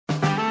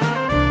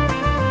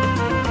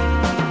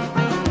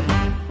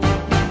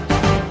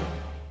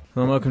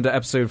and welcome to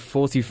episode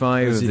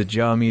 45 of the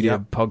Jar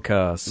Media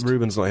podcast.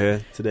 Ruben's not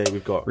here today.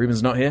 We've got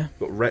Ruben's not here.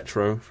 We've got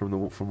Retro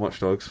from Watch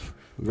Dogs.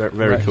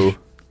 Very cool.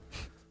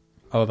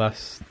 Oh,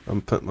 that's.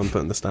 I'm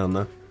putting this down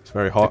there. It's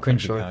very hot.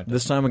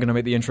 This time we're going to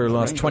make the intro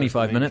last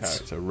 25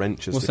 minutes. So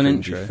Wrench is What's the an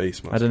cringy intro?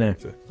 face mask I don't know.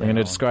 character. I'm going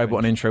to describe what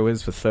an intro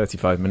is for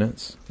 35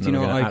 minutes. And Do you then know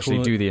we're what going I to actually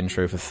call it? do the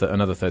intro for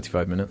another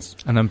 35 minutes.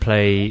 And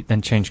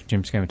then change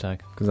Jim's gamer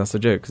tag. Because that's the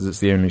joke, because it's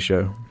the only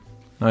show.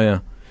 Oh yeah,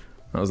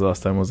 that was the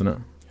last time, wasn't it?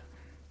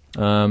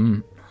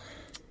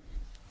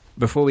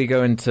 Before we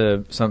go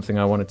into something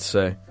I wanted to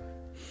say,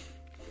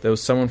 there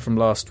was someone from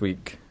last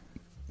week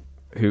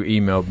who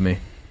emailed me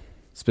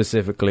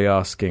specifically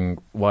asking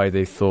why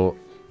they thought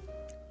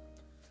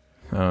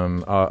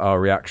our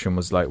reaction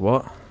was like,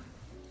 what?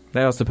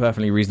 They asked a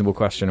perfectly reasonable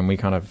question and we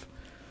kind of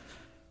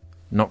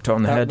knocked it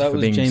on the head for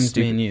being James,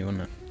 stupid. me and you,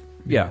 wasn't it?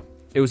 Yeah.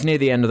 It was near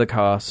the end of the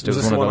cast. It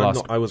was one of the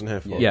last. I wasn't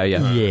here for. Yeah.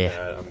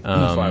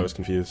 That's why I was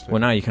confused. Well,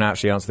 now you can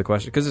actually answer the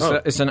question because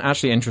it's an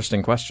actually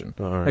interesting question.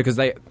 Oh, all right. Because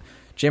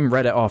Jim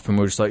read it off and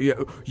we were just like,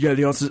 yeah,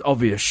 the answer's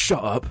obvious.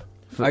 Shut up,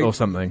 or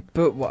something.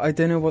 But I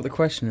don't know what the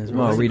question is.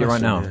 Well, I'll read it right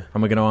now, yeah.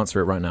 and we're going to answer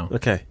it right now.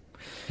 Okay.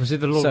 Was it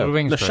the Lord of the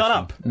Rings? No, question? shut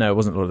up. No, it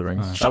wasn't Lord of the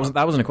Rings.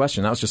 That wasn't a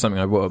question. That was just something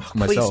I brought up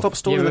myself. Please stop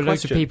stalling Yeah, the but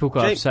loads question. of people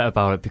got James, upset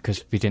about it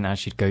because we didn't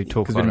actually go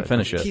talk Because about we it. didn't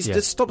finish it.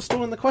 Just stop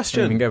stalling the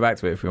question. We can go back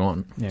to it if we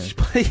want. Yeah.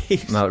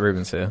 Please. Now that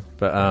Ruben's here,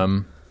 but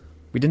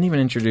we didn't even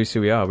introduce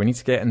who we are. We need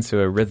to get into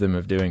a rhythm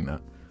of doing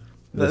that.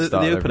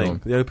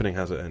 The opening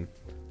has it in.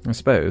 I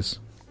suppose.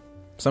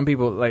 Some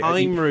people like.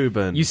 I'm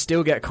Ruben. You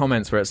still get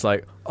comments where it's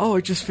like, "Oh,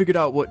 I just figured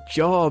out what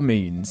jar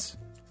means,"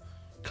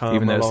 Come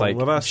even though it's along like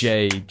with us.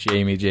 J,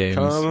 Jamie, James,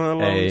 Come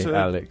along A, to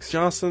Alex.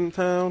 Jarson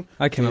Town.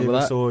 I came up Give with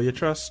us that. all your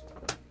trust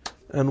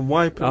and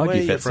wipe Argy away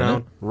your fits in frown.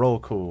 it. Roll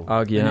call.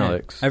 Argy and Yeah.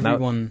 Alex.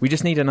 Everyone- Now, we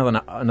just need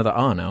another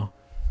R now.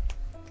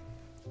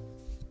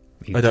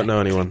 I don't know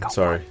anyone.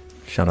 Sorry.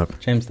 Shut up.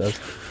 James does.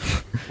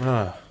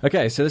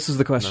 Okay, so this is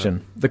the question.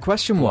 No. The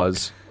question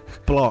was,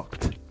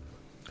 Blocked.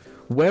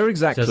 where She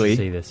doesn't exactly...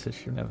 see this. So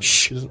she'll never.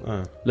 Shh. She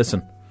doesn't.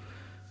 Listen.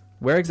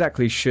 Where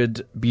exactly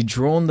should be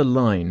drawn the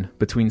line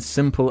between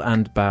simple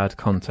and bad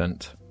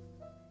content?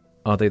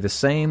 Are they the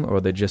same or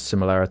are they just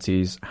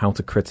similarities? How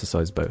to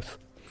criticize both?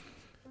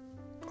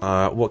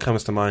 What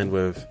comes to mind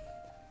with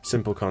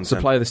simple content?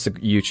 Supply this to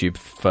YouTube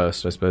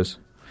first, I suppose.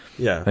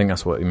 I Yeah. think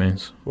that's what he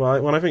means.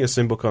 Well, when I think of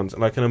simple content,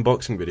 like an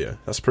unboxing video,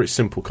 that's pretty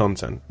simple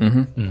content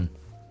Mm-hmm.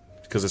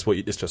 because it's what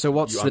it's just. So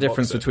what's you the unbox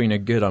difference it. between a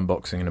good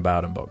unboxing and a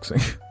bad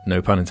unboxing?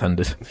 No pun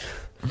intended.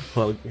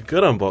 Well,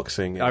 good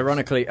unboxing. Is,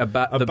 Ironically, the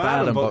bad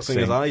unboxing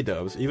is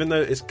iDubbbz, even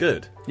though it's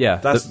good. Yeah,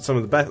 That's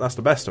the best. That's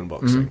the best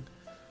unboxing.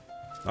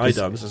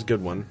 iDubbbz is a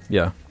good one.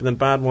 yeah. But then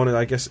bad one,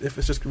 I guess, if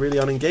it's just really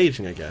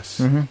unengaging, I guess.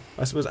 Mm-hmm.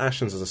 I suppose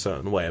Ashton's is a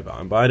certain way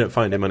about him, but I don't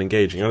find him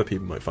unengaging. Other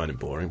people might find him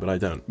boring, but I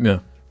don't. Yeah.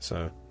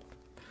 So,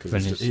 because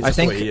When he's he's- just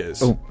I the way think. he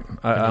is.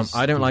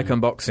 I don't like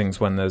unboxings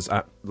when there's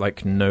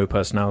like no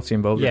personality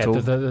involved Yeah, at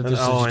all. there's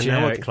Oh, I a know.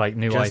 generic like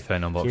new Just- iPhone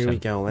Here we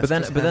unboxing. go. But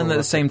then at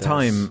the same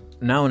time,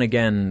 now and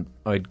again,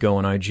 I'd go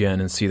on IGN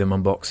and see them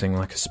unboxing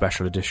like a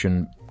special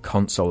edition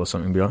console or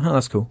something and be like, oh,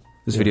 that's cool.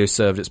 This video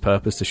served its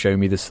purpose to show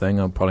me this thing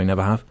I'll probably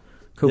never have.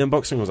 Cool. The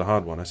unboxing was a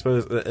hard one. I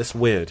suppose it's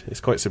weird. It's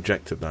quite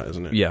subjective, that,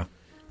 isn't it? Yeah.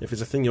 If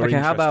it's a thing you're Okay,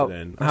 interested how about-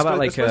 in. how about, I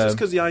like, suppose it's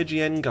because the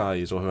IGN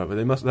guys or whoever,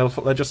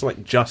 they're just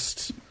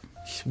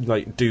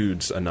like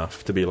dudes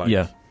enough to be like,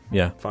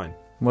 Yeah. fine.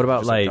 What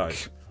about Just like like,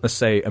 guys. let's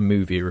say a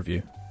movie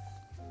review?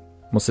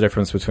 What's the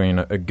difference between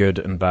a good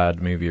and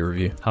bad movie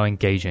review? How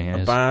engaging it A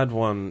is. bad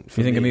one. Do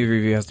you think a movie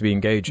review has to be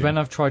engaging? When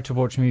I've tried to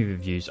watch movie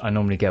reviews, I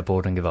normally get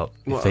bored and give up.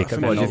 Well, If they, I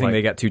think- they're What, do you not think like-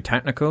 they get too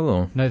technical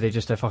or No, they're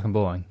fucking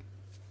boring.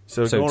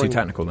 so too ignoring-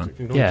 technical then?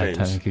 ignoring Yeah, James.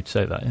 technically you'd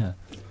say that. Yeah.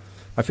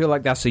 I feel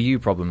like that's a you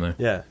problem though.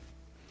 Yeah.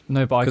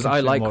 No, but Because I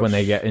like when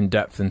they get in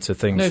depth into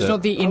things. No, it's that-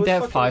 not the I was in-depth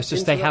fucking part. It's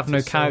just they have no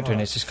interrupted so character, and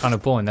hard. it's just kind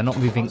of boring. They're not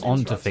moving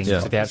on to things Yeah.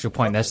 to the actual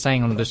point. They're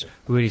staying on this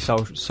really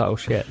subtle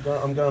shit.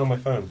 I'm going on my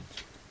phone.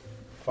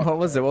 What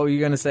was it? What were you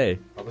going to say?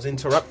 I was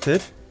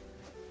interrupted.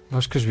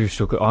 That's because we were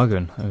still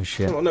arguing. Oh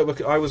shit! Oh, no,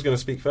 but I was going to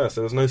speak first.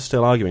 There was no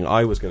still arguing.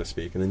 I was going to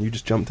speak, and then you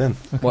just jumped in.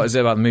 What is it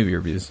about the movie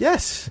reviews?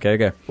 Yes. Okay,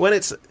 go. When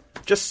it's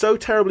just so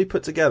terribly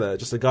put together,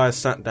 just a guy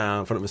sat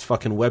down in front of his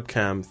fucking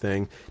webcam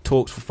thing,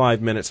 talks for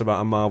 5 minutes about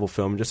a Marvel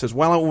film, and just says,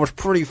 well, it was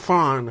pretty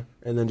fun,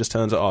 and then just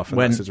turns it off. And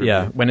When that's his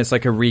review. when it's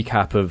like a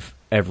recap of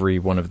every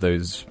one of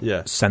those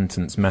Yeah.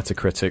 sentence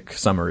Metacritic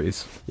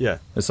summaries. Yeah.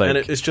 It's like And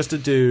it's just a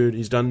dude,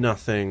 he's done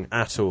nothing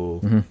at all.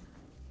 Mhm.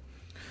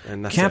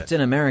 And that's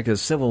Captain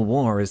America's Civil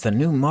War is the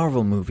new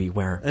Marvel movie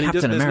where it. And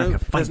Captain America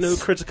fights. there's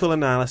no critical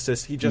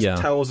analysis. He just Yeah.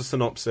 tells a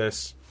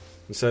synopsis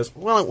and says,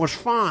 well, it was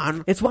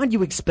fun. It's what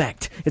you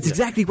expect. It's Yeah.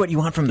 exactly what you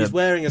want from He's them.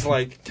 wearing his,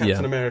 like, Captain Yeah.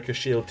 America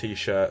shield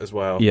t-shirt as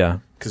well. Yeah.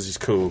 Because he's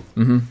cool.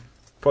 Mm-hmm.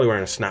 Probably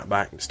wearing a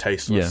snapback. It's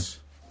tasteless.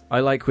 I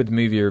like with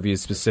movie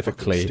reviews Fucking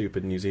specifically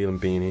stupid New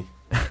Zealand beanie.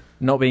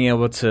 not being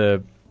able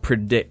to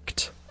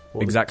predict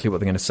What- exactly what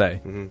they're going to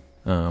say.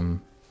 Mhm.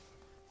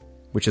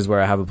 Which is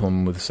where I have a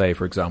problem with, say,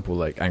 for example,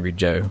 like Angry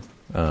Joe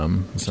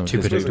Some of too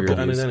his predictable. movie And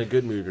reviews. then a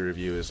good movie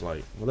review is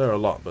like, well, there are a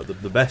lot, but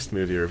the best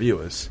movie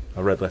reviewers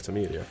are Red Letter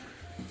Media.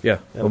 Yeah,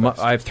 They're well, the best.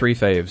 I have 3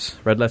 faves: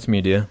 Red Letter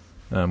Media,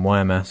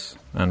 YMS,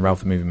 and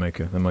Ralph the Movie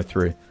Maker. They're my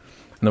 3, and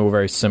they're all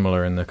very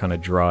similar in the kind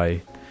of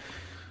dry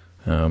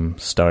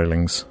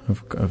stylings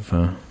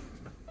of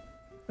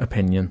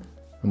opinion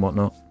and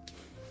whatnot.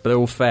 But they're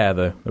all fair,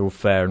 though. They're all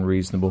fair and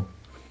reasonable.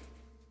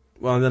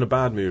 Well, and then a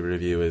bad movie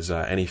review is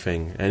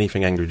anything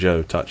Angry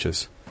Joe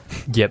touches.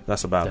 Yep.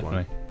 That's a bad Definitely.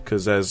 one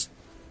because there's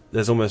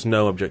almost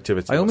no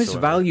objectivity. I almost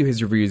whatsoever. value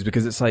his reviews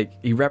because it's like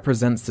he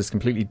represents this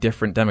completely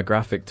different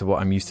demographic to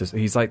what I'm used to.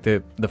 He's like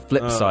the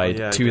flip side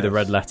yeah, I to the guess.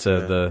 Red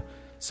Letter. Yeah.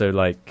 So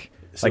like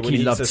when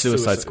he loved says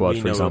Suicide Squad, we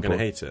for know example. we're going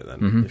to hate it then.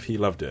 Mhm. If he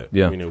loved it,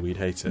 Yeah. we know we'd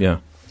hate it. Yeah.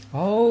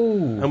 Oh.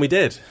 And we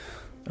did.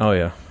 Oh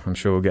yeah. I'm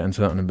sure we'll get into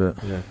that in a bit.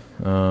 Yeah.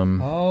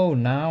 Oh,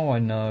 now I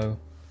know.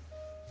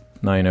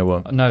 Now you know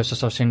what. No, it's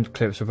just I've seen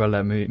clips of Red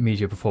Letter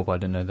Media before, but I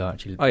didn't know that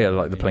actually. Oh yeah,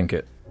 like the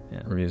Plinkett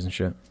Yeah. reviews and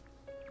shit.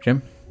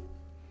 Jim?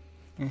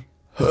 Eh.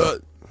 What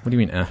do you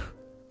mean,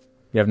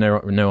 You have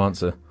no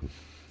answer.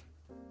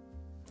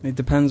 It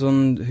depends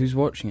on who's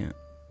watching it.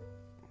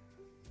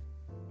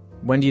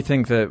 When do you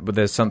think that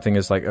there's something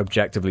as like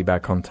objectively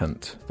bad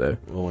content, though?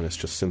 Or when it's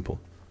just simple.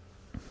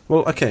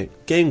 Well, okay,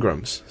 Game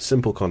Grumps,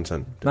 simple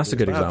content. That's a It's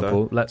good bad,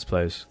 example. though. Let's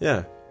Plays.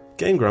 Yeah,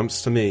 Game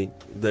Grumps to me,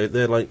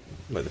 they're like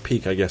the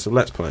peak, I guess, of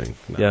Let's Playing.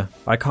 now. Yeah,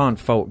 I can't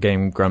fault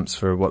Game Grumps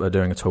for what they're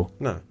doing at all.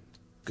 No,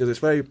 because it's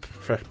very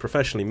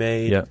professionally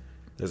made. Yeah,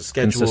 There's a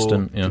schedule,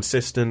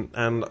 Consistent,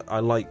 yeah. and I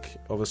like,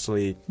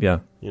 obviously... yeah.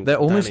 You know, They're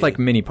almost Danny like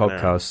mini and Aaron.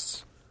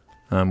 podcasts,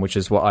 which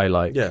is what I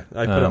like. Yeah,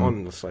 I put it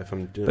on if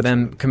I'm doing But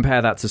then something,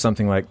 compare that to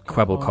something like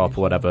Quebble Cop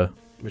or whatever,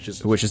 which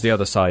is the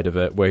other side of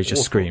it, where he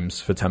just awful.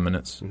 screams for 10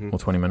 minutes Mhm. or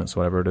 20 minutes,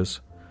 whatever it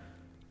is.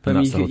 But And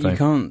I mean, that's the whole you thing.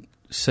 can't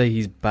say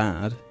he's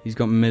bad. He's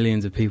got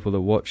millions of people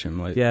that watch him.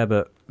 Like, Yeah,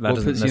 but that what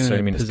doesn't puts you in necessarily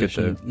a mean it's good,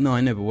 position? though. No,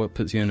 I know, but what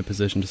puts you in a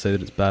position to say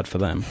that it's bad for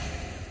them?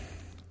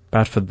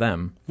 Bad for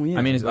them. Well, yeah,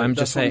 I mean, like, I'm that's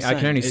just what saying, I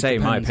can only It say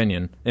my depends.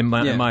 opinion. In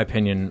Yeah. my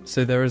opinion,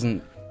 So there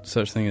isn't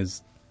such thing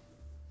as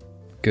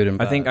good and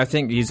bad. I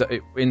think he's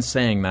in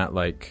saying that.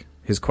 Like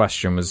his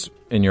question was,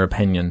 in your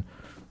opinion,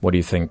 what do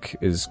you think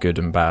is good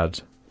and bad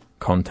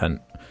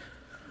content?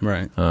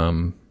 Right.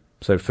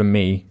 So for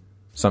me,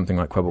 something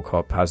like Quebble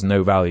Cop has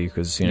no value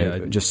because Yeah,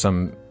 just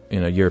some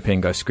European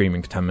guy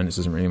screaming for 10 minutes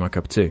isn't really my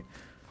cup of tea.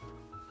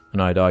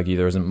 And I'd argue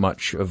there isn't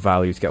much of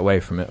value to get away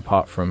from it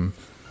apart from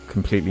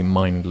completely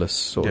mindless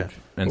sort of Well,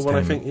 entertainment. when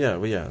I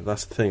think,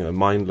 that's the thing.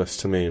 Mindless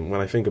to me. When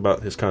I think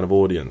about his kind of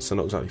audience, they're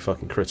not exactly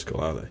fucking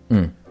critical, are they?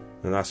 Mm.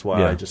 And that's why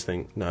Yeah. I just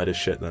think, no, it is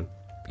shit. Then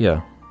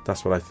Yeah.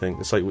 that's what I think.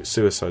 It's like with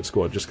Suicide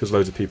Squad. Just because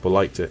loads of people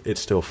liked it,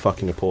 it's still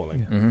fucking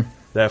appalling. Yeah. Mm-hmm.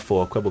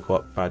 Therefore, Quebble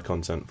Cop, bad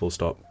content. Full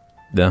stop.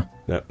 Yeah.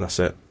 Yeah, that's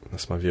it.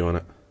 That's my view on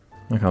it.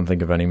 I can't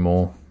think of any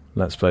more.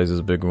 Let's Plays is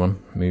a big one.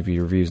 Movie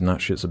reviews and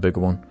that shit's a big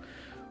one.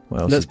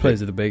 What else? Let's is Plays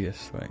big? are the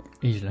biggest. Like,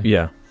 Easily.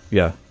 Yeah.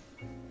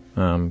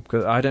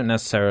 'Cause I don't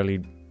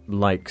necessarily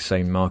like,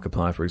 say,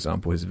 Markiplier, for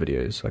example, his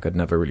videos. Like, I'd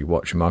never really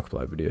watch a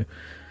Markiplier video.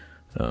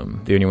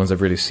 The only ones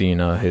I've really seen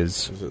are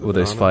Is it the all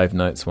those banana? 5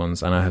 Nights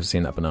ones, and I have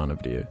seen that banana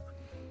video.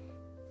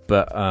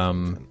 But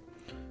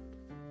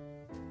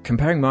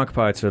comparing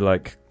Markiplier to,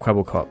 like,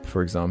 Quebble Cop,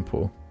 for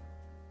example,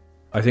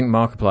 I think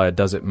Markiplier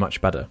does it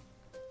much better.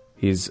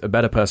 He's a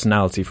better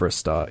personality for a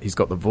start. He's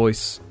got the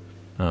voice.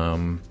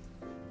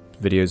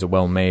 Videos are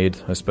well made,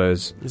 I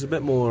suppose. He's a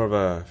bit more of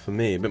a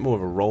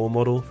role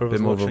model for A bit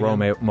more of a role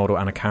model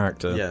and a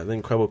character. Yeah,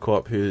 then Quebble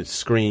Cop, who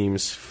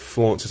screams,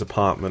 flaunts his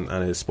apartment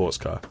and his sports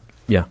car.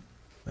 Yeah.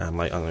 And,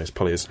 like, I don't know, it's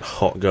probably his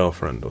hot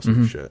girlfriend or some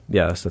Mhm. shit.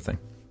 Yeah, that's the thing.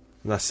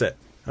 And that's it.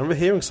 I remember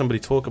hearing somebody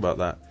talk about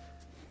that.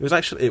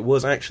 It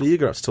was actually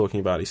Egrats talking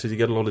about it. He says you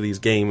get a lot of these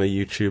gamer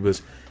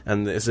YouTubers,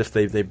 and as if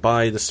they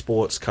buy the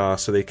sports car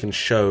so they can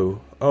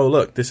show, oh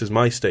look, this is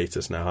my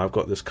status now. I've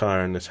got this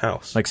car in this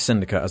house. Like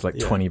Syndicate has like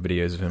Yeah. 20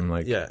 videos of him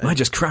like, Yeah. I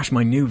just crashed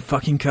my new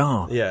fucking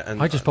car. Yeah,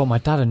 and I just bought my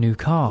dad a new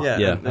car. yeah,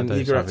 Yeah. and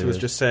Those Egrats are was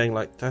videos. just saying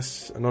like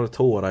that's not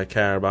at all what I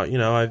care about. You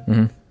know,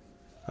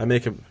 I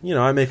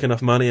make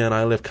enough money and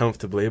I live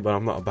comfortably, but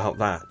I'm not about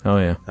that. Oh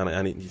yeah.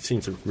 And he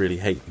seems to really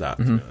hate that.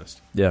 To Mhm. be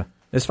honest. Yeah.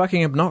 It's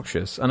fucking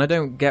obnoxious, and I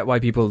don't get why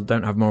people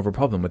don't have more of a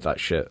problem with that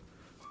shit.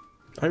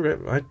 People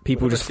whenever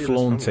I just see those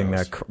flaunting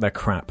their thumbnails-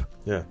 crap.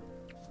 Yeah.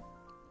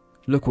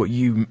 Look what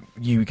you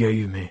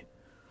gave me.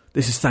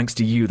 This is thanks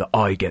to you that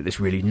I get this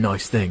really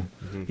nice thing.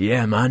 Mhm.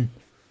 Yeah, man.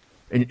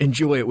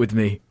 Enjoy it with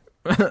me.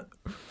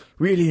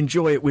 Really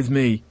enjoy it with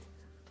me.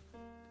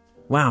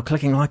 Wow,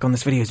 clicking like on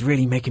this video is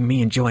really making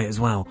me enjoy it as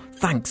well.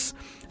 Thanks,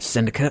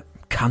 Syndicate,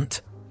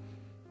 cunt.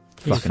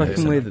 it's Fucking fucking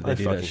hate weird it. that they I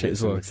do fucking that shit hate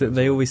as well. some 'Cause of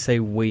they it. always say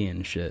we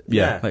and shit.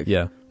 Yeah, Like,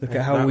 yeah, Look Yeah,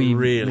 at how that we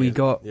really is-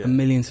 got yeah. 1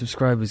 million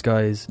subscribers,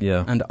 guys,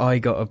 yeah, and I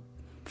got a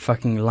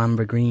fucking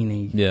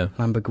Lamborghini. yeah.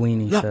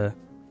 Lamborghini, La- sir.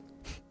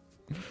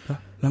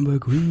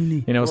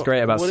 Lamborghini. You know what's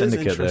great about what is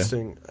Syndicate, though?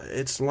 interesting,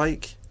 it's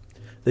like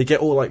they get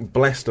all like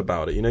blessed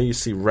about it. You know, you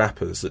see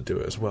rappers that do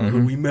it as well.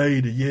 Mhm. We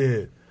made it,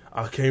 yeah.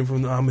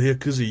 I'm here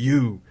because of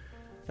you.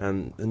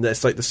 And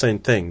it's like the same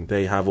thing.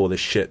 They have all this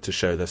shit to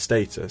show their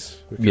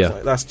status. Because,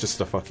 like, that's just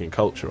the fucking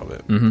culture of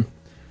it. Mm-hmm.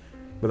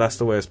 But that's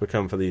the way it's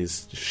become for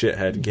these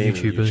shithead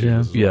gaming YouTubers, YouTubers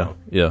as well.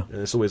 Yeah.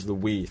 And it's always the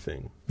we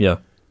thing. Yeah.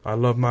 I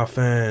love my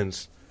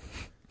fans.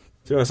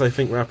 To be honest, I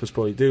think rappers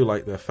probably do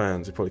like their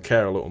fans. They probably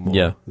care a little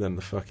more than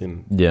the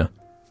fucking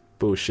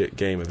bullshit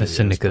gamer videos. The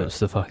syndicates,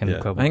 the fucking...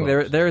 Yeah. I think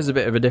there is a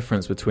bit of a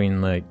difference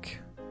between, like...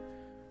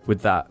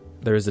 With that,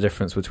 there is a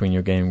difference between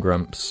your Game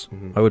Grumps.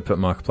 Mm-hmm. I would put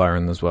Markiplier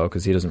in as well,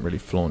 because he doesn't really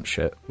flaunt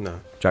shit. No.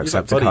 Jacksepticeye. He's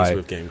like buddies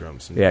with Game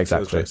Grumps. And yeah,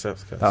 exactly.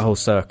 Jacksepticeye. That whole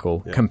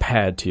circle,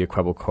 compared to your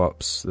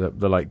Quebblecops,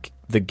 the like,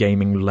 the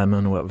Gaming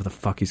Lemon, or whatever the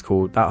fuck he's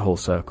called, that whole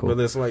circle. Well,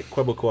 there's like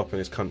Quebblecorp and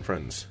his cunt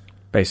friends.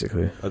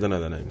 Basically. I don't know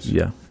their names.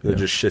 Yeah. They're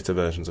just shitter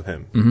versions of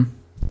him.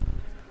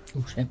 Mm-hmm.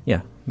 Oh, shit.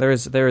 Yeah, there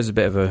is a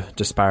bit of a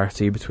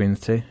disparity between the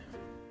two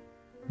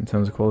in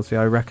terms of quality,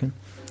 I reckon.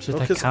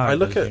 Because I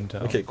look at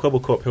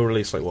Quebblecorp, he'll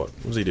release like what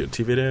does he do?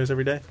 2 videos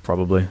every day,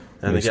 probably,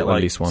 and they get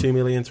like 2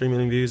 million, 3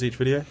 million views each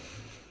video.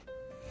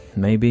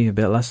 Maybe a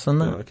bit less than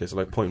that. Oh, okay, so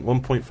like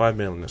 1.5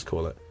 million, let's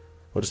call it,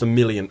 or just 1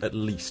 million at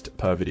least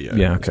per video.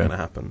 Yeah, it's going to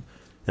happen,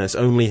 and it's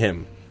only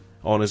him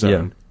on his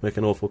own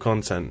making awful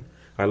content.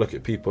 I look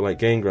at people like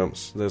Game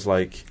Grumps. There's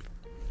like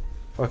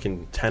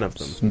fucking 10 of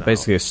them. It's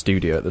basically a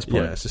studio at this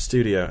point. Yeah, it's a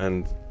studio,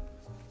 and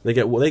they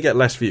get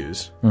less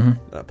views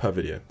per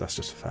video. That's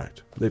just a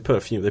fact. They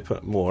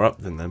put more up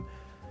than them,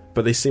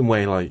 but they seem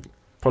way, like,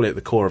 probably at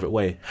the core of it,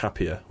 way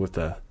happier with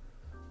their.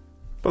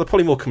 But they're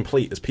probably more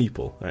complete as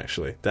people,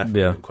 actually.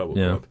 Definitely. Yeah. Than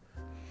Quebblecorp.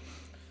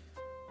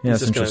 Yeah,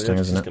 it's interesting, isn't it?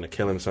 He's just going to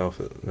kill himself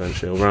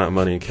eventually. He'll run out of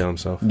money and kill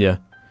himself. Yeah.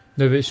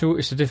 No, but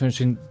it's the difference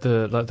between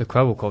the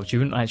Quebblecops. You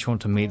wouldn't actually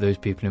want to meet those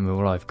people in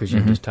real life because you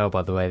can just tell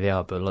by the way they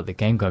are. But like the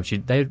Game Grumps,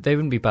 they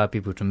wouldn't be bad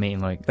people to meet.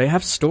 Like they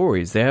have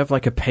stories, they have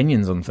like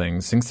opinions on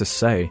things to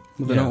say.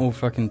 Well, they're not all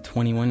fucking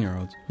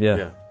 21-year-olds.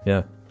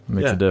 Yeah.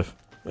 Makes a diff.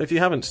 If you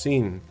haven't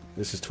seen,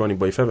 this is 20,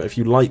 but if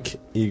you like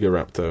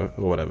Egoraptor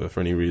or whatever for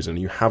any reason,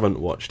 you haven't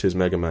watched his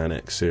Mega Man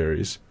X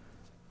series,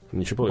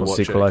 and you should probably watch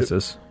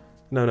Sequelitis.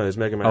 No, his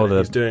Mega Man.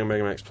 He's doing a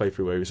Mega Man X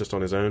playthrough where he was just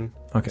on his own.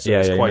 Okay, so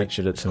it's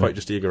quite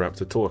just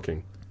Egoraptor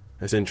talking.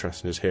 It's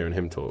interesting just hearing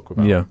him talk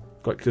about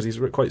because he's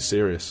quite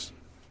serious. Do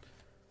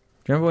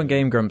you remember when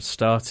Game Grumps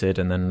started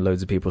and then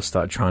loads of people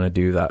started trying to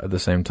do that at the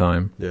same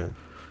time? Yeah.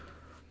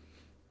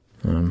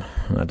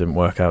 That didn't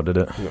work out, did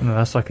it? No,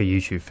 that's like a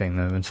YouTube thing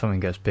though. When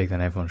something gets big,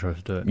 then everyone tries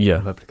to do it.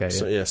 Yeah. Replicate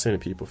so, it. Yeah, so many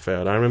people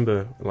failed. I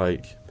remember,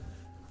 like,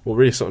 what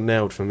really sort of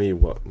nailed for me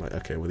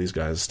these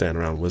guys are staying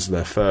around was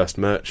their first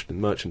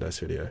merchandise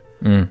video.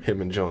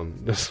 Him and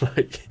John just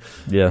like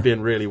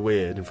being really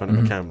weird in front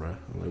of a camera.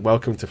 Like,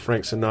 welcome to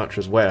Frank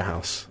Sinatra's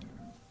warehouse.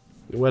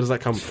 Where does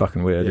that come from?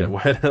 Fucking weird. Yeah.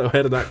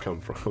 Where did that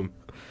come from?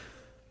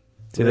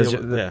 See,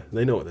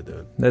 they know what they're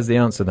doing. There's the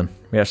answer then.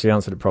 We actually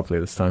answered it properly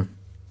this time.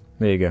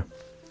 There you go.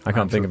 I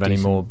can't think of any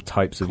more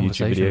types of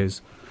YouTube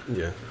videos.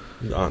 Yeah.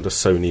 Aren't just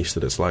so niche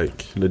that it's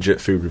like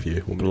legit food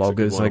review.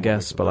 Bloggers, I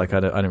guess, but like I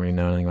don't really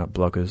know anything about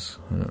bloggers.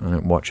 I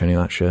don't watch any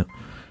of that shit,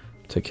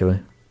 particularly.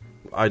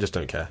 I just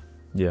don't care.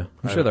 Yeah,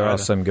 I'm sure there are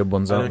some good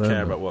ones out there. I don't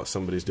care about what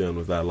somebody's doing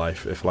with their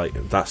life. If like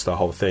that's the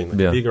whole thing. Like,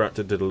 if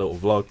Egoraptor did a little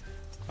vlog,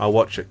 I'll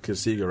watch it because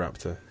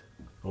Egoraptor.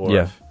 Or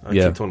I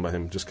keep talking about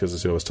him just because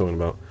it's who I was talking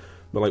about.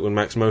 But like when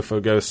Max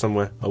Mofo goes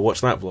somewhere, I'll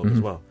watch that vlog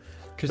as well.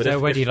 Because they're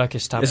already like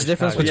established. There's a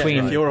difference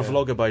between... if you're a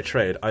vlogger by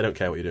trade, I don't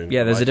care what you're doing.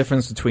 Yeah, there's a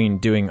difference between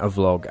doing a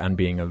vlog and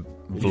being a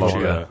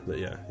vlogger.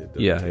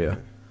 Yeah.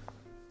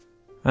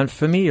 And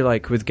for me,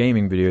 like with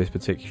gaming videos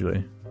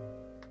particularly,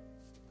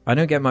 I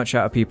don't get much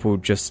out of people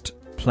just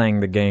playing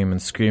the game and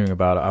screaming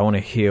about it. I want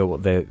to hear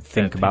what they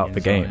think about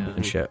the game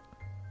and shit.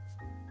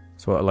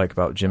 That's what I like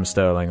about Jim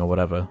Sterling or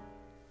whatever.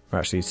 They're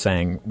actually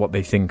saying what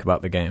they think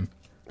about the game,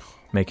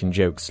 making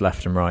jokes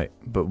left and right,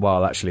 but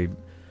while actually...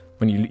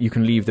 when you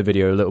can leave the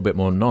video a little bit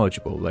more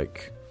knowledgeable.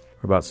 Like,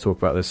 we're about to talk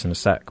about this in a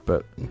sec,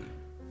 but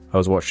I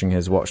was watching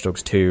his Watch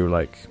Dogs 2,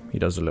 like, he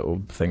does a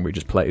little thing where he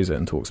just plays it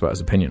and talks about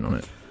his opinion on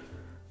it.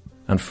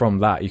 And from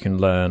that, you can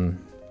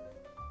learn,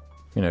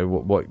 you know,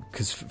 what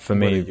because for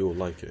me... whether you'll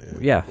like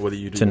it. Whether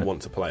you do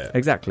want to play it.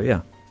 Exactly,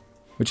 yeah.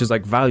 Which is,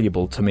 like,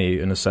 valuable to me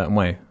in a certain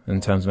way, in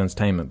terms of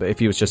entertainment. But if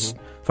he was just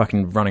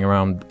fucking running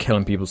around,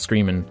 killing people,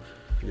 screaming...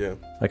 Yeah.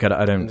 Like, I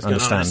don't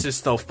understand. This is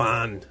so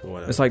fun.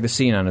 It's like the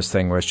Cnanas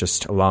thing where it's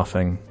just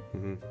laughing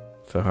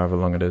for however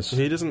long it is.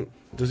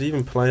 Does he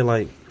even play,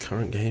 like,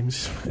 current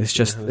games? It's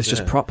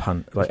just prop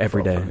hunt, like,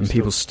 every day, and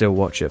people still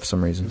watch it for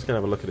some reason. I'm just going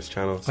to have a look at his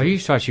channel. I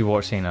used to actually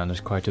watch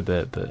Cnanas quite a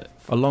bit, but...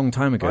 a long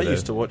time ago, I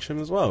used to watch him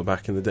as well,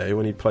 back in the day,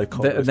 when he'd play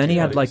COD. Then he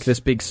had, like,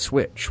 this big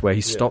switch where he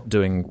stopped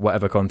doing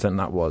whatever content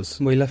that was.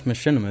 Well, he left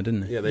Machinima,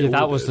 didn't he? Yeah,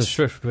 that was the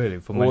shift, really,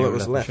 from when all he that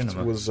was left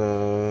Machinima.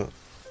 Was...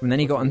 And then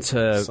he got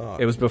into...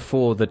 it was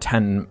before the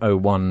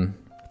 10:01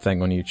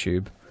 thing on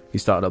YouTube. He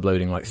started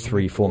uploading like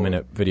 3-4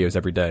 minute videos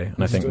every day,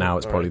 and I think now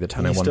it's probably the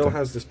 10:01 He still thing.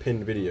 has this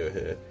pinned video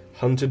here.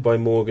 Hunted by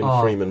Morgan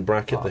Freeman,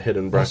 bracket the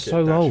hidden bracket,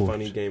 so old.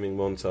 funny gaming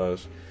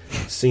montage.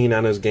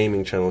 Cnanas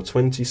gaming channel,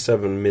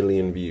 27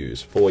 million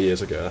views 4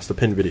 years ago. That's the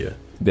pinned video.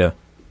 Yeah.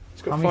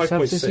 It's got How many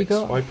subs has he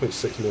got?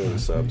 5.6 million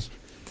subs.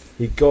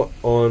 He got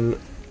on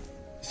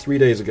 3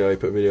 days ago. He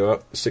put a video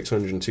up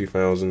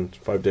 602,000.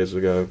 5 days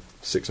ago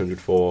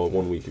 604.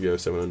 1 week ago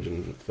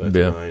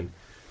 739.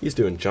 He's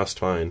doing just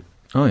fine.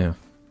 Oh yeah.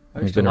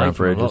 He's been around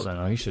for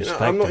ages.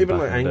 I'm not even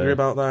angry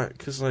about that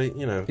because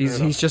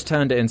he's just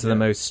turned it into the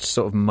most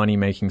sort of money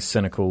making,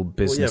 cynical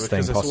business thing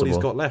possible. That's all he's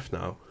got left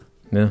now.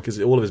 Yeah,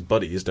 because all of his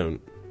buddies don't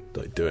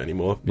do it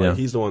anymore. Like,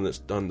 he's the one that's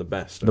done the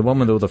best. The one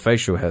with all the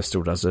facial hair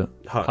still does it.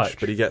 Hutch,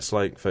 but he gets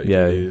like 30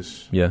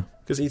 views. Yeah,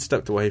 because he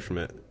stepped away from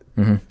it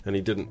and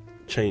he didn't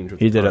change.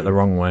 He did it the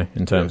wrong way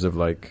in terms of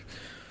like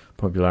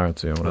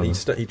popularity or whatever. And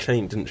he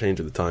didn't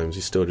change with the times.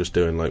 He's still just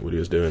doing like what he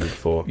was doing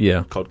before.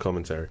 Yeah, COD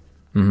commentary.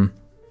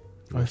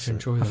 I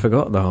enjoy them. I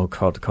forgot the whole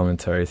COD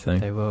commentary thing.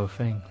 They were a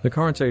thing. The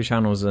commentary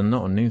channels are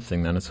not a new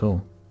thing then at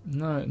all.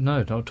 No,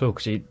 not at all.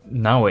 Because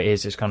now it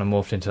is. It's kind of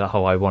morphed into that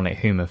whole ironic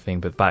humour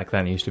thing. But back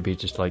then it used to be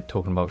just like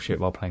talking about shit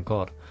while playing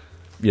COD.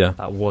 Yeah,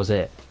 that was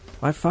it.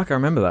 I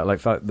remember that.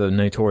 Like the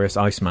notorious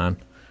Iceman.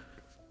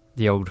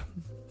 The old.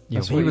 He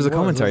was a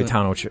commentary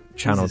channel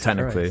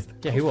technically. Christ.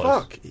 Yeah, he was.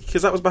 Fuck,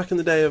 because that was back in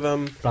the day of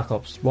Black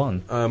Ops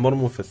 1, Modern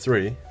Warfare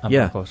 3,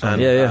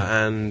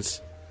 and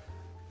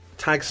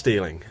tag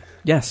stealing.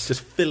 Yes, just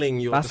filling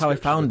your. That's how I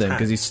found him,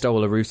 because he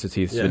stole a Rooster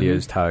Teeth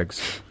video's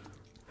tags.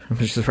 I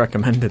was just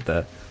recommended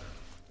that,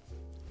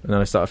 and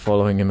then I started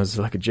following him as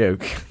like a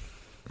joke.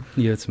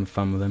 You had some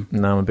fun with him.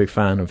 Now I'm a big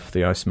fan of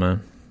the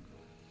Iceman.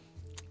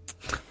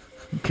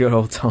 Good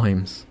old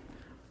times.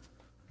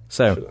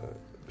 So,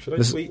 should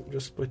I tweet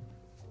just?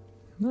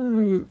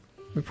 No,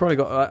 we probably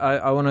got.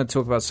 I want to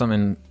talk about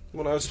something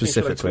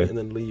specifically, and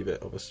then leave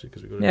it, obviously,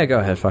 because we got. Yeah, go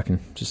ahead. Fucking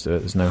just do it.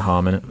 There's no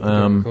harm in it.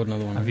 Record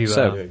another one. Have you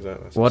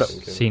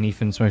seen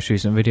Ethan's most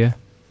recent video?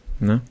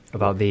 No.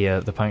 About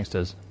the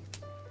pranksters?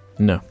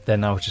 No. They're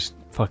now just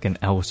fucking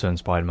Elsa and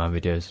Spider-Man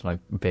videos, like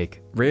big.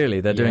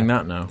 Really, they're doing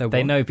that now.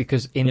 They know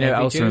because in their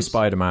Elsa videos, and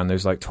Spider-Man,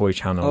 there's like toy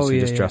channels who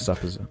just dress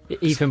up as.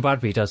 Ethan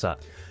Bradbury does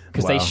that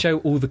because they show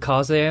all the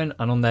cars they own,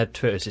 and on their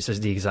Twitters it says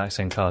the exact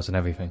same cars and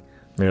everything.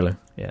 Really?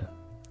 Yeah.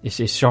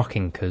 It's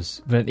shocking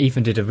because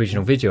Ethan did an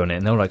original video on it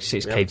and they were like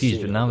 6k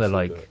views, but now they're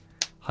like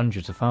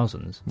hundreds of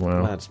thousands.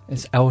 Wow.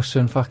 It's Elsa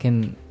and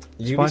fucking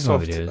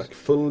Ubisoft videos. Like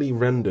fully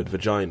rendered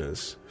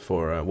vaginas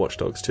for Watch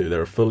Dogs 2. There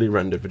are fully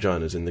rendered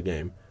vaginas in the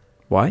game.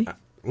 Why? I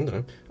don't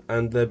know.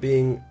 And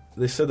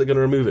they said they're going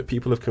to remove it.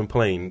 People have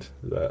complained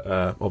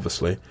that,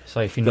 obviously,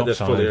 so if you that there's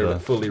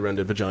fully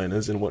rendered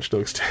vaginas in Watch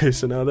Dogs 2,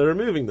 so now they're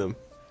removing them.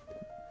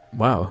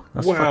 Wow.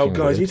 That's wow, guys,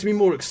 weird. you need to be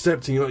more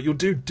accepting. You'll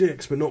do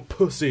dicks, but not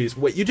pussies.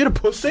 Wait, you did a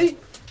pussy?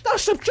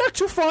 That's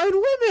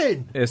objectifying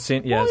women! As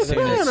soon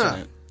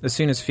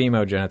as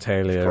female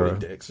genitalia...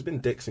 dicks. There's been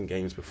dicks in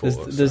games before.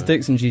 There's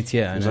dicks in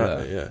GTA,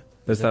 exactly, yeah.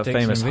 There's that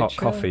famous hot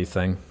coffee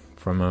thing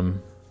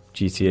from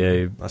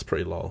GTA. That's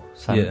pretty lol.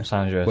 San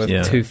Andreas.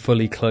 With two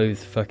fully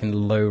clothed fucking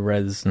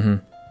low-res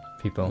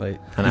people. And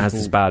it has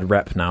this bad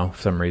rep now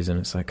for some reason.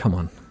 It's like, come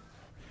on.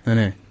 I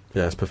know.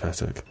 Yeah, it's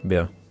pathetic.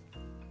 Yeah.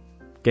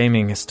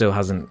 Gaming still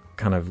hasn't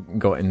kind of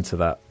got into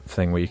that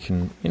thing where you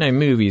can,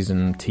 movies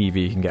and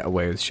TV can get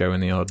away with showing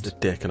the odd... A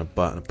dick and a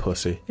butt and a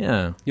pussy.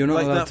 Yeah. You're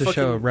not allowed to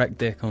show a wrecked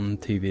dick on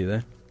TV,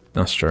 though.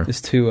 That's true. It's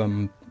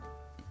too,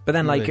 But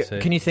then,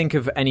 can you think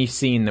of any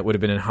scene that would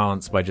have been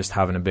enhanced by just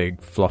having a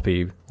big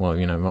floppy... Well,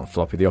 not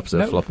floppy, the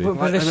opposite of floppy. Will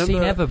this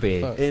scene ever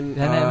be? In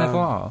there never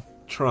are.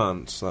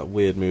 Trance, that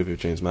weird movie with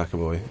James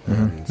McAvoy.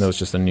 There was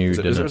just a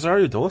nude... Was it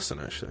Rosario Dawson,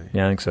 actually?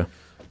 Yeah, I think so.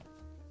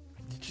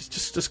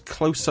 Just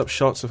close-up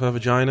shots of her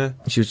vagina.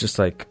 She was just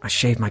like, I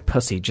shaved my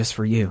pussy just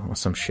for you, or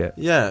some shit.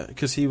 Yeah,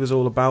 because he was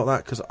all about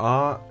that, because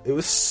it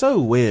was so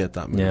weird,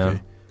 that movie. Yeah.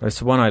 It's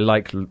the one I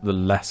like the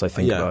less I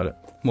think about it.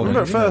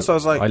 Remember at first I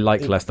was like... I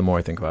like less the more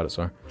I think about it,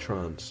 sorry.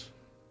 Trance.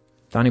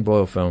 Danny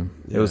Boyle film.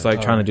 It was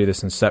like trying to do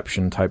this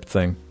Inception type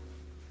thing.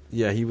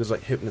 Yeah, he was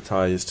like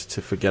hypnotised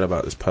to forget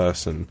about this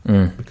person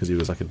because he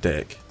was like a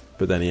dick,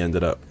 but then he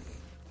ended up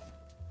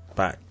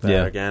back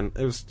there again.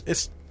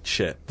 It's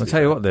shit. I'll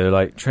tell you what though,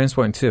 like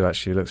Trainspotting 2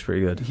 actually looks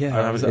pretty good.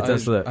 Yeah, it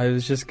does look. I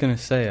was just gonna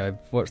say I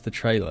watched the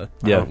trailer.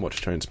 I haven't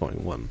watched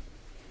Trainspotting 1.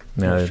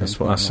 Yeah,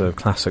 that's a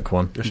classic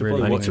one. I should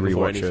probably watch it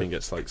before anything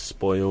gets like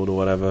spoiled or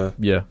whatever.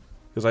 Yeah,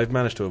 because I've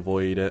managed to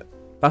avoid it.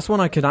 That's one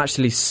I could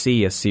actually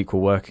see a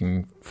sequel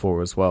working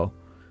for as well.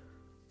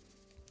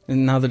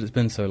 And now that it's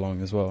been so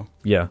long as well.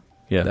 Yeah.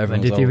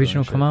 When did the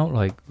original come out?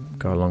 Like,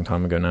 a long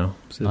time ago now.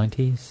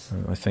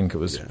 90s? I think it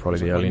was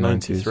probably the early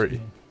 93.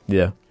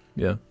 90s.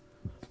 Yeah.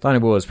 Danny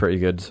Boyle is pretty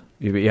good.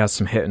 He has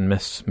some hit and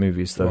miss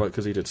movies though.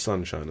 Because he did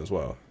Sunshine as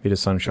well. He did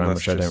Sunshine,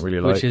 which I don't really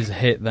like. Which is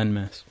hit then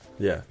miss.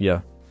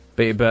 Yeah.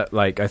 But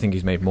like, I think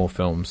he's made more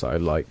films that I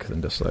like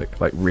than just like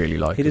really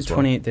like. He did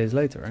 28 Days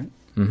Later, right?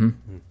 Mm-hmm.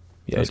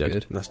 Yeah, that's he did.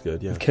 Good. That's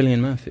good. Yeah. With Cillian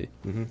Murphy.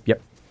 Mm-hmm.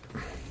 Yep.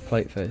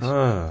 Plateface.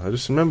 I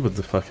just remembered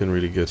the fucking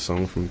really good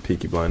song from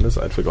Peaky Blinders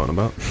that I'd forgotten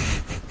about.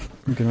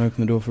 I'm gonna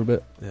open the door for a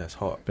bit. Yeah, it's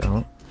hot. Bit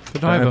hot.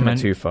 Don't open it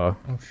too far.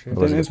 Oh shit!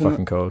 Otherwise it's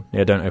fucking cold.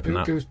 Yeah, don't open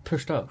that. It was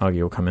pushed up.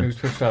 Argy will come in. It was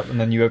pushed up, and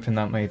then you open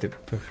that, made it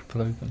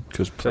pull open.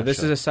 So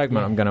this is a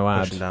segment I'm going to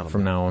add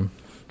from now on,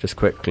 just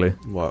quickly.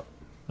 What?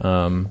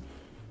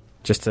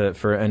 just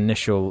for an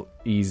initial,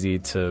 easy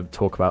to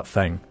talk about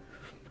thing.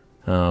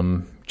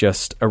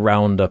 Just a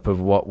roundup of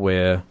what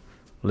we're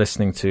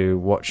listening to,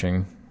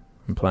 watching,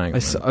 and playing.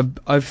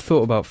 I've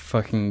thought about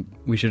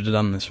we should have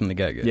done this from the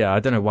get-go. Yeah, I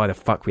don't know why the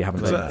fuck we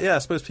haven't done that. Yeah, I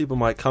suppose people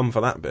might come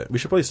for that bit. We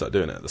should probably start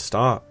doing it at the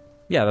start.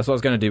 Yeah, that's what I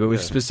was going to do, but we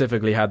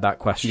specifically had that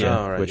question,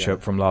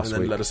 from last and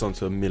then week. led us on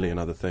to a million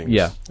other things.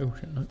 Yeah. Oh,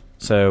 shit, no.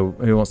 So,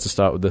 who wants to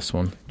start with this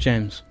one?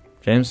 James,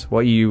 what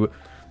are you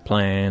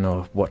playing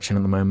or watching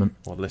at the moment?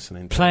 Or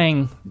listening to.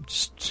 Playing,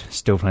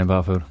 still playing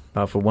Battlefield.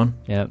 Battlefield 1?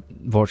 Yeah,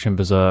 watching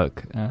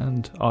Berserk,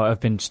 and I've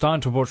been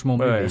starting to watch more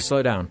Wait, movies.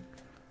 slow down.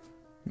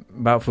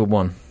 Battlefield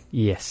 1.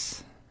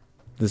 Yes.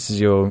 This is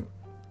your,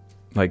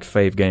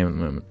 fave game at the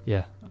moment.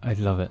 Yeah, I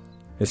love it.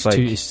 It's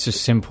It's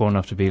just simple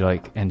enough to be,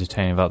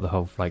 entertaining about the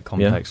whole,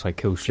 complex,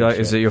 kill shit.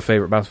 Is it your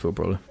favourite Battlefield,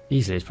 probably?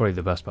 Easily, it's probably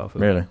the best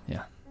Battlefield. Really?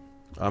 Yeah.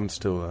 I'm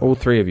still... All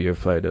three of you have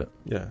played it.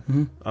 Yeah.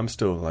 Mm-hmm. I'm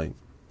still,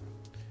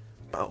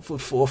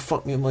 Battlefield 4,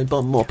 fuck me in my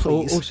bum more,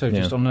 please. Also,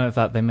 just on note of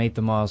that, they made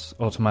the Mars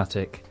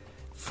automatic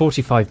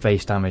 45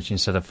 base damage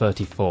instead of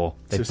 34.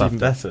 They So it's buffed even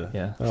better.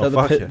 Yeah. Oh, So the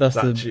fuck pit- yeah. that's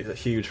That's the- a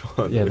huge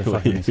one. Yeah, the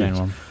fucking insane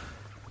one.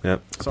 Yeah.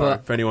 Sorry,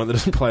 But- for anyone that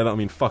doesn't play that, I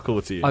mean, fuck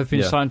all to you. I've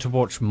been Yeah. starting to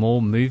watch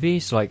more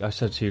movies. Like I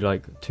said to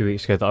you, 2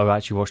 weeks ago, that I've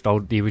actually watched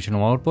the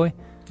original Old Boy.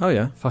 Oh,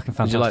 yeah. Fucking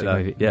Did you fantastic like that?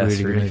 movie. Yeah, it's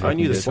really, really really I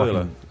knew the good.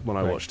 spoiler when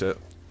I great. watched it,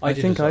 I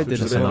think I as did which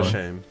is as a bit of well. a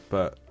shame,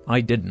 but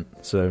I didn't,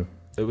 so...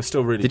 it was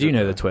still really Did you good,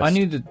 know though. the twist? I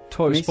knew the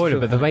toy Makes you spoiler, feel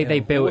but the way happy. they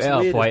built What's it up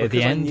weird is right at the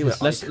because I end. knew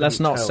it. is- Let's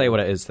not tell. say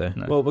what it is, though.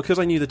 No. Well, because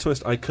I knew the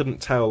twist, I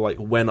couldn't tell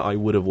when I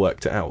would have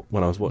worked it out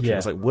when I was watching. Yeah. I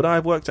was like, would I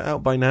have worked it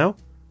out by now?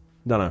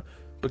 No,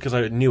 because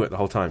I knew it the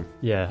whole time.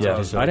 Yeah, Yeah,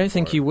 just- I don't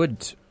think you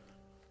would...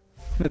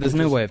 There's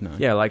no way of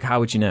knowing. Yeah, how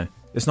would you know?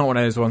 It's not one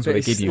of those ones where they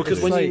But give you... Because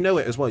It's when you like- know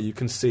it as well, you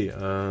can see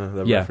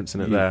the Yeah. reference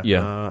in it You- there,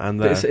 yeah. and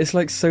But there.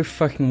 it's so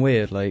fucking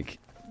weird.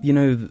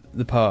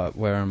 The part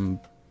where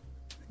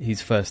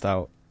he's first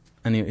out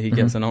and he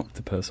gets an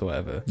octopus or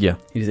whatever. Yeah.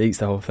 He just eats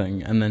the whole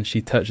thing, and then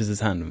she touches his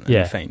hand and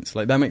Yeah. he faints.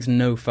 That makes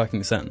no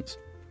fucking sense.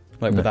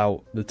 No.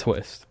 Without the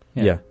twist.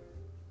 Yeah.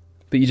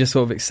 But you just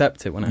sort of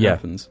accept it when it Yeah.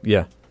 happens.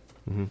 Yeah.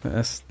 Mhm.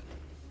 That's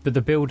But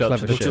the build up to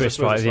Clever the shit. twist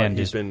right at the end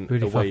he's is been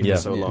really away fucking for Yeah.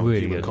 so long.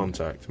 really Human good.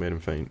 contact made him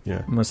faint.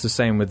 Yeah. Well, it's the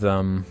same with...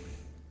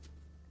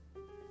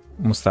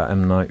 What's that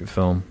M. Night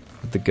film?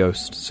 With the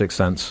ghost, Sixth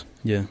Sense.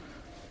 yeah.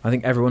 I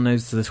think everyone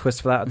knows the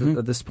twist for that Mhm.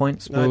 at this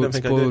point. No, I don't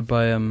think I spoiled did.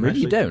 by Really?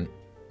 You don't?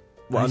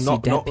 Well, I see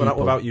not dead not people.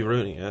 without you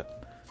ruining it.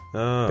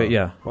 Oh. But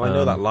yeah. Well, I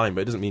know that line,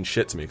 but it doesn't mean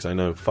shit to me because I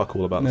know fuck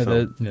all about the No,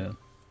 film. Yeah.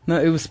 no,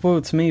 it was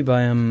spoiled to me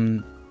by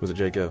Was it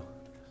Jay Gill?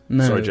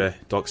 no, Sorry, Jay.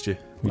 Doxed you.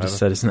 You just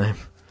said his name.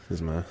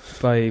 His man.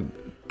 by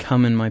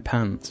 "Cum in My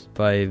Pants"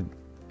 by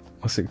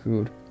what's it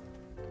called?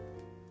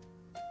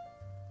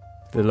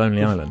 The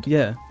Lonely Island.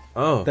 Yeah,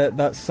 Oh.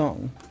 that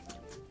song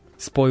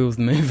spoils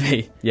the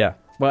movie. Yeah.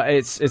 Well,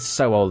 it's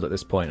so old at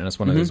this point, and it's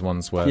one of those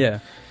ones where Yeah,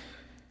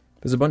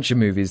 there's a bunch of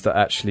movies that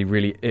actually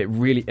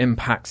really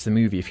impacts the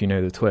movie if you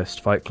know the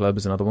twist. Fight Club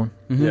is another one.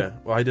 Mhm. Yeah.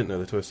 Well, I didn't know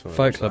the twist. When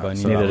Fight watched Club, that, I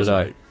so knew. that Neither was did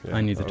I. like- yeah,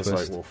 I knew the was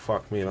twist. like, well,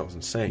 fuck me, that was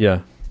insane. Yeah.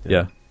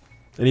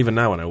 And even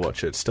now when I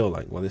watch it, it's still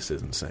like, well, this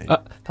is insane.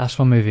 That's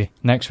one movie.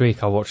 Next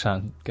week I'll watch that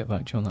and get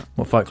back to you on that.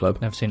 What, Fight Club?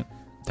 Never seen it.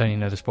 Don't even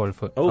know the spoiler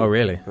for it. Oh,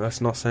 really? Let's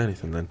not say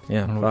anything then.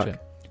 Yeah. I want to watch Fuck.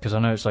 it. Because I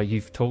know it's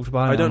you've talked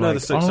about it. I don't I'm know like, the I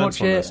Sixth wanna Sense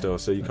watch one there it. still,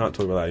 so you can't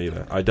talk about that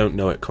either. I don't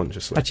know it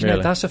consciously. Actually, no,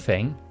 Really? that's a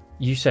thing.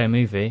 You say a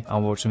movie,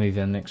 I'll watch the movie,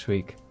 and next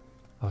week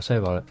I'll say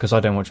about it. Because I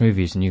don't watch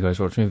movies, and you guys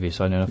watch movies,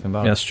 so I know nothing about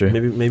Yeah, it. that's true.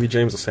 Maybe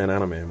James will say an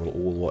anime and we'll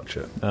all watch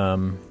it.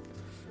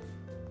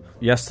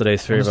 Yesterday,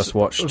 three of us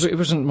watched... It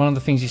wasn't one of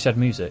the things you said,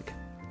 music.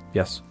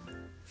 Yes.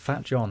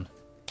 Fat John.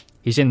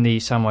 He's in the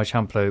Samurai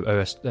Champloo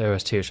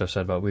OST, which I've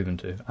said about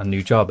Ubuntu, and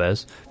New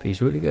Jabez, but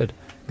he's really good.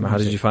 How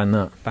did you find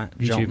that? Fat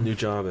YouTube. John. New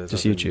Java.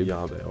 Just YouTube.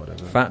 Yabe or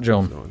whatever. Fat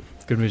John.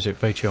 Good music,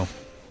 very chill.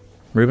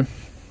 Ruben?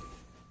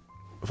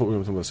 I thought we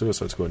were talking about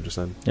Suicide Squad just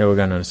then. Yeah, we're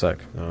going in a sec.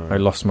 I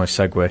lost my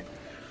segue.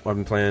 I've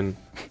been playing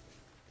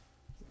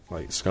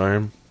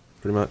Skyrim,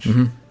 pretty much.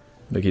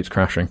 Mm-hmm. It keeps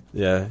crashing.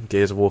 Yeah,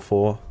 Gears of War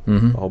 4,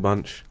 Mm-hmm. a whole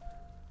bunch.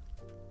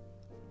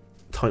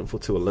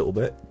 Titanfall 2 a little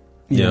bit,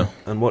 Yeah.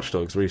 and Watch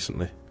Dogs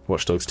recently.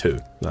 Watch Dogs 2,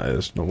 that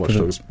is, not Watch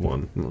Dogs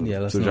 1. Yeah,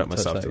 let's Subject not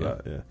myself touch to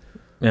that that, yeah.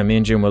 Yeah, me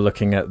and Jim were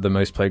looking at the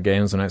most played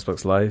games on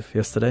Xbox Live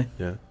yesterday,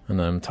 Yeah.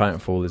 and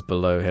Titanfall is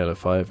below Halo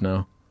 5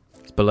 now.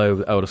 It's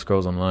below Elder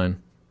Scrolls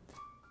Online.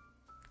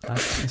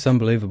 It's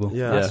unbelievable.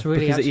 Yeah. That's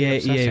really Because actually EA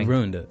upsetting.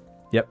 ruined it.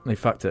 Yep, they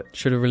fucked it.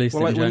 Should have released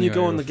Well, it like in when you go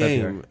January on or the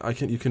February.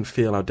 game, you can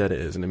feel how dead it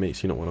is, and it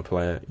makes you not want to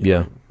play it. Yeah.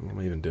 Know, what am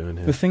I even doing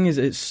here? The thing is,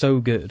 it's so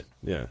good.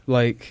 Yeah.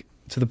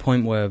 To the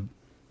point where,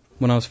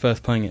 when I was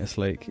first playing it, it's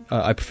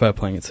I prefer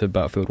playing it to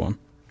Battlefield 1.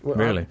 Well,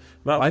 Really?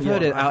 I've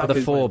heard it out of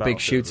the 4 big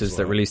shooters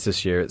that released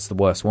this year, it's the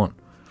worst one.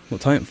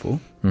 What, Titanfall?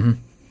 Mm-hmm.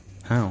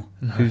 How?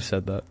 No. Who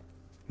said that?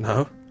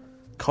 No.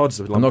 COD's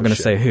a lump I'm not of going to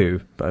shit. say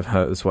who, but I've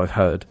heard. That's what I've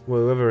heard.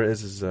 Well, whoever it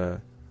is,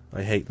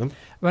 I hate them.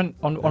 When,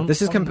 on,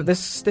 This is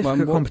difficult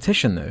what-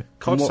 competition though.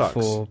 COD what sucks.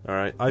 for?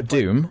 Alright,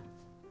 Doom,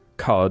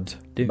 COD,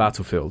 Doom.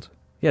 Battlefield.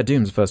 Yeah,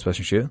 Doom's a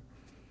first-person shooter.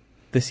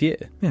 This year?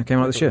 Yeah, it came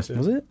out this year.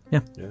 Was it?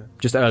 Yeah.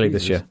 Just early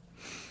this Jesus. year.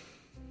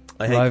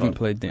 I Well, I haven't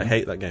played Doom. I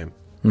hate that game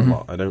Mhm. a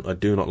lot. I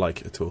do not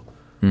like it at all.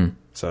 Mm.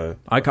 So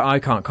I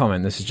can't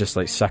comment. This is just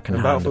like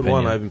second-hand Battlefield 1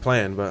 opinion. I've been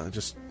playing, but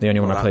just The only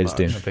one not I that played is much.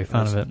 Doom. I'm a big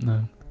fan of it.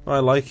 No. I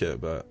like it,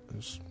 but I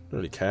just don't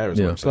really care as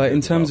Yeah. much. as So, I like, did in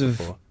with terms of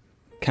Battlefield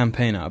 4.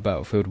 campaign out of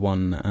Battlefield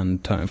 1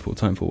 and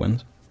Titanfall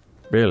wins.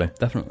 Really?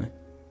 Definitely.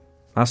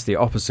 That's the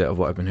opposite of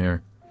what I've been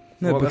hearing.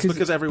 No, Well, that's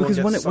because everyone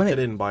gets sucked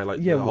in by like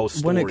yeah, the whole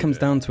story. when it comes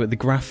bit. down to it, the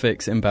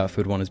graphics in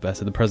Battlefield 1 is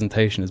better, the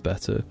presentation is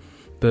better,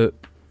 but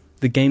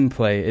the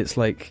gameplay, it's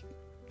like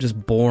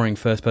just boring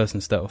first-person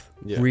stealth.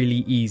 Yeah.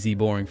 Really easy,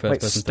 boring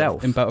first-person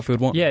stealth? in Battlefield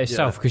 1. Yeah, it's Yeah.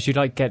 stealth because you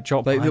like get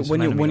dropped. Like behind some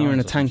when enemy you're in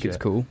a lines or some tank, it's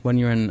shit. cool. When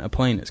you're in a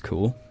plane, it's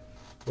cool.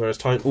 Whereas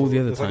Titanfall, All the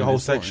other there's like a time whole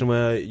it's boring. section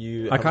where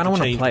you I have kinda to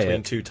wanna change play between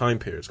it. two time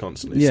periods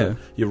constantly. Yeah. So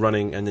you're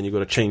running and then you've got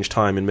to change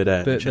time in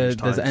midair. But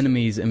there's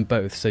enemies in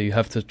both, so you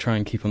have to try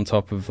and keep on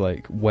top of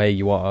like where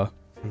you are,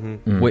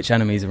 Mm-hmm. Mm. which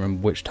enemies are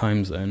in which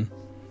time zone.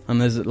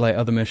 And there's like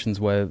other missions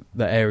where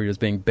the area is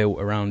being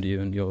built around you,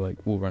 and you're like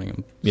all running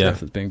on Yeah. stuff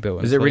that's being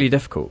built. Is it really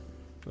difficult?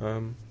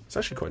 It's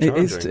actually quite It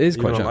is- challenging. it is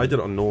quite Even on- I challenging. did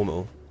it on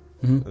normal.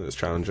 Mhm. And it's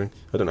challenging.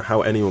 I don't know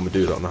how anyone would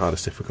do that on the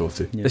hardest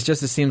difficulty. Yeah. It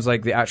seems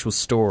like the actual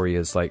story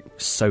is like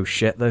so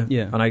shit though.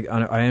 Yeah. And I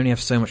only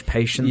have so much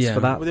patience Yeah. for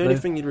that. Well, the only though.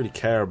 thing you'd really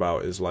care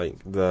about is like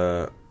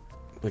the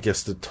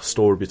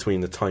story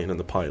between the Titan and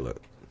the pilot.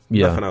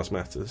 Yeah. Nothing else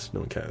matters.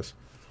 No one cares.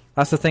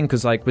 That's the thing,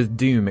 because like with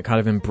Doom, it kind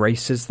of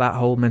embraces that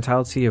whole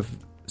mentality of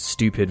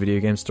stupid video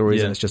game stories,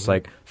 Yeah. and it's just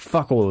like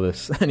fuck all of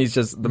this, and he's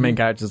just the main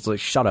character's like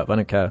shut up, I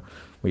don't care.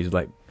 Well, he's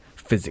like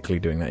physically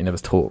doing that, he never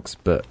talks,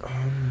 but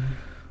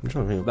I'm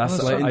trying to think. that's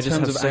Well, like, in I just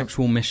terms have of so,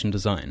 actual mission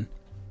design,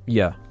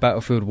 yeah.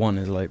 Battlefield 1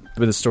 is like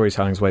But the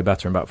storytelling's way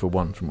better in Battlefield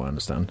 1, from what I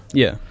understand.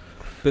 yeah,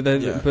 but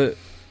Yeah. but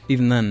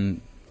even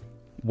then,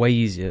 way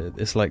easier.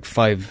 It's like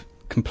 5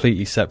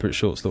 completely separate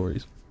short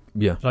stories,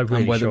 Yeah, Like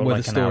really and where short, the like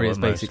an story hour is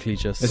at most. basically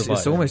just it's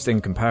survival. almost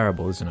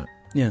incomparable, isn't it?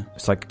 Yeah,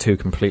 It's like two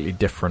completely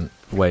different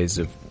ways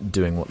of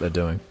doing what they're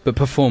doing. but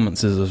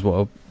performances as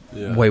well,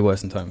 Yeah. way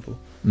worse than Titanfall.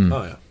 Mm.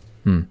 Oh yeah.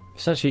 Mm.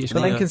 It's actually it's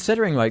But then Yeah.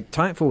 considering like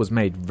Titanfall was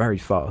made very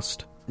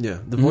fast. Yeah,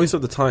 the Mhm. voice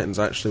of the Titan's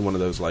actually one of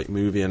those like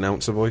movie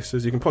announcer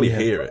voices. You can probably Yeah.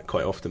 hear it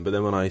quite often, but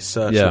then when I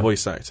searched Yeah. the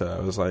voice actor,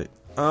 I was like,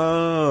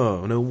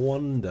 oh, no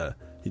wonder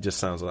he just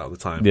sounds like that all the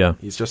time. Yeah.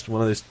 He's just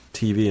one of those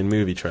TV and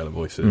movie trailer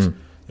voices. Mm.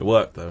 It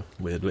worked though,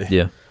 weirdly.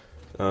 Yeah.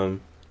 I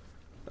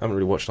haven't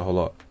really watched a whole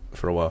lot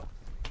for a while.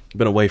 I've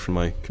been away from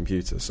my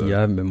computer, so Yeah,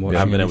 I haven't been I watching.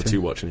 haven't been able anything.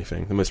 to watch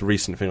anything. The most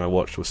recent thing I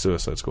watched was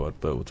Suicide Squad,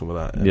 but we'll talk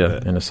about that. Yeah,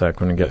 in a sec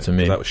when we get to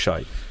me. That was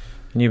shite.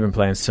 And you've been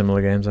playing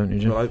similar games, haven't you,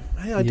 Jim? But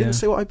I Yeah. didn't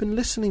say what I've been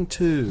listening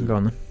to. Go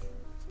on then.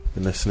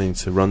 Been listening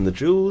to Run the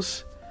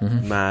Jewels,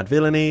 Mhm. Mad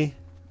Villainy,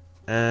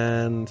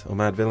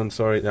 Mad Villain,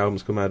 sorry, the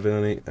album's called Mad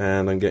Villainy,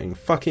 and I'm getting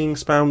fucking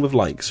spammed with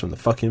likes from the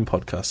fucking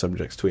podcast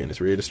subjects tweet, and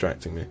it's really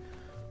distracting me.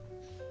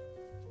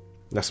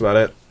 That's about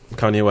it.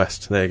 Kanye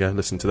West, there you go,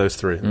 listen to those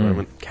 3 at the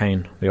moment.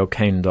 Kane, the old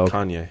Kane dog.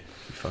 Kanye,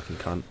 you fucking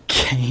cunt.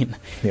 Kane.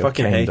 The old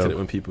Fucking Kane hated dog. it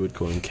when people would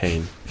call him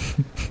Kane.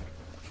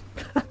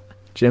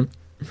 Jim,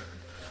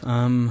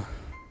 Um,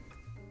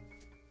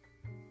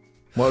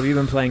 what have you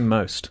been playing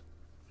most?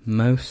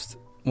 most.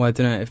 Well, I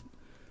don't know if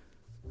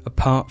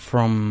apart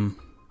from,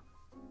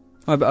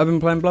 I've been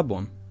playing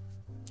Bloodborne.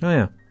 Oh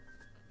yeah,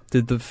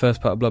 Did the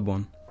first part of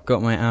Bloodborne.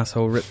 Got my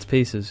asshole ripped to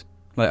pieces.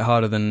 Like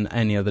harder than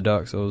any other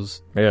Dark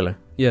Souls. really?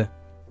 Yeah.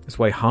 It's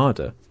way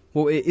harder.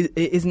 Well, it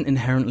isn't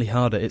inherently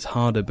harder. It's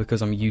harder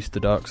because I'm used to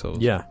Dark Souls.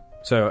 Yeah.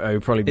 So it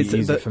would probably be It's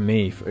easier the- for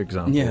me, for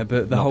example. Yeah,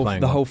 but the not whole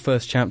playing the one. whole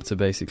first chapter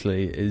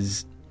basically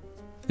is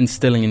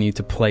instilling in you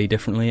to play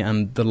differently,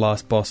 and the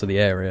last boss of the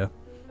area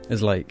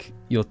is like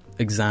your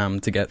exam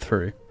to get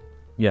through.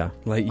 Yeah.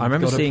 Like you've I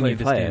remember gotta seeing play you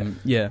this play game.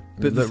 Yeah,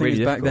 but It the looked thing really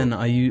is, back then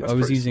difficult. I That's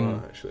was pretty using.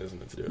 smart, actually,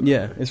 isn't it, to do it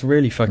Yeah, it's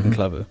really fucking Mhm.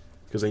 clever.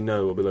 because they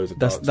know below the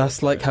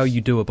That's like how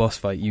you do a boss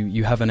fight.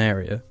 You have an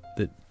area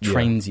that Yeah.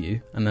 trains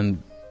you, and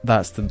then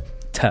that's the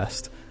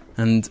test.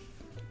 And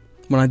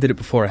when I did it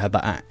before, I had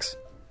that axe,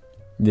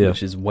 Yeah.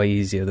 which is way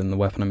easier than the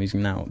weapon I'm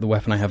using now. The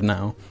weapon I have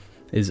now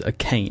is a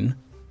cane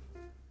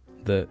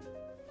that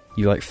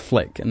you like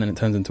flick, and then it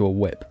turns into a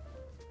whip,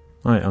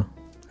 Oh yeah.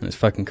 and it's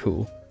fucking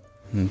cool.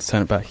 And to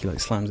turn it back, he like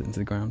slams it into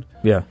the ground.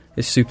 Yeah.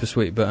 It's super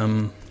sweet, but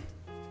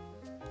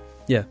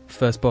yeah,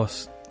 first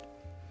boss,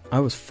 I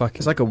was fucking.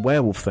 It's like a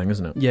werewolf thing,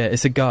 isn't it? Yeah,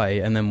 it's a guy,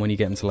 and then when you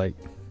get him to like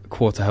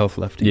quarter health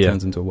left, he Yeah.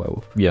 turns into a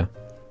werewolf. Yeah.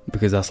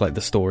 Because that's like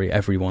the story.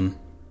 Everyone,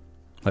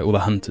 like all the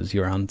hunters,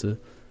 you're a hunter.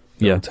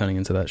 They're Yeah. all turning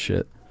into that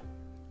shit.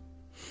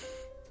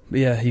 But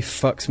yeah, he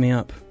fucks me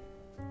up.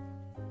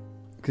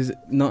 Because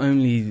not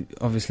only,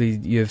 obviously,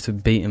 you have to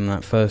beat him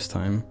that first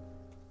time,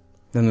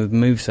 then the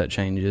moveset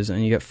changes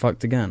and you get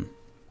fucked again.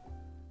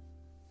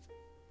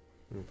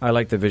 I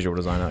like the visual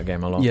design of that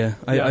game a lot. Yeah,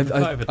 Yeah, I prefer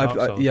it over Dark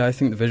Souls. I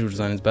think the visual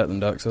design is better than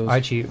Dark Souls. I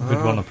actually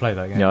would want to play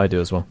that game. Yeah, I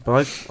do as well.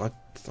 But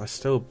I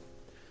still,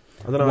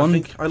 I don't know. One- I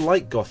think I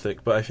like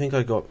Gothic, but I think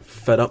I got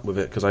fed up with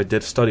it because I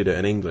studied it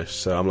in English.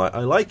 So I'm like, I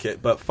like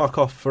it, but fuck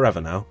off forever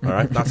now. All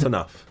right, that's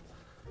enough.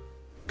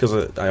 Because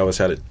I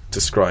obviously had it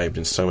described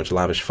in so much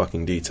lavish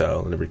fucking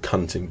detail in every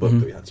cunting book Mhm.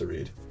 that we had to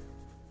read.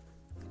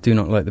 Do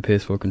not like the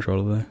PS4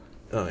 controller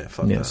though. Oh yeah,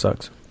 fuck Yeah, that. it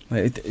sucks.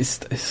 Like,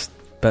 it's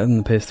better than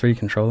the PS3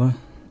 controller.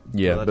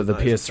 Yeah, Well, but the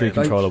that is PS3 okay.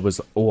 controller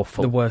was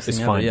awful. The worst it's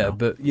thing fine ever. Yeah, now.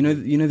 but you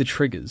know the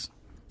triggers.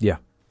 Yeah.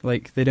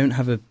 Like they don't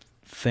have a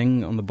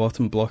thing on the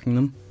bottom blocking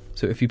them.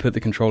 So if you put the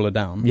controller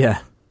down, Yeah.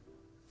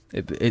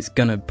 it's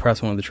gonna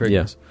press one of the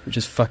triggers, which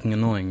is fucking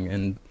annoying.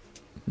 And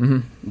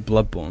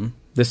Bloodborne.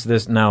 This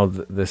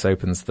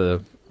opens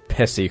the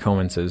pissy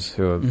commenters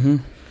who are.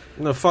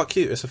 No, fuck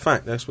you. It's a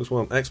fact. The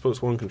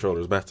Xbox One controller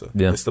is better.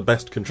 Yeah. It's the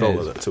best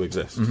controller to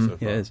exist. So Yeah, far.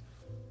 it is.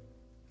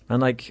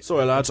 And like,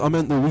 Sorry, lads. I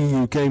meant the Wii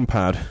U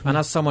gamepad. and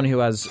as someone who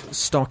has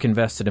stock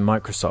invested in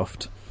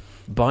Microsoft,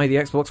 buy the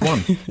Xbox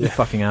One. You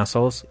fucking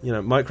assholes. You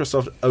know,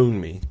 Microsoft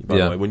own me, by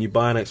Yeah. the way. When you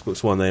buy an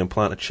Xbox One, they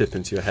implant a chip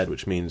into your head,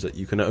 which means that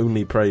you can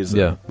only praise them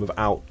Yeah.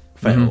 without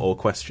fail or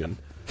question.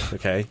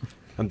 Okay?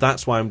 And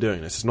that's why I'm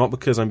doing this. It's not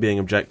because I'm being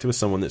objective as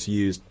someone that's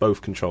used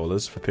both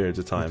controllers for periods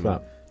of time.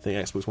 What's I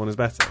think Xbox One is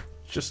better.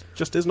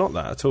 Just is not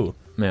that at all.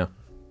 Yeah.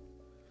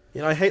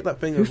 You know, I hate that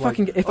thing Who of like,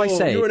 fucking- if I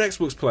say- you're an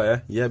Xbox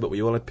player. Yeah, but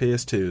we all had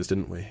PS2s,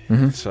 didn't we?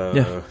 Mhm. So...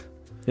 Yeah.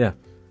 Yeah.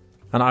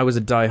 And I was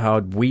a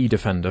diehard Wii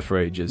defender for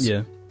ages.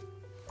 Yeah.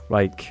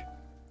 Like,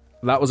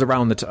 that was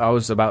around I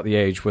was about the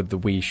age with the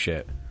Wii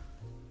shit,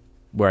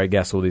 where I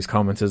guess all these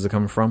commenters are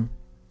coming from,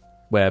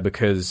 where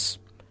because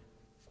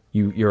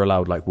you're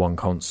allowed like one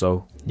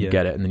console, you Yeah.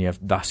 get it, and then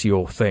that's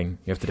your thing.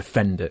 You have to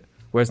defend it.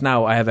 Whereas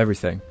now I have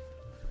everything.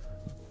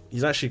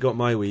 He's actually got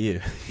my Wii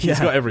U. He's Yeah.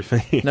 got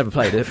everything. Never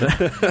played it,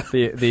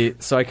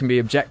 but so I can be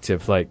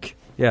objective. Like,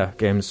 yeah,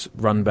 games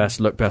run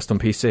best, look best on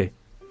PC.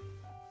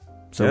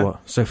 So Yeah. what?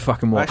 So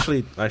fucking what?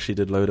 I actually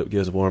did load up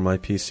Gears of War on my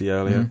PC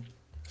earlier. Mhm.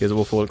 Gears of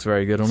War 4 looks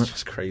very good on It's it.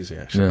 just crazy,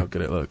 actually, Yeah. how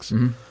good it looks.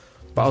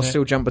 But I'll Is it-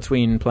 still jump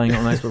between playing it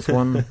on Xbox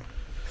One.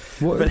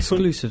 What But-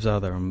 exclusives are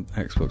there on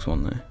Xbox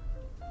One though?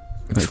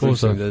 Like, for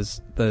Forza.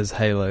 instance, there's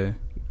Halo,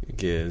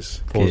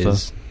 Gears,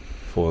 Forza.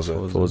 Forza.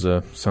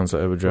 Forza, Sunset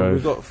Well, Overdrive.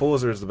 we've got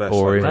Forza is the best.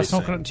 Ori. Like, That's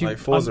not racing. gonna do- Like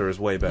Forza is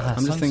way better. I'm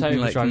just Sunset thinking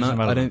like Overdrive isn't I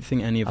relevant don't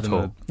think any of at them all.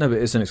 are. No, but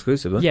it's an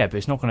exclusive, though. Yeah, but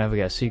it's not going to ever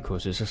get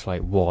sequels. It's just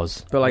like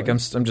was. But like, I'm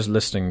just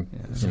listing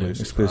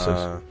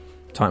exclusives.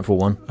 Titanfall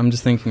 1. I'm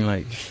just thinking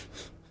like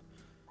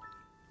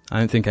I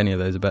don't think any of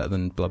those are better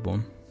than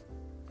Bloodborne.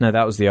 No,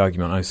 that was the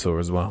argument I saw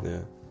as well. Yeah.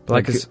 But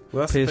like, Because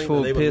Well, that's the thing,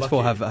 that they were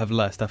PS4 lucky. have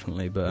less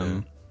definitely, but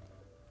Yeah.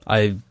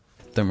 I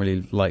don't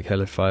really like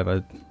Halo 5.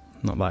 I'm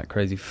not that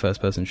crazy for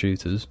first person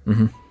shooters.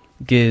 hmm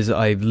Gears,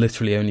 I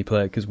literally only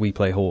play it because we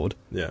play Horde.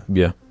 Yeah.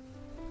 yeah.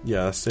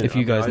 Yeah, that's it. If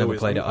you guys never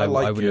played it, I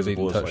like wouldn't have Gears of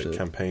even War's, touched like, it.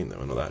 campaign though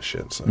and all that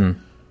shit. So. Mm.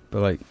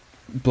 But like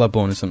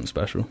Bloodborne is something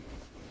special.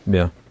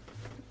 Yeah.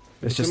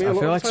 It's To just, me, a I lot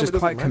feel of like the it's time just it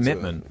quite doesn't matter,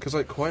 commitment. because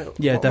like quite.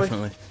 Yeah, a lot of my-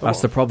 definitely.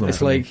 That's the problem. It's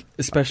for me. like,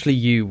 especially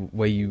you,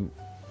 where you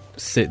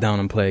sit down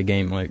and play a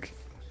game, like,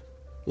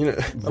 You know, a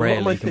lot of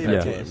rarely my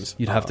compared favorite to games. us.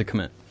 You'd have to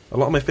commit. A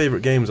lot of my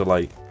favorite games are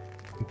like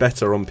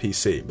better on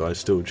PC, but I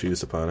still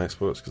choose to play on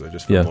Xbox because I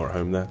just feel Yeah. more at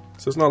home there.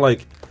 So it's not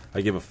like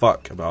I give a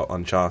fuck about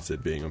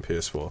Uncharted being on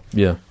PS4.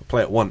 Yeah. I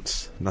play it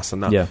once, and that's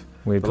enough. Yeah.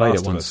 We The played Last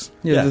it of once. Us.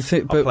 Yeah, the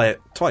thing, I'll but play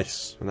it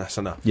twice, and that's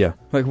enough. Yeah.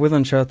 like with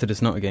Uncharted,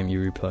 it's not a game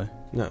you replay.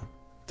 No.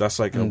 That's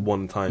like a And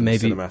one-time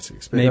maybe- cinematic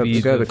experience. maybe you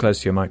you go a could- bit close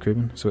to your mic,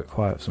 Ruben. It's a bit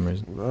quiet for some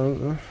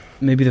reason.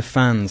 Maybe the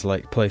fans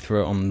like play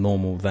through it on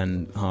normal,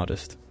 then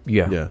hardest.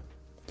 Yeah. Yeah.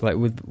 Like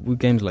with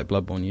games like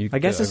Bloodborne, you. I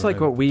guess do it it's over like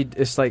and over. what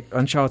it's like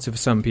Uncharted for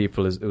some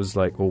people it was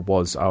like, or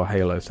was our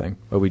Halo thing,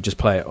 where we just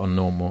play it on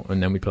normal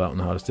and then we play it on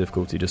the hardest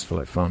difficulty just for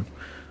like fun,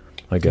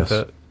 I guess.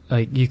 But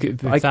like you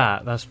could with I-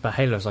 but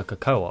Halo's like a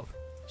co-op.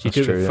 So you That's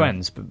do it true, with yeah.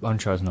 friends, but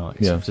Uncharted's not.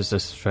 It's Yeah.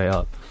 just straight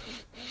up.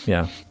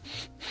 Yeah.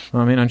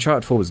 I mean,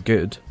 Uncharted 4 was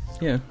good.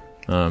 Yeah,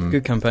 Um,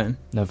 good campaign.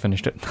 Never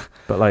finished it.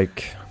 But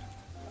like,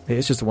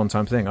 it's just a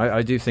one-time thing.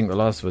 I do think The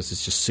Last of Us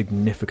is just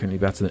significantly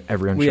better than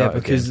every Well, Uncharted yeah,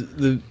 because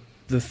game.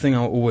 the thing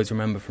I'll always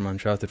remember from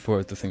Uncharted 4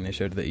 is the thing they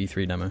showed at the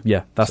E3 demo.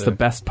 Yeah, that's So- the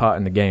best part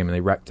in the game, and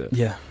they wrecked it.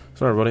 Yeah,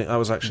 Sorry, everybody. That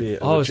was actually a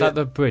Oh, is legit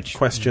that the bridge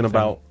question thing?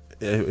 about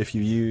if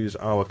you use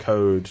our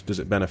code, does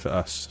it benefit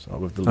us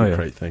with the Oh, loot yeah.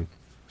 crate thing?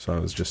 So I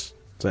was just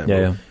saying, Yeah,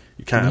 well, yeah.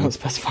 you can can not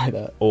specify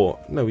that. or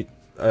no,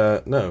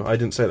 no, I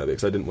didn't say that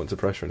because I didn't want to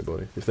pressure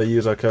anybody. If they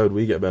use our code,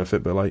 we get a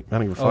benefit, but like, I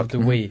don't give a Oh, fuck. the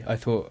Wii. I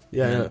thought.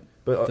 Yeah.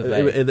 But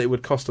The it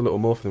would cost a little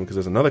more for them because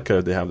there's another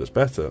code they have that's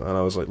better. And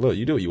I was like, look,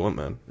 you do what you want,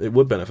 man. It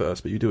would benefit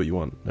us, but you do what you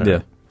want.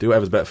 Yeah. Do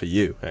whatever's better for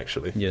you,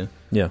 actually. Yeah.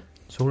 Yeah.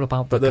 It's all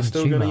about But the they're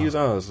still going to consumer. use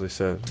ours, they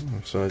said.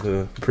 So I'd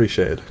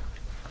appreciate it.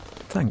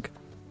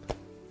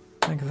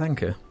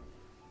 Thank you.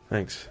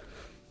 Thanks.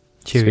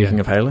 Cheerio. Speaking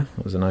of Halo,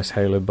 it was a nice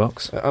Halo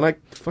box. And I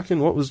fucking,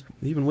 what was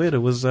even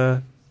weirder was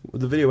the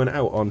video went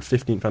out on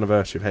 15th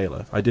anniversary of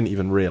Halo. I didn't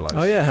even realise.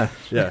 Oh, yeah.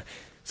 Yeah.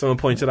 Someone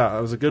pointed out,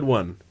 that was a good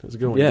one. It was a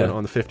good one. Yeah. You did it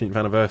on the 15th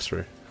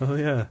anniversary. Oh,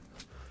 yeah.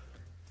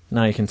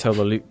 Now you can tell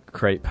the loot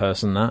crate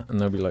person that, and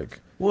they'll be like,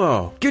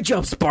 Whoa. good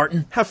job,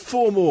 Spartan! Have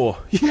 4 more.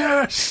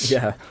 Yes!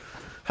 Yeah.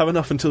 Have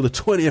enough until the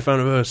 20th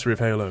anniversary of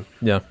Halo.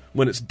 Yeah.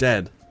 When it's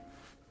dead.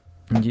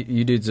 And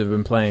you dudes have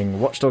been playing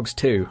Watch Dogs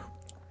 2.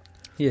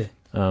 Yeah.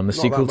 The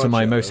sequel that to much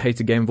my yet, most though.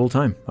 hated game of all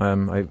time.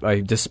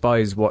 I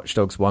despise Watch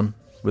Dogs 1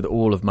 with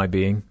all of my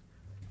being.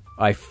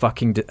 I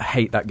fucking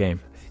hate that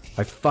game.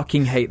 I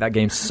fucking hate that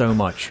game so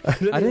much.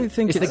 I don't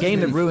think It's the game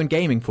that ruined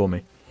gaming for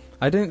me.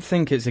 I don't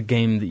think it's a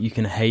game that you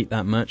can hate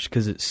that much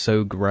because it's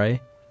so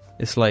grey.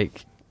 It's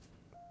like...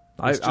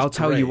 I'll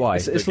tell you why.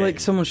 It's like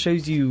someone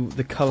shows you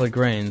the colour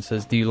grey and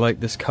says, do you like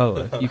this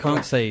colour? You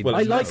can't say... Well,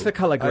 I like the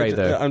colour grey,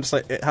 though. I'm just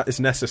like, it's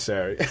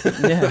necessary.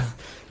 Yeah.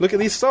 Look at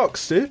these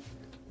socks, dude.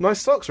 Nice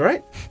socks,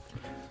 right?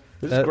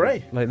 This is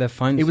grey. Like, they're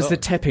fine It was the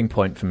socks. tipping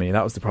point for me.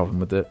 That was the problem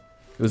with it.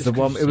 It was It's the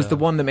one. 'cause, It was the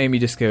one that made me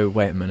just go,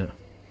 wait a minute.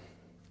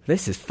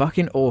 This is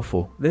fucking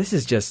awful. This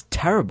is just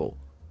terrible.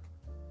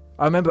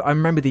 I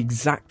remember the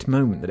exact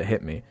moment that it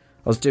hit me.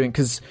 I was doing,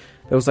 because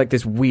there was like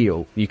this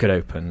wheel you could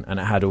open, and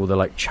it had all the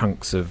like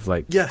chunks of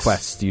like Yes.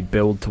 quests you'd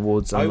build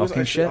towards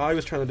unlocking shit. I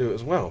was trying to do it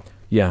as well.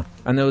 Yeah,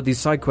 and there were these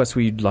side quests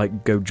where you'd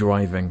like go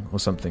driving or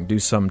something, do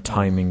some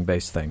timing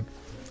based thing.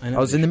 I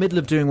was in the middle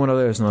of doing one of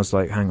those, and I was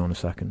like, hang on a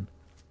second.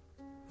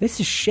 This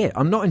is shit.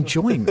 I'm not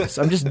enjoying this.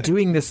 I'm just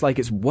doing this like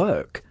it's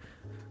work.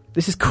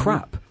 This is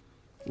crap.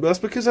 Well, that's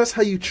because that's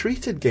how you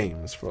treated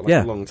games for like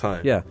Yeah. a long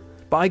time. Yeah,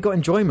 but I got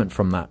enjoyment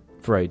from that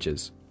for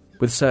ages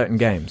with certain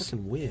games.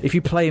 Fucking weird. If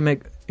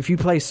you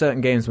play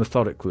certain games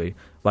methodically,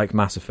 like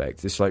Mass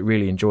Effect, it's like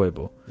really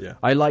enjoyable. Yeah.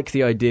 I like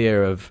the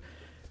idea of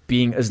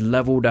being as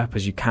leveled up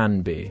as you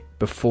can be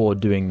before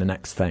doing the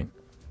next thing,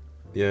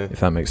 Yeah. if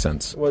that makes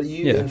sense. Well,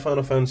 in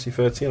Final Fantasy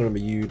 13, I remember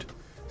you'd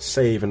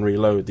save and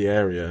reload the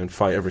area and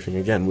fight everything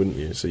again, wouldn't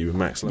you? So you would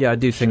max level. Yeah, I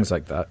do things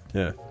like that.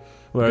 Yeah.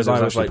 Whereas Because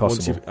I it was was like, actually once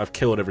possible. I've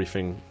killed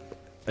everything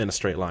in a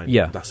straight line,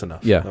 Yeah. that's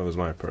enough. Yeah. That was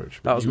my approach.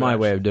 That was my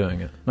way of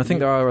doing it. And I think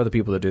there are other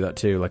people that do that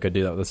too. Like I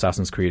do that with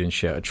Assassin's Creed and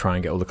shit. I try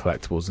and get all the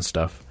collectibles and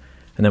stuff.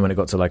 And then when it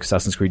got to like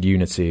Assassin's Creed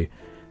Unity,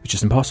 it's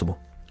just impossible.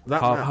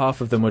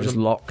 Half of them were just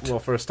locked. Well,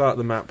 for a start,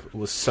 the map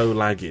was so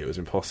laggy it was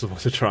impossible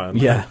to try and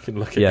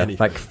look at Yeah, anything.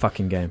 like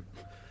fucking game.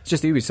 It's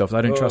just Ubisoft.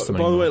 I don't trust them By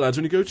anymore. the way, lads,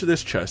 when you go to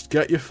this chest,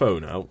 get your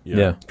phone out.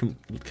 Yeah.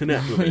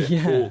 Connect with it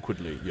Yeah.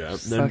 awkwardly. Yeah.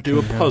 Then do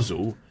a Fucking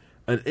puzzle,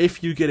 and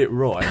if you get it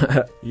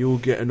right, you'll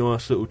get a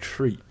nice little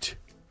treat.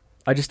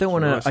 I just don't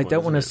want It's a to. nice I don't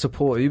one, want to isn't it?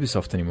 support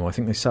Ubisoft anymore. I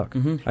think they suck.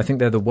 Mm-hmm. I think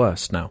they're the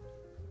worst now.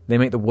 They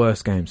make the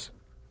worst games.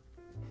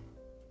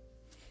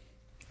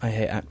 I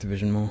hate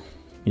Activision more,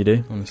 You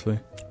do? honestly.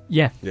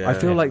 Yeah. I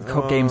feel like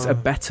COD games are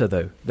better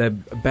though. They're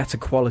a better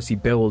quality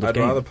build of I'd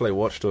game. rather play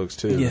Watch Dogs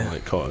 2 Yeah. than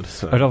like COD.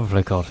 So. I'd rather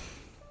play COD.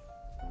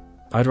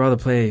 I'd rather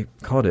play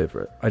COD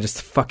over it. I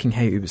just fucking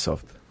hate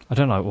Ubisoft. I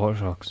don't like Watch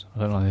Dogs. I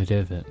don't like the idea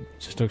of it. It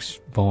just looks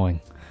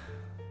boring.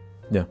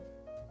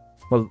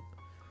 Well,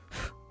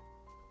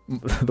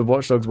 the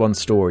Watch Dogs 1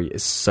 story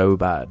is so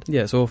bad.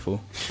 Yeah, it's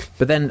awful.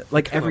 But then,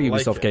 like Kinda every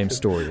like Ubisoft it. game's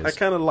story I is.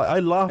 kind of like. I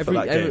laugh at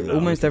that game. now,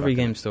 Almost looking every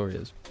back at game story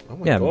is. it. Oh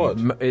my Yeah,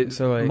 god.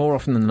 So, like- more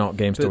often than not,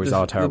 game But stories the-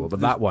 are terrible. the-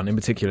 But that one in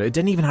particular, it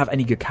didn't even have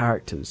any good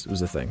characters. Was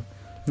the thing.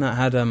 That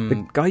had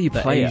The guy you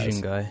the play Asian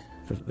as, guy.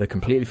 the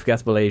completely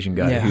forgettable Asian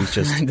guy Yeah. who's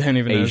just I don't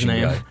even know his Asian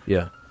name. guy.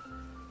 Yeah.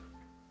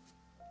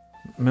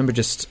 Remember,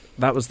 just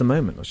that was the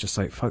moment. I was just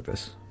like, "Fuck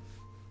this,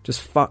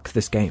 just fuck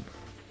this game."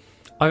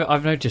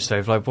 I've noticed though,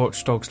 like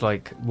Watch Dogs,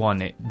 like one,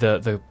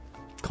 the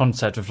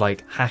concept of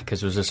like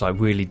hackers was just like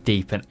really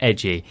deep and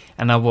edgy,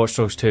 and now Watch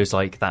Dogs 2 is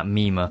like that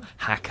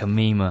hacker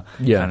meme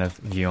Yeah. kind of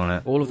view on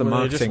it. All of the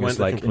Well, they just marketing went is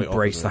the like complete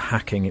embrace opposite. the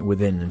hacking it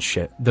within and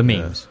shit. The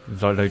memes,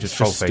 like loads of It's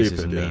troll just faces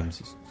stupid, and yeah. memes.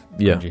 It's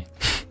Yeah. cringy.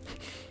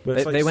 But They,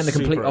 it's, like, they went the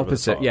complete super over the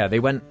opposite. top. Yeah, they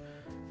went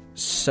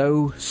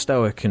so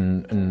stoic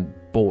and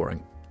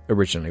boring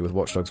originally with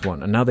Watch Dogs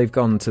 1, and now they've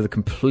gone to the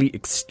complete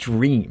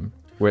extreme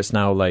where it's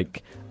now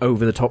like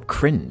over the top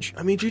cringe.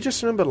 I mean, do you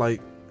just remember like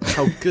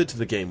how good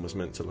the game was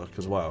meant to look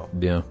as well,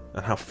 Yeah.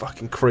 and how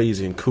fucking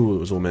crazy and cool it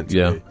was all meant to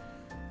Yeah. be?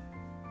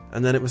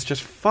 And then it was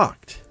just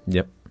fucked.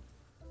 Yep.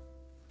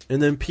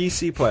 And then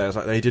PC players,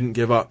 like, they didn't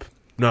give up.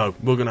 No,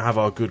 we're going to have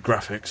our good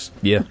graphics.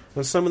 Yeah.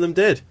 And some of them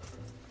did.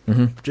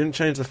 hmm Didn't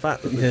change the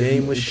fact that the Yeah,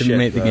 game was it shit. didn't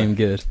make the though. game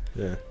good.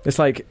 Yeah. It's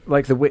like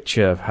The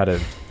Witcher had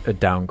a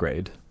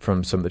downgrade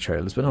from some of the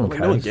trailers, but no one Like,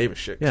 cares. no one gave a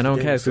shit. Yeah, no one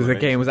The cares game because the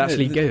game was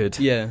actually Yeah, good.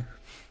 Yeah.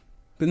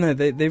 But no,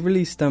 they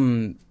released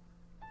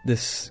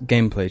this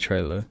gameplay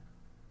trailer,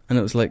 and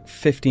it was like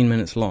 15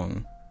 minutes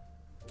long.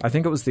 I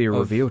think it was the Of-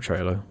 reveal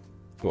trailer.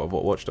 What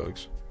Watch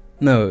Dogs?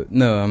 No,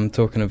 I'm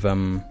talking of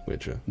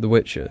Witcher. The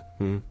Witcher,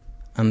 Hmm.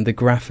 and the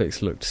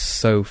graphics looked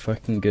so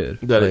fucking good.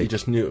 That Like, you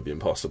just knew it would be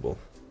impossible.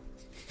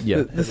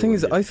 Yeah. the thing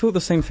is, I thought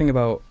the same thing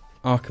about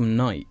Arkham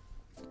Knight.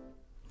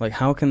 Like,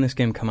 how can this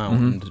game come out Mhm.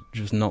 and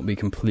just not be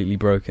completely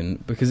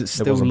broken? Because it It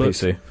still was on looked...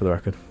 PC, for the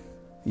record.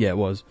 Yeah, it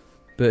was.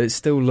 But it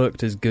still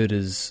looked as good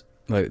as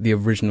like the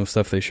original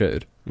stuff they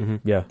showed. Mm-hmm.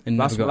 Yeah. It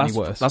never got any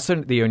worse. That's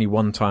the only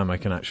one time I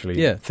can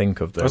actually Yeah. think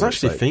of. Though, I was where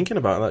actually it's like, thinking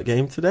about that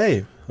game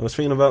today. I was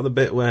thinking about the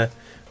bit where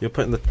you're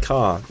putting the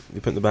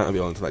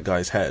Batmobile into that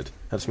guy's head.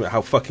 I just remember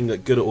how fucking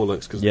good it all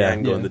looks because Yeah. the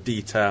angle Yeah. and the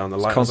detail and the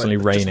light. It's constantly It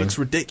just raining. looks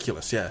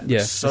ridiculous. Yeah, Yeah,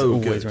 it's so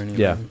it's always good. raining.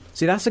 Yeah.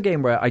 See, that's a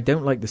game where I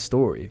don't like the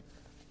story,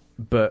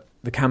 but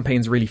the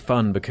campaign's really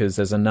fun because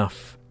there's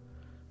enough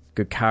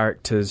good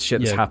characters,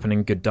 shit that's Yeah.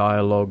 happening, good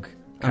dialogue, And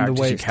the characters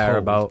way you it's care told.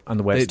 about, and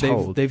the way it's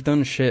told. They've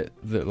done shit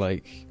that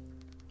like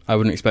I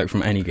wouldn't expect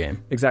from any game.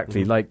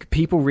 Exactly. Mhm. Like,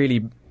 people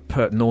really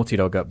put Naughty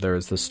Dog up there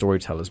as the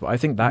storytellers, but I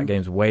think that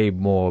game's way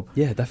more.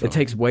 Yeah, definitely. It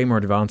takes way more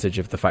advantage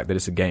of the fact that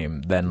it's a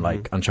game than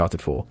like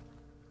Uncharted 4.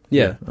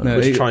 Yeah,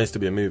 which tries to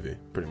be a movie,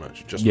 pretty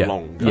much, just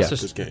long. That's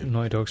just just game.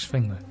 Naughty Dog's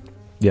thing, though.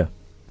 Yeah,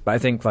 but I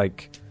think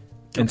like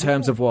in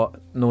terms of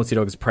what Naughty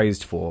Dog is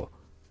praised for,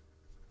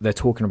 they're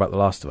talking about The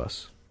Last of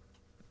Us.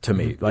 To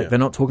me, like they're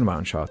not talking about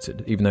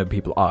Uncharted, even though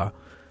people are.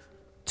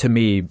 To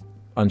me,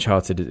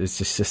 Uncharted is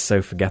just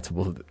so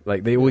forgettable.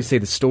 Like they always say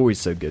the story's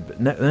so good, but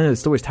no, the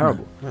story's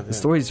terrible. The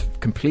story's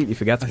completely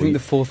forgettable. I think the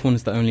fourth one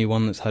is the only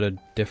one that's had a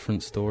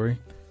different story.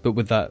 But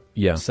with that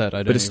said,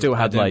 but it still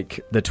had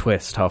like the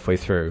twist halfway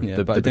through,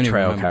 the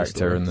betrayal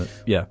character, and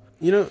you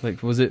know,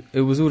 like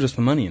it was all just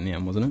for money in the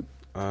end, wasn't it?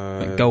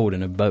 Like gold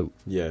in a boat.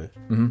 Yeah.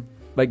 Mm-hmm.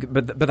 Like,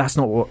 but that's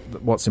not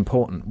what's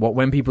important.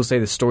 When people say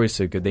the story's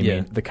so good, they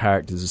mean the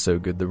characters are so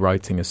good, the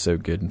writing is so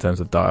good in terms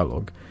of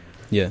dialogue,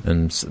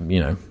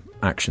 and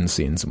action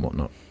scenes and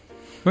whatnot.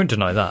 Won't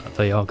deny that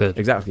they are good.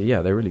 Exactly,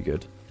 yeah, they're really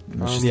good.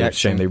 It's just a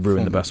shame they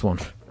ruined the best one.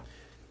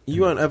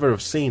 You won't ever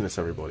have seen this,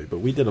 everybody, but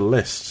we did a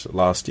list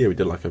last year. We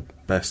did like a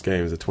best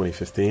games of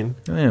 2015.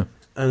 Oh yeah,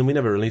 and we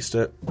never released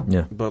it.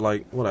 Yeah, but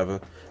like whatever.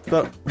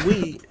 But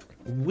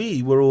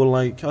we were all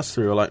like, us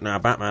three were like, nah,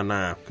 Batman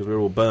now, because we were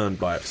all burned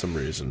by it for some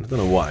reason. I don't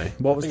know why.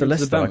 What was the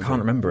list though? I can't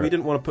remember it. We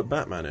didn't want to put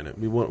Batman in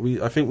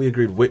it. I think we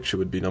agreed Witcher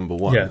would be number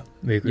one. Yeah,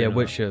 we agreed. Yeah,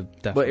 Witcher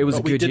definitely. But it was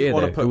a good year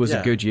though. It was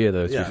a good year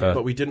though, to be fair.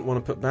 But we didn't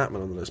want to put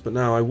Batman on the list. But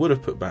now I would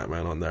have put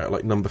Batman on there at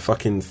like number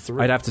fucking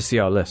 3. I'd have to see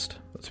our list.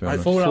 To be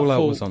honest.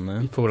 Fallout was on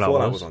there.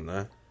 Fallout was on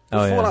there.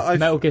 Oh, yeah.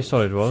 Metal Gear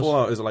Solid was.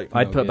 Fallout is like...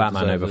 I'd put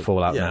Batman over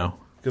Fallout now.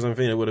 Because I'm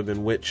thinking it would have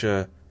been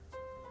Witcher...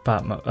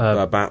 Batman,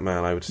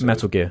 I would say.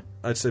 Metal Gear.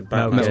 I'd say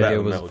Batman. Metal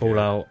Gear was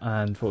Fallout,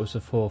 and what was the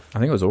fourth? I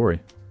think it was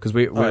Ori. Because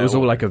it was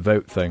all like a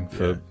vote thing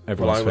for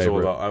everyone's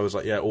favourite. I was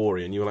like, yeah,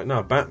 Ori. And you were like,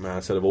 no, Batman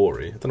instead of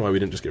Ori. I don't know why we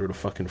didn't just get rid of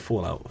fucking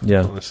Fallout,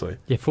 honestly.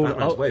 Yeah,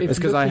 Fallout. It's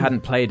because I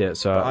hadn't played it,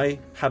 so... I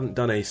hadn't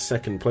done a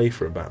second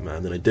playthrough of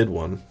Batman, then I did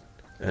one.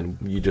 And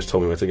you just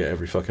told me where to get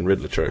every fucking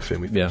Riddler trophy,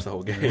 and we finished the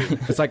whole game.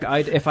 It's like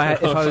if I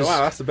was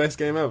wow, that's the best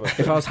game ever.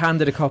 If I was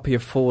handed a copy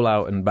of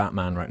Fallout and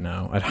Batman right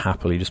now, I'd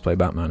happily just play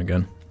Batman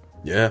again.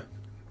 Yeah.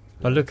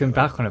 But looking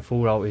back on it,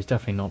 Fallout is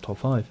definitely not top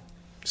 5.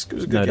 It was a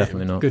good game.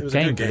 Definitely not. Good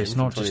game, but it's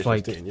not just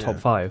like top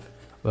 5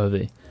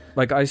 worthy.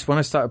 Like when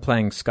I started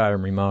playing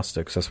Skyrim Remaster,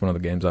 because that's one of the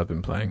games I've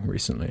been playing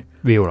recently.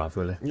 We all have,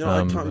 really.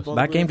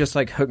 That game just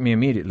like hooked me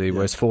immediately.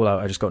 Whereas Fallout,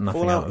 I just got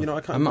nothing out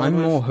of.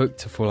 I'm more hooked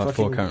to Fallout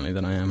 4 currently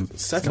than I am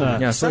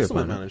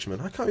settlement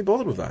management. I can't be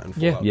bothered with that in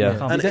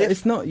Fallout. And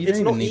it's not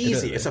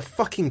easy. It's a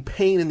fucking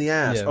pain in the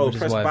ass.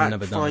 Press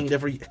back, find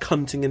every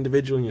cunting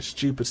individual in your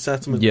stupid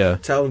settlement.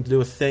 Tell them to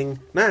do a thing.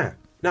 Nah,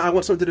 I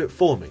want someone to do it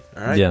for me.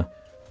 All right. Yeah.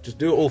 Just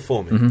do it all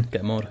for me. Mm-hmm.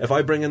 Get mod. If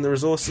I bring in the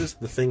resources,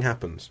 the thing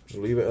happens. Just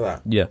leave it at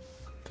that. Yeah.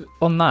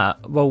 On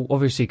that, well,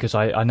 obviously, because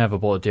I never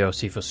bought a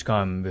DLC for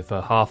Skyrim with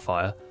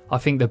Half-Fire, I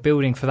think the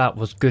building for that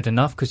was good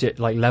enough because it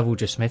like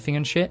leveled your smithing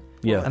and shit.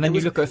 Yeah. And then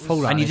you look at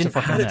Fallout and you didn't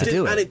have to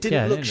do it. And it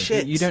didn't look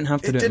shit. You don't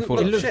have to do it in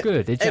Fallout. It looked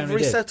good.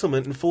 Every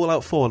settlement in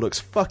Fallout 4 looks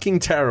fucking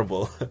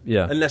terrible.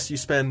 Yeah. Unless you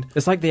spend...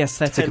 It's like the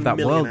aesthetic of that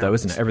world, though,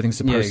 isn't it? Everything's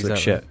supposed to look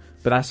shit.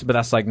 But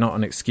that's like not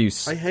an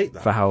excuse I hate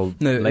that. for how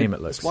lame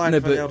it looks. Why I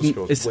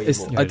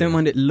don't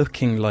mind it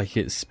looking like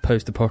it's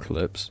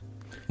post-apocalypse.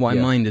 What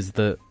I mind is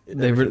that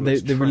they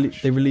released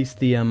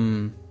the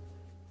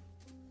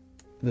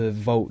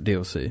Vault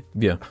DLC.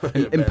 Yeah.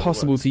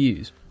 Impossible to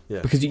use.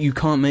 Yeah. Because you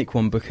can't make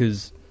one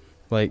because,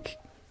 like,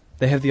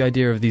 they have the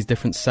idea of these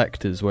different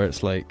sectors where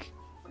it's like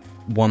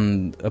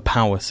a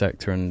power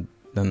sector and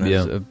then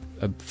there's a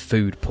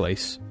food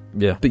place.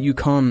 Yeah. But you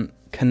can't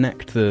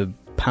connect the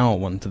power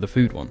one to the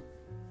food one.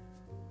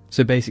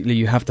 So basically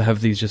you have to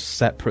have these just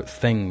separate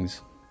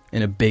things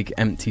in a big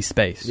empty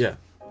space. Yeah.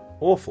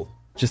 Awful.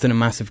 Just in a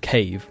massive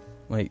cave.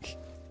 Like,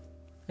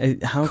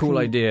 how cool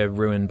idea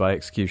ruined by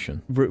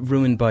execution.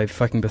 Ruined by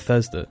fucking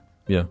Bethesda.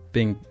 Yeah.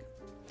 Being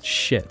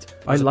shit.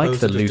 I like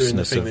the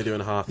looseness doing the thing they do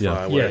in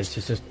Half-Fire. Yeah, it's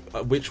just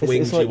which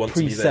wings do you want to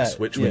be this?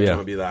 Which wings do you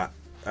want to be that?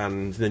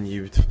 And then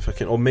you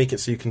fucking... Or make it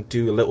so you can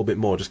do a little bit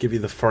more. Just give you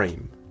the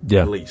frame,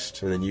 at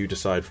least. And then you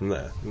decide from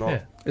there.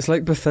 It's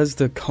like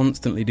Bethesda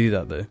constantly do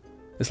that, though.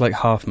 It's like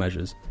half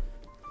measures.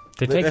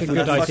 They take a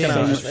good idea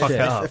and just fuck it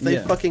up. If they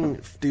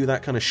fucking do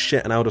that kind of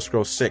shit in Elder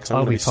Scrolls 6, I'm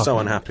going to be so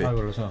unhappy. I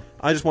will as well.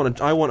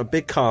 I want a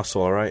big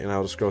castle, alright, in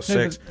Elder Scrolls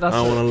 6. And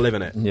I want to live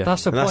in it. Yeah.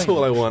 That's the point. That's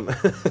all I want.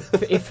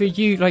 If for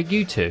you, like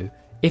you two,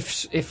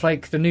 if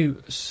like the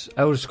new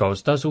Elder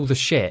Scrolls does all the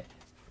shit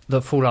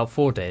that Fallout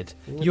 4 did,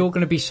 you're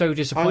going to be so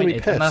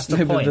disappointed. And that's the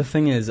point. But the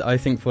thing is, I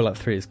think Fallout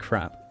 3 is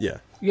crap. Yeah.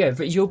 Yeah,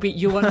 but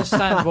you'll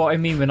understand what I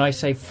mean when I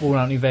say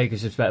Fallout New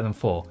Vegas is better than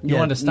 4.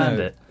 You'll understand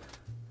it.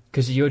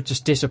 Because you're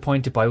just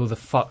disappointed by all the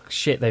fuck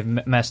shit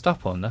they've messed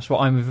up on. That's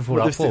what I'm with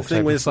Fallout 4.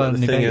 The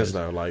thing is,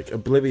 though, like,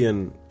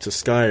 Oblivion to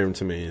Skyrim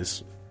to me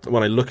is,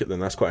 when I look at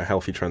them, that's quite a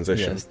healthy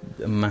transition. Yeah, it's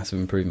a massive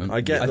improvement.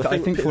 I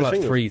think Fallout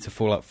 3 to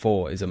Fallout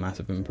 4 is a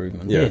massive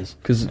improvement. Yeah. It is.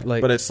 Cause,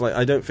 like, but it's like,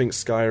 I don't think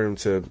Skyrim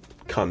to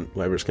cunt,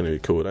 whatever it's going to be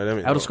called. I don't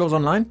think Elder Scrolls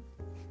Online?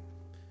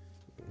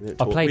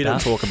 played we don't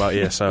that. talk about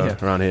ESO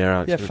around here.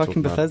 Alex. Yeah, We don't talk fucking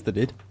about it. Bethesda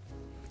did.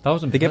 That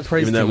wasn't They get Bethesda.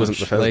 praised Even though too it wasn't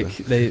much. Bethesda.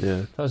 Like they,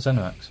 Yeah, That was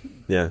Zenimax.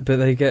 yeah. but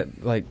they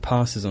get like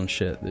passes on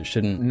shit that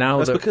shouldn't. Now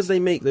That's that because they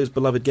make those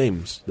beloved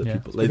games that Yeah.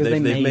 people. Because they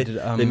made,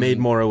 they made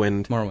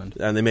Morrowind, Morrowind.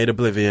 and they made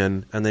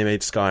Oblivion, and they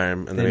made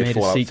Skyrim, and They they made a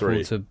Fallout sequel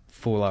 3. to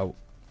Fallout,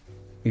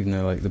 even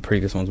though like the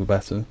previous ones were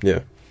better. Yeah,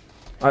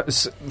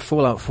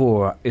 Fallout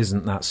 4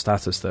 isn't that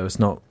status though. It's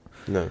not.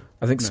 no,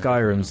 I think No.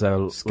 Skyrim's their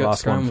last one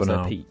Skyrim for was their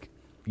now. peak.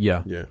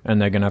 Yeah, yeah.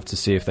 and they're gonna have to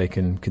see if they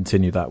can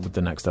continue that with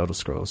the next Elder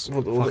Scrolls.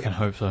 Fucking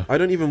hope so. I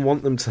don't even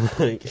want them to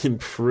like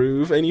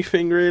improve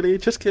anything really.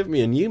 Just give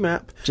me a new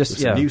map, Just with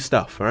some new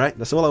stuff. All right,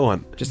 that's all I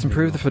want. just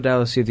improve the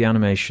fidelity of the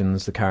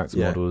animations, the character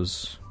Yeah.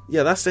 models.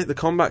 Yeah, that's it. The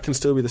combat can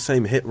still be the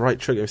same. Hit right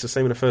trigger. It's the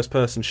same in a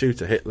first-person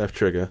shooter. Hit left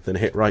trigger, then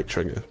hit right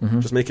trigger.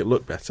 Mhm. Just make it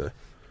look better.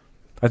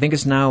 I think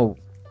it's now.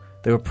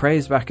 They were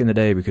praised back in the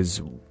day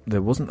because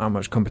there wasn't that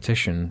much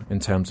competition in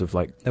terms of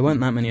like There weren't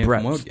that many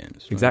breadth. open world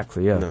games. right?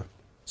 Exactly, yeah. No.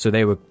 So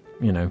they were,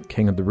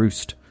 king of the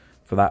roost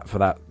for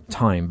that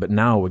time. But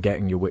now we're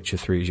getting your Witcher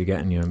 3s, you're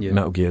getting your Yeah.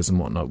 Metal Gears and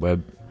whatnot, where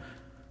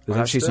there's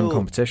I'm actually still- some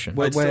competition.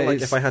 Where- I'd still like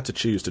it's- if I had to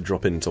choose to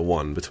drop into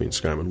one between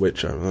Skyrim and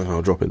Witcher,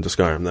 I'll drop into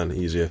Skyrim then.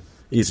 Easier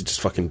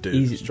just fucking do.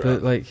 Easy, straight but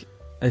up. like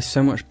it's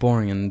so much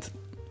boring. And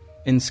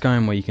in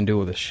Skyrim, where you can do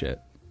all this shit,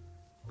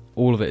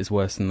 all of it is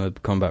worse than the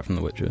combat from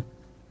The Witcher.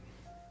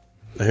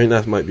 I think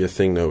that might be a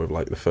thing though with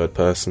like the third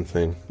person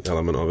thing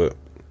element of it.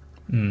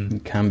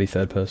 It can be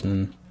third person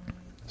in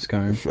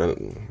Skyrim.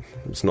 And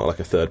it's not like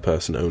a third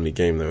person only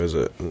game though, is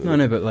it?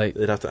 No, but like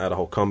They'd have to add a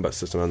whole combat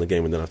system around the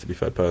game and then have to be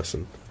third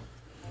person,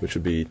 which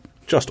would be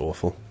just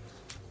awful.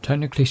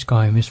 Technically,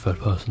 Skyrim is third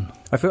person.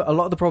 I feel a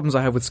lot of the problems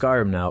I have with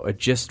Skyrim now are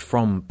just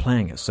from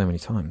playing it so many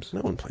times.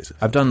 No one plays it.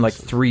 I've done like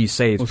third 3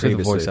 saves also the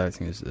previously. voice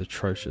acting is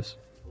atrocious.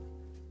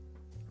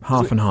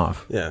 Half and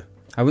half. person. Yeah.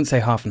 I wouldn't say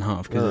half and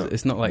half because No.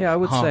 it's not like yeah, I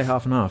would say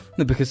half and half.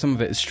 No, because some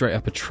of it is straight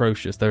up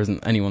atrocious. There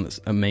isn't anyone that's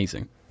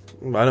amazing.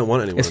 I don't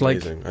want anyone It's like-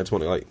 amazing. I just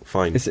want it like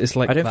fine. It's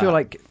like I don't that. feel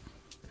like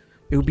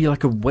it would be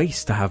like a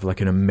waste to have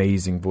like an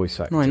amazing voice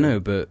actor. No, I know,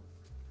 but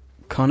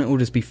can't it all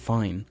just be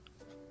fine?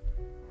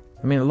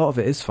 I mean, a lot of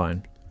it is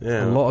fine.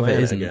 Yeah, a lot of it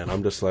playing isn't. Again,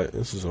 I'm just like,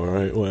 this is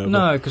alright, whatever.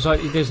 No, because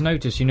there's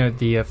notice,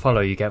 the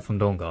follow you get from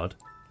Dawnguard,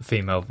 the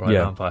female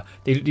Yeah. vampire.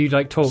 You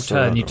like talk to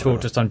her and you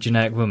talk to some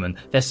generic woman.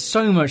 There's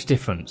so much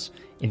difference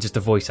in just the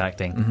voice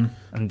acting, Mm-hmm.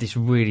 and it's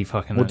really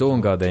fucking. Well,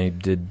 Dawnguard, they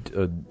did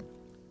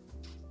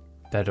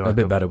They're a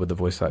bit better with the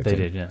voice acting. They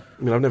did, yeah.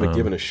 I mean, I've never Um,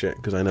 given a shit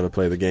because I never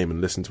play the game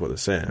and listen to what they're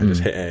saying. I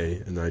just hit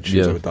A and I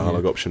choose Yeah. what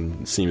dialogue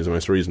option seems the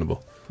most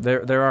reasonable.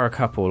 There are a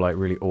couple like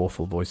really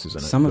awful voices in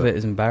it. Some of but- it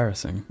is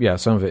embarrassing. Yeah,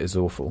 some of it is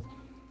awful.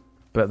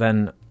 But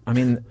then, I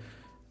mean,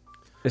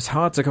 it's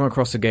hard to come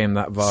across a game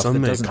that vast Some that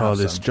may doesn't call have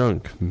this some.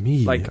 junk.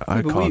 Me, Like,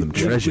 I But call them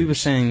treasures. we were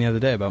saying the other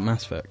day about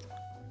Mass Effect.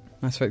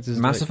 Mass Effect is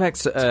Mass like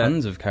Effect's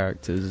tons of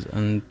characters,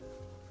 and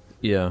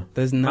yeah.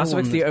 there's no Mass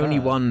one Effect's the that's only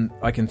bad. one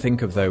I can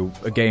think of, though,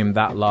 a game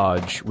that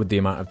large with the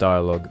amount of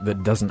dialogue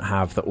that doesn't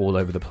have the all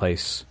over the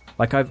place.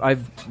 Like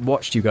I've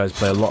watched you guys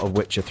play a lot of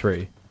Witcher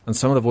 3, and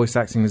some of the voice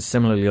acting is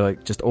similarly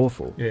like just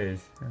awful. It is.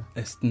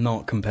 It's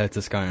not compared to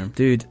Skyrim.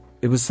 Dude,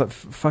 it was like,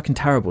 fucking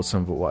terrible.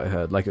 Some of what I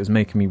heard, like it was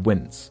making me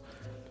wince.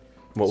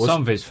 What was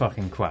Some of it's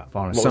fucking crap,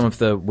 honestly. Some of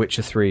the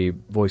Witcher 3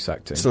 voice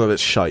acting, some of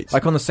it's shite.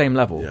 like on the same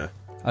level. Yeah,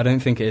 I don't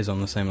think it is on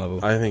the same level.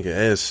 I think it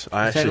is.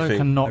 I Is that actually like a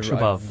think notch I-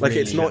 above. like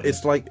really it's not.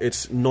 It's like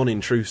it's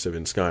non-intrusive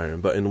in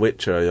Skyrim, but in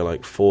Witcher you're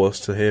like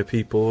forced to hear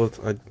people.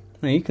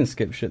 No, you can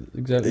skip shit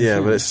exactly. Yeah,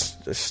 the but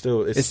same. it's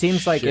still. It's It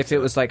seems like if shit. it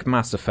was like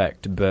Mass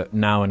Effect, but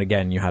now and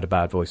again you had a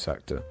bad voice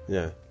actor.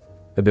 yeah,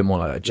 A bit more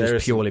like that, There just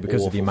is purely some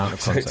because of the awful amount of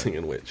voice content. acting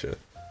in Witcher.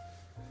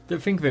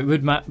 Think of it,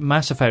 would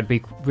Mass Effect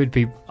would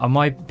be, in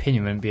my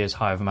opinion, wouldn't be as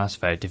high of a Mass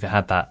Effect if it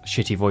had that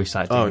shitty voice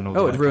acting. Oh, and all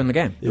Oh, that. it'd ruin the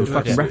game. It would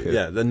fucking wreck it.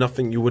 Yeah, then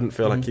nothing. You wouldn't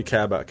feel like you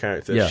care about a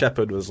character. Yeah.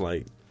 Shepard was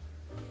like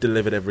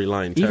delivered every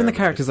line. Even the terribly.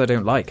 characters I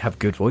don't like have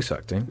good voice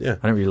acting. Yeah.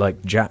 I don't really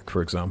like Jack,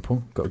 for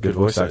example. Got a good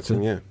voice actor.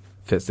 acting. Yeah,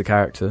 Fits the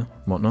character,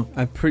 whatnot.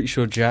 I'm pretty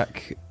sure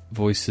Jack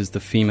voices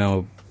the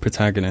female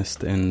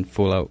protagonist in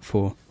Fallout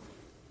 4.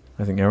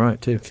 I think you're right,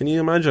 too. can you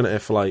imagine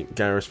if like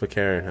Garrus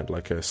Vakarian had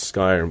like a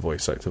Skyrim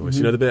voice actor voice?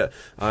 You know the bit,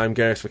 I'm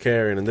Garrus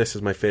Vakarian and this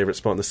is my favourite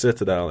spot in the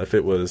Citadel. If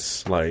it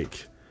was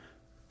like,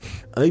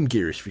 I'm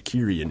Garrus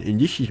Vakarian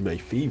and this is my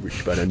favourite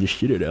spot on the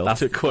Citadel.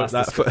 To quote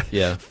that for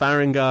Yeah.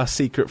 Farengar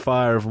Secret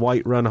Fire of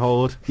Whiterun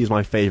Hold. He's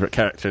my favourite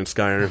character in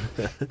Skyrim.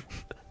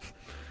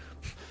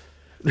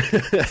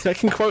 I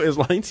can quote his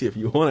line to you if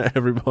you want it,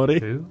 everybody.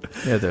 Who?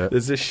 Yeah, do it.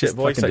 There's this shit Just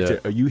voice fucking do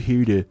actor. Are you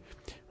here to?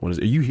 What is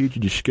it? Are you here to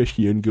discuss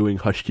the ongoing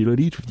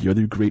hostilities with the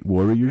other great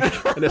warriors?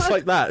 And it's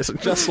like that. It's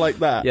just like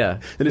that. Yeah.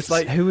 And it's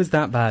like Who was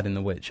that bad in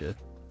The Witcher?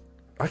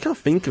 I can't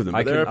think of them.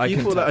 But there are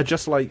people that are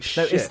just like No,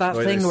 shit. it's that the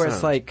way thing they where it's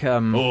sound. like...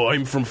 oh,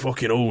 I'm from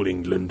fucking old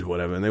England, or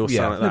whatever, and they all Yeah.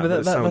 sound like No, that. but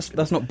it sounds-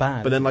 that's not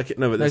bad. But then, like,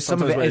 no, but No, there's some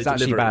of sometimes it where is they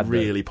actually deliver it bad, though.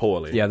 really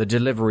poorly. Yeah, the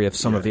delivery of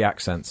some of Yeah. the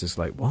accents is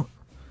like, what?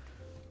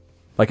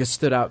 Like, it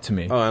stood out to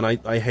me. Oh, and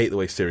I hate the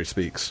way Siri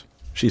speaks.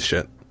 She's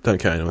shit. Don't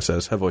care what anyone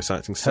says. Her voice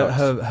acting sucks.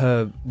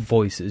 her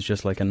voice is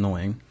just like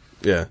annoying.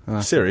 Yeah,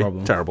 That's the Siri,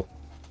 problem. terrible.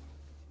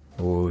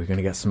 Oh, you're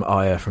gonna get some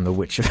ire from The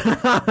Witcher.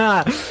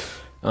 What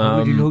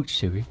would you like,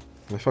 Siri?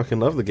 I fucking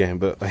love the game,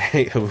 but I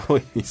hate her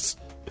voice.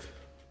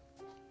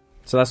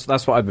 So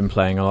that's what I've been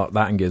playing a lot.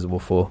 That and Gears of War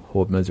 4.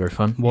 Horde mode's very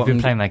fun. You've been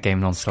playing that game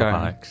non-stop, Skyrim.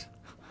 Alex.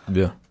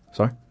 Yeah.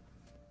 Sorry?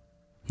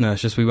 No,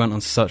 it's just we went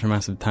on such a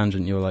massive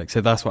tangent. You were like,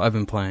 so that's what I've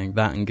been playing.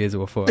 That and Gears of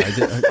War 4. I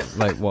did,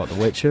 like what, The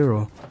Witcher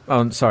or?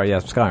 Oh, sorry, yeah,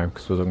 Skyrim,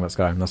 because we're talking about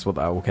Skyrim. That's what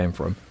that all came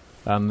from.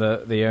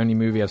 The only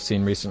movie I've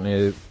seen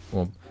recently,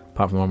 well,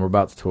 apart from the one we're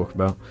about to talk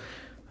about,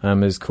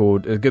 is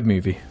called a good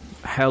movie,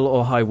 Hell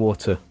or High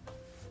Water.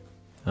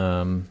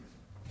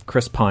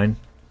 Chris Pine,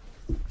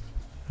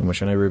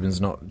 which I know Ruben's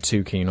not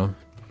too keen on.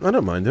 I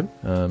don't mind him.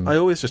 I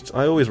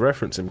always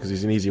reference him because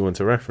he's an easy one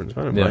to reference.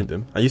 I don't mind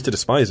him. I used to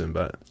despise him,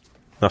 but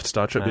after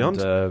Star Trek Beyond,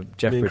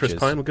 Jeff me and Bridges. Chris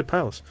Pine were good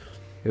pals.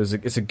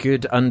 It's a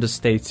good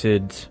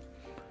understated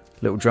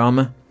little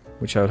drama,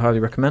 which I would highly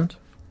recommend.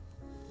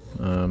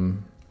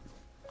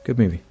 Good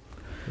movie.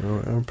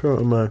 I'll put it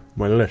on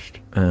my list.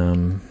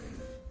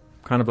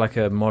 Kind of like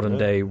a modern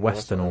day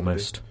western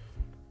almost,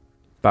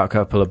 about a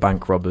couple of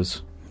bank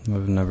robbers.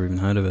 I've never even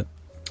heard of it.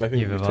 I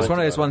think It's one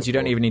of those ones you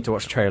don't even need to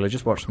watch the trailer.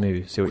 Just watch the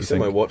movie, see what you It's on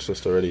think. my watch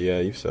list already. Yeah,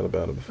 you've said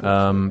about it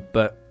before.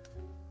 But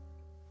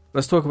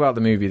let's talk about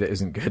the movie that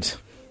isn't good.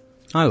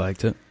 I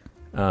liked it.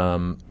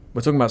 We're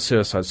talking about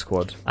Suicide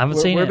Squad. I haven't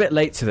seen We're it. a bit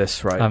late to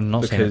this, right? I've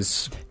not seen it.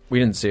 because we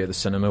didn't see it at the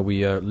cinema.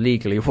 We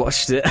legally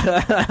watched it.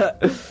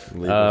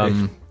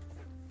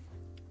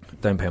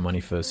 Don't pay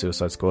money for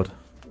Suicide Squad.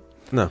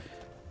 No.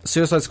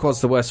 Suicide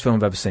Squad's the worst film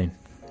I've ever seen.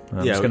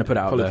 I'm just going to put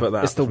it out probably there. put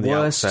that It's the from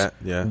worst, outset,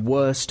 yeah.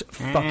 worst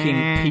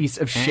fucking piece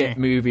of shit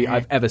movie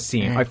I've ever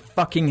seen. I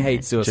fucking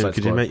hate Suicide Jim,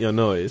 could Squad. you make your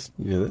noise?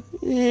 You know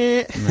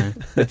that? No.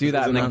 They do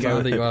that and then That's go.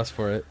 not that you asked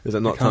for it. Is it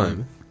not You can't.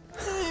 time?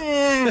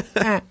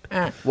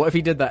 What if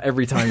he did that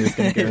every time he was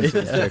going to go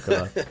into his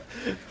Joker?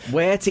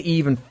 Where to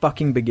even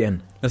fucking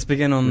begin? Let's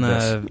begin on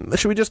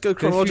Should we just go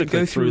chronologically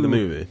go through the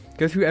through- movie?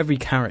 go through every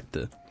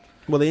character.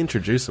 Well, they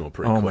introduce them all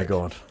pretty Oh quick. my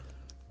god.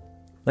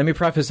 Let me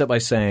preface it by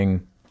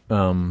saying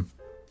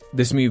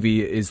this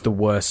movie is the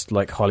worst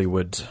like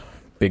Hollywood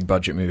big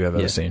budget movie I've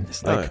ever seen.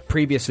 It's Like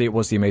previously it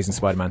was The Amazing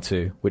Spider-Man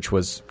 2, which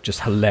was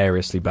just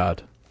hilariously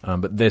bad.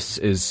 But this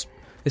is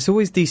It's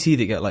always DC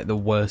that get like the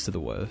worst of the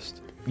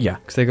worst. yeah.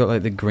 Because they got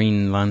like the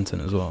Green Lantern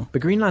as well.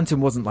 But Green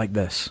Lantern wasn't like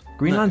this.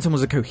 Green No. Lantern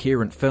was a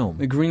coherent film.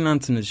 The Green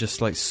Lantern is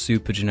just like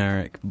super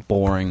generic,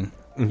 boring,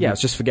 Yeah,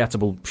 it's just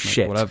forgettable like,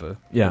 shit. whatever.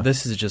 Yeah. But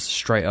this is just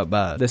straight up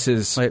bad. This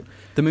is like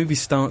the movie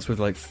starts with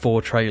like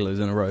 4 trailers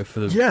in a row for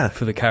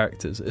the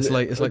characters. It's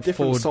like A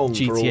different 4 song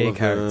for all GTA of them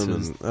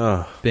characters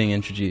and- being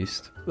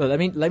introduced. Well, let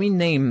me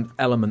name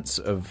elements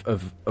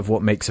of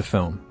what makes a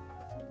film.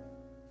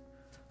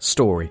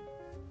 Story,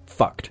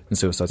 fucked in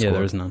Suicide Squad. Yeah,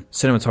 there is none.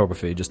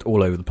 Cinematography, just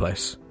all over the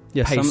place.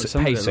 Yeah, some of it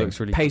pacing. looks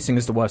really Pacing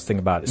is the worst thing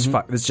about it. It's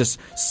fuck. There's just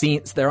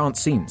scenes. There aren't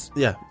scenes.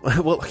 Yeah.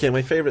 Well, okay,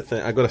 my favourite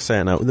thing, I gotta say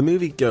it now, the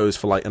movie goes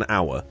for like an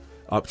hour,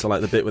 up to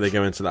like the bit where they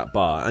go into that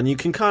bar, and you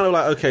can kind of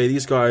like, okay,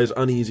 these guys,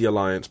 uneasy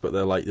alliance, but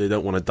they're like, they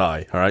don't want to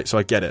die, alright? So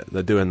I get it,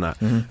 they're doing that.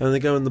 And then they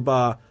go in the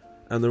bar,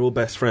 and they're all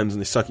best friends,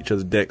 and they suck each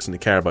other's dicks, and they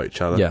care about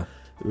each other. Yeah.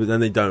 But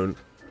then they don't,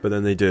 but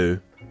then they do.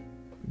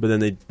 But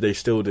then they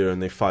still do,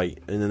 and they fight,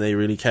 and then they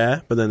really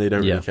care, but then they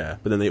don't Yeah. really care,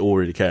 but then they all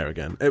really care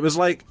again. It was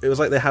like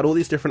they had all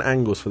these different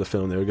angles for the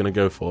film they were going to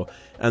go for,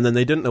 and then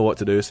they didn't know what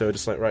to do, so they were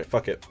just like, right,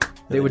 fuck it. And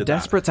They were did that.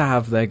 desperate to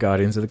have their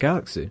Guardians of the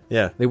Galaxy.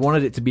 Yeah. They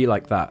wanted it to be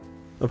like that.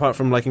 Apart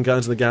from like in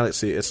Guardians of the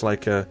Galaxy, it's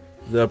like they're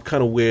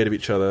kind of weird of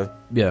each other,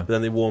 Yeah. but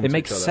then they warm. It to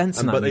makes each other. sense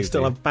in And- that but they movie.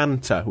 still have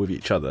banter with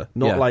each other,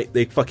 not Yeah. like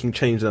they fucking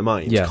change their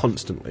minds Yeah.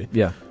 constantly.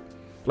 Yeah.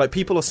 Like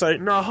people are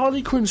saying, "No,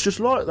 Harley Quinn's just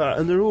like that,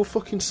 and they're all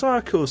fucking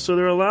psychos, so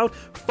they're allowed."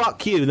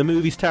 Fuck you. The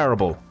movie's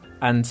terrible.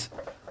 And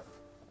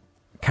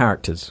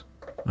characters.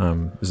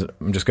 I'm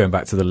just going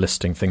back to the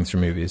listing things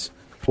from movies.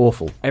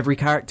 Awful. Every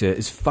character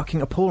is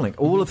fucking appalling.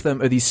 All of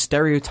them are these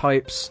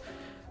stereotypes,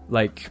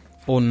 like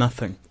or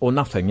nothing. or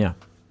nothing. Yeah.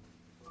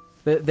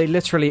 They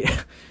literally.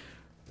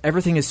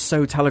 Everything is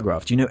so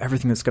telegraphed. You know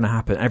everything that's going to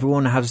happen.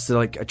 Everyone has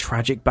like a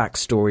tragic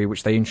backstory,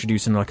 which they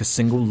introduce in like a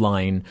single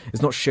line.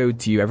 It's not showed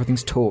to you.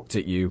 Everything's talked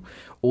at you.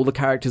 All the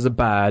characters are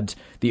bad.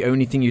 The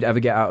only thing you'd ever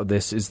get out of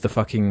this is the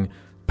fucking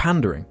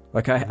pandering.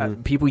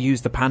 Like people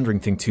use the pandering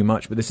thing too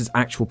much, but this is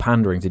actual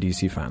pandering to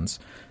DC fans.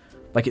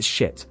 Like it's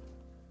shit.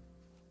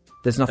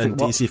 There's nothing. And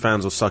DC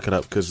fans will suck it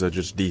up because they're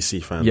just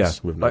DC fans. Yeah.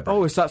 With no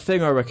Like it's that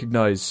thing I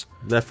recognise.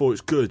 Therefore, it's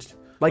good.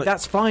 Like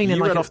that's fine. You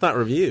and read off that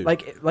review.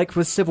 Like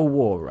with Civil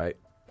War, right?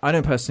 I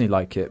don't personally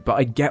like it, but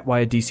I get why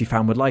a DC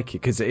fan would like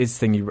it because it is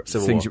Civil War.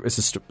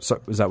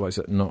 is that what I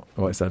said? Not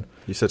what I said.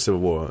 You said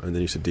Civil War, and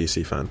then you said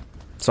DC fan.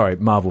 Sorry,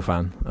 Marvel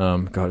fan.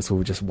 God, it's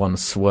all just one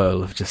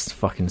swirl of just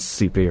fucking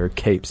superhero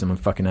capes in my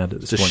fucking head at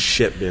this It's just point.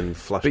 shit being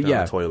flushed But down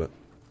yeah. the toilet.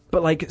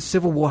 But like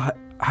Civil War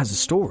has a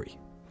story,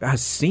 it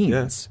has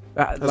scenes,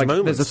 like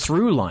moments. there's a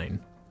through line.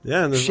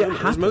 Yeah, and there's Shit there's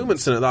happens.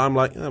 moments in it that I'm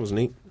like, that was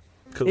neat.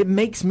 Cool. It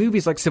makes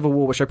movies like Civil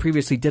War, which I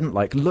previously didn't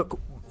like, look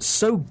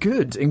so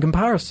good in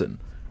comparison.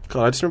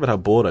 God, I just remember how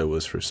bored I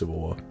was through Civil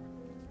War.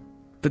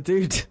 But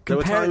dude, There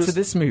were compare it to times-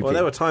 this movie. Well,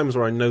 there were times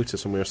where I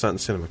noticed when we were sat in the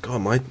cinema,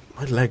 God, my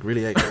leg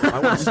really aches. I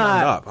want to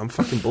stand up. I'm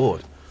fucking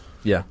bored.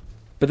 Yeah.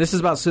 But this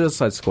is about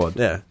Suicide Squad.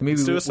 Yeah. The movie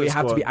Suicide we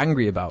have to Squad- be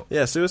angry about.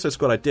 Yeah, Suicide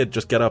Squad, I did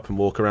just get up and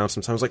walk around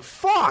sometimes. I was like,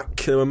 fuck!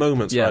 There were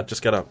moments where Yeah. I'd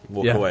just get up and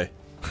walk Yeah. away.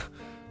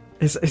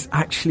 It's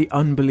actually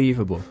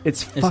unbelievable.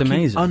 It's fucking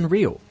amazing.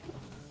 unreal.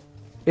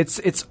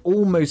 It's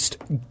almost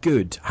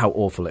good how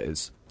awful it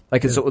is.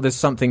 Like there's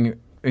something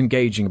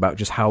engaging about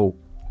just how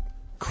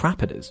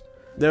crap it is.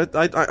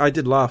 I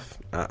did laugh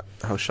at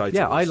how shite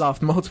Yeah, it was. I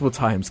laughed multiple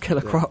times.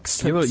 Killer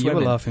Crocs. You were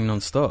swimming. laughing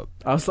non-stop.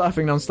 I was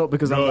laughing non-stop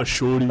because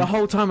shorty. the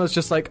whole time I was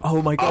just like,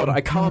 "Oh my god,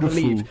 I can't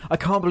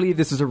believe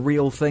this is a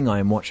real thing I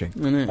am watching.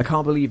 I know. I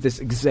can't believe this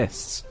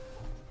exists."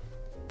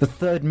 The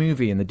third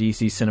movie in the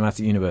DC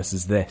cinematic universe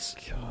is this.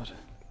 God.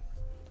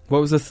 What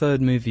was the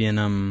third movie in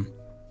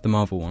the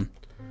Marvel one?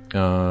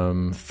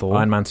 Thor,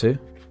 Iron Man 2.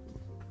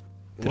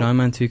 Did Iron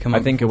Man 2 come I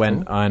out think it before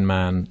went Iron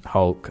Man,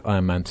 Hulk,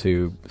 Iron Man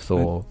 2,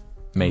 Thor,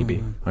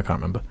 maybe. I can't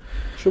remember.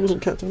 Sure it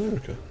wasn't Captain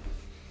America.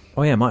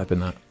 Oh yeah, it might have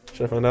been that.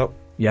 Should I find out?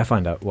 Yeah,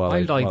 find out. Well,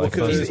 I like while the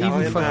Because first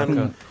Iron even Man-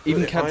 fucking,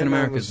 even Iron Captain Man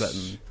America's was-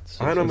 better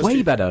than... Iron Man was way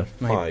two- better.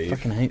 Mate, I Five.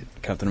 fucking hate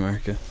Captain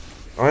America.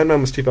 Iron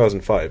Man was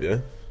 2005, yeah?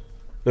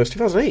 No, it's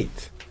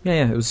 2008.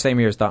 Yeah, it was the same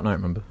year as Dark Knight.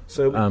 Remember?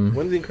 So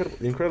when did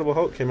the Incredible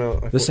Hulk came out? I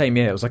The thought- same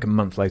year. It was like a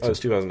month Oh, later. it's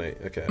 2008.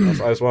 Okay,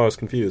 that's why I was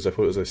confused. I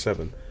thought it was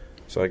 07.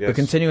 So I guess.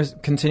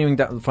 But continuing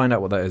down, find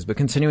out what that is. But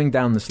continuing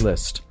down this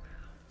list,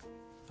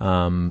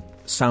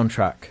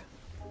 soundtrack.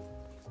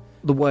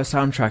 The worst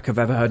soundtrack I've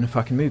ever heard in a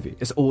fucking movie.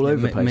 It's all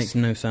over the It place. makes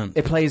no sense.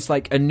 It plays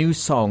like a new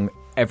song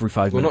every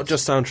 5 Well, minutes. not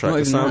just soundtrack, Not the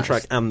even that.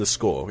 soundtrack and the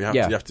score. You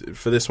have to,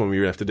 for this one, we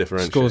have to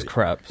differentiate. Score's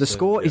crap. The so-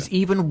 score is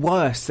even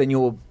worse than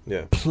your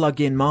Yeah.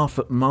 plug-in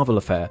Marvel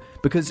affair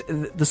because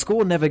the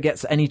score never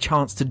gets any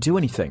chance to do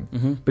anything.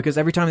 Mm-hmm. Because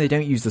every time they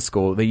don't use the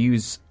score, they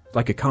use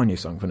like a Kanye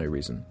song for no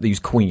reason. They use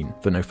Queen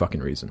for no fucking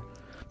reason.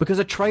 Because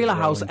a trailer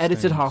house Rolling edited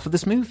Stones. half of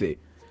this movie.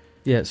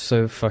 Yeah, it's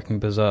so fucking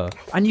bizarre.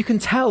 And you can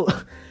tell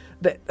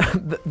that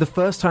the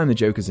first time the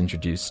Joker's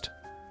introduced,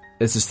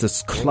 there's just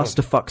this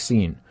clusterfuck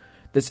scene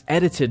that's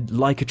edited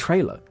like a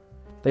trailer.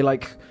 They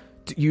like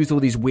use all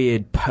these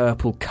weird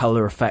purple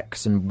colour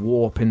effects and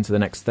warp into the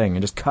next thing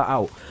and just cut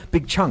out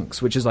big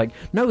chunks, which is like,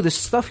 no, the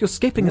stuff you're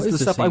skipping What is is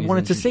the the stuff I scene he's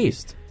wanted to see.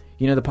 introduced?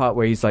 You know the part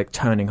where he's like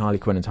turning Harley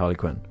Quinn into Harley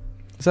Quinn?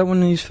 Is that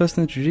when he was first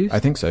introduced? I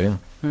think so, yeah.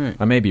 Alright.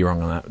 I may be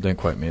wrong on that, don't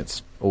quote me.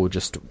 It's all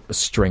just a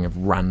string of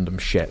random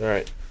shit. All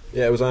right.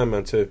 Yeah, it was Iron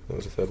Man 2. That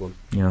was the third one.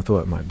 Yeah, I thought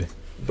it might be.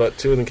 But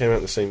two of them came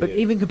out the same But year.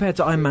 even compared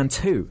to Iron Man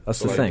 2, that's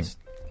the Like, thing.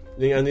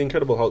 And the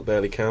Incredible Hulk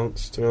barely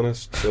counts, to be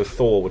honest. So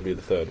Thor would be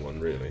the third one,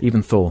 really.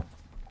 Even Thor.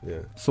 Yeah.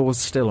 Thor's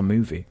still a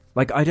movie.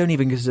 Like, I don't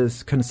even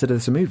consider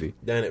this a movie.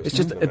 Then it was It's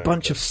just Captain a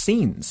bunch America. of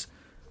scenes.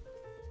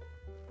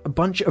 A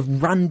bunch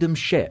of random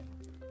shit.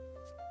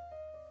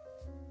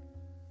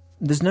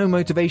 There's no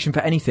motivation for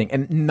anything,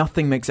 and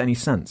nothing makes any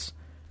sense.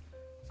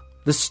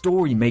 The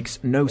story makes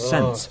no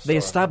sense. They sorry.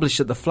 established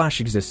that the Flash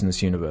exists in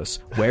this universe.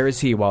 Where is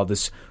he while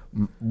this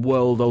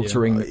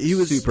world-altering He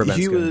was super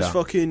event's going down?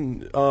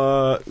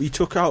 fucking. He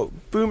took out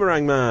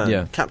Boomerang Man.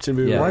 Yeah. Captain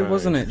Boomerang. Why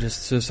wasn't it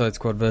just Suicide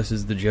Squad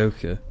versus the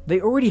Joker? They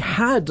already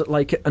had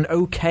like an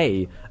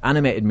okay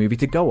animated movie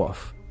to go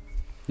off.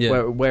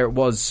 Yeah. Where it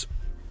was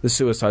the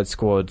Suicide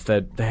Squad,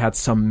 they had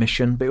some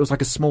mission, but it was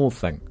like a small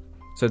thing.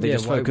 So they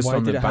just focused why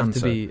on did the it have banter.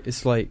 to be?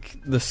 It's like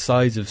the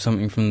size of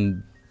something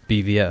from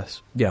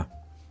BVS. Yeah.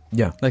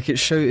 Like it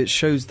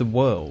shows the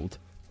world,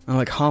 and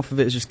like half of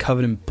it is just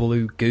covered in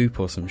blue goop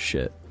or some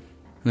shit.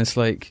 And it's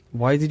like,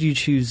 why did you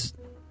choose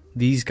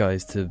these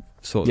guys to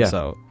sort this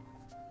out?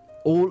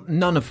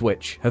 None of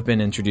which have been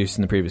introduced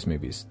in the previous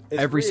movies. It's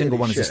Every single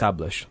really one is shit.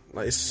 established.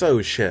 Like, it's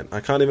so shit. I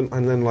can't even.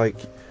 And then like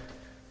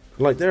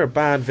there are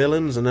bad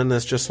villains, and then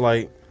there's just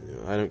like,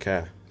 I don't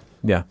care.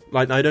 Yeah.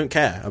 Like, I don't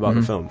care about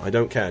the film. I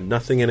don't care.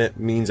 Nothing in it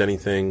means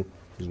anything.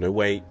 There's no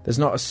weight. There's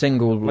not a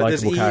single Like,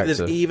 likable character.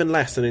 there's even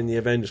less than in the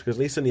Avengers, because at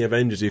least in the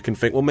Avengers you can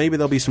think, well, maybe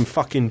there'll be some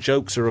fucking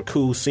jokes or a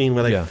cool scene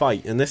where they Yeah.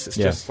 fight. And this is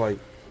Yeah. just like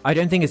I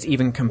don't think it's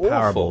even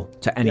comparable Awful.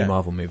 to any Yeah.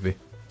 Marvel movie.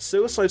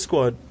 Suicide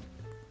Squad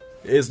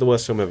is the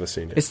worst film I've ever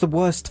seen. It's the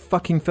worst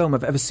fucking film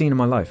I've ever seen in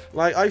my life.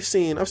 Like I've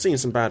seen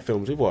some bad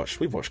films. We've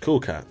watched Cool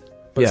Cat,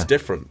 but Yeah. it's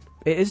different.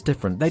 It is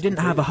different. They didn't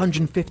have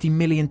 $150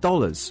 million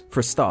for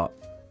a start.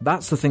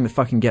 That's the thing that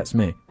fucking gets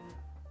me.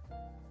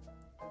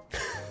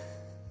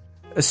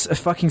 A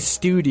fucking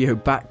studio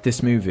backed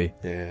this movie,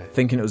 Yeah.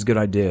 thinking it was a good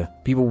idea.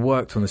 People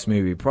worked on this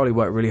movie, probably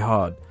worked really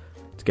hard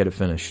to get it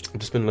finished. I've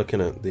just been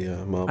looking at the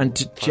Marvel.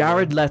 And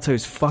Jared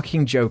Leto's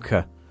fucking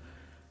Joker.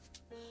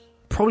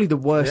 Probably the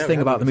worst Yeah, we thing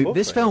haven't about the even movie. talked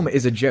This about film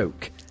is a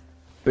joke.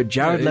 But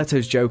Jared Yeah,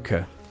 Leto's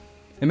Joker.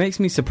 It makes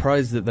me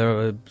surprised that there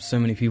are so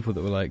many people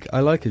that were like, I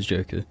like his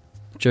Joker.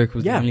 Joker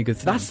was the only good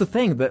thing. That's the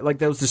thing. That like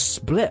there was this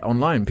split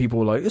online. People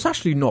were like, it's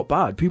actually not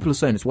bad. People are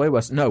saying it's way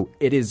worse. No,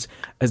 it is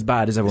as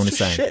bad as everyone it's is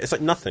just saying. shit. It's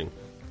like nothing.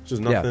 It's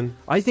just nothing. Yeah.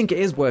 I think it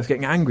is worth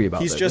getting angry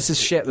about. He's This just- is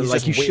shit that he's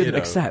like just you shouldn't weirdo.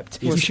 accept.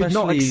 Well, You should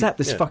not especially- accept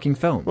this yeah. fucking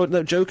film. Well,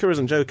 no, Joker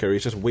isn't Joker.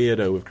 He's just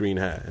weirdo with green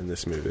hair in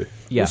this movie.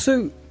 Yeah.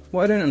 Also,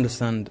 what I don't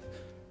understand,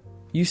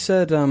 You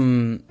said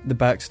the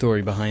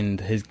backstory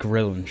behind his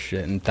grill and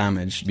shit and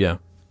damage Yeah.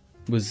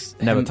 was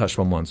Never touched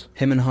one once.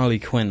 him and Harley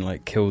Quinn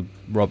like killed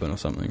Robin or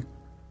something.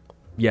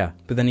 Yeah.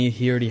 But then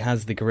he already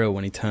has the grill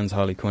when he turns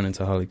Harley Quinn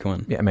into Harley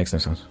Quinn. Yeah, it makes no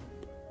sense.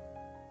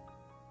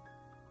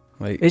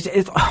 Like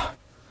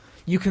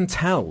You can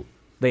tell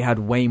they had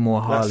way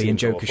more Harley and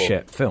seems Joker awful.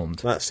 shit filmed.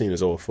 That scene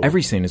is awful.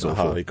 Every scene is The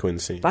awful. Harley Quinn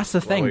scene. That's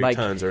the thing. Where he Like,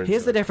 turns her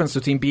here's into- the difference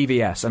between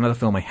BVS, another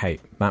film I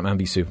hate, Batman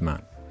v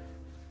Superman.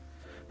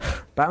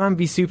 Batman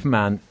v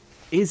Superman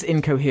is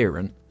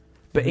incoherent,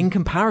 but in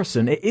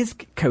comparison, it is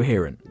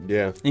coherent.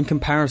 Yeah. in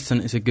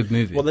comparison, it's a good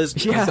movie. Well,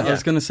 there's Yeah. I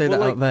was going to say Well,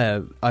 that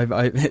like-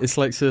 out there. It's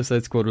like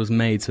Suicide Squad was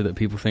made so that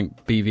people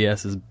think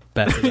BVS is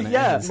better than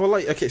Yeah. it is. Well,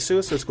 like, okay,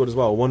 Suicide Squad as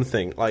well. One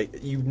thing,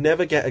 like, you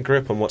never get a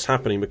grip on what's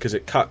happening because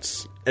it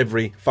cuts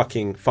every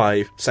fucking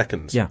 5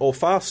 seconds, Yeah. or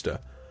faster.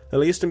 At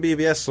least in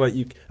BVS, like,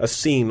 a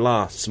scene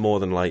lasts more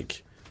than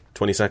like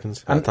 20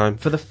 seconds at a time.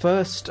 For the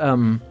first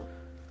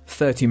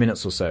 30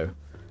 minutes or so,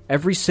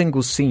 every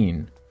single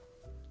scene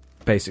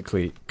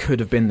basically could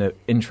have been the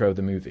intro of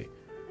the movie.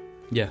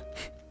 Yeah.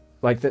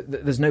 Like,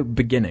 there's no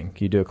beginning.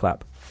 You do a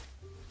clap.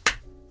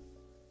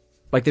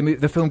 Like,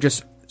 the film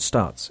just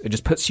starts. It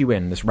just puts you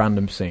in this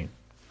random scene.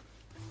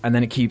 And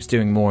then it keeps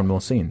doing more and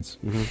more scenes.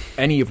 Mm-hmm.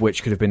 Any of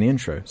which could have been the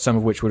intro. Some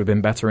of which would have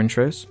been better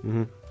intros.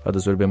 Mm-hmm.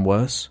 Others would have been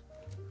worse.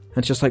 And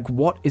it's just like,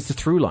 what is the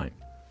through line?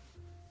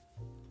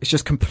 It's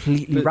just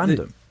completely But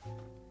random.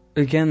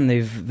 Again,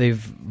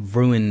 they've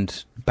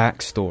ruined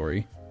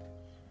backstory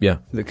Yeah.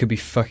 that could be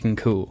fucking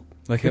cool.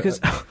 Like Because...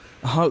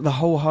 the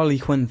whole Harley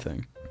Quinn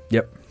thing.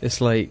 Yep.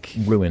 It's like,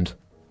 Ruined.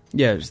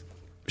 yeah,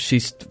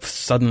 she's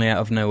suddenly out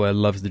of nowhere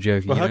loves the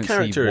Joker. Well, You her don't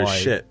character see is why.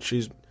 shit.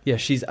 She's. Yeah,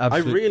 she's I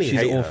absolutely. really she's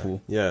hate awful.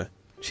 her. Yeah.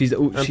 She's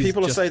And she's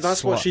people just say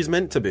that's what slut. she's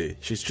meant to be.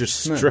 She's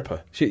just No.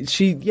 stripper. She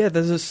yeah.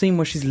 There's a scene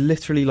where she's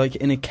literally like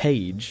in a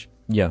cage.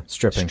 Yeah,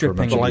 stripping for a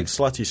bunch But of like dudes.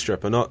 slutty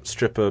stripper, not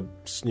stripper.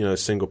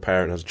 Single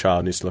parent has a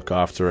child, needs to look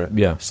after it.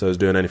 Yeah. So is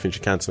doing anything she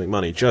can to make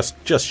money. Just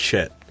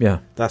shit. Yeah.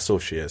 That's all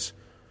she is.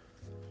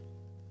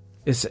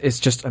 It's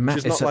just a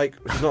She's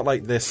not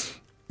like this.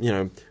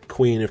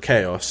 Queen of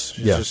chaos.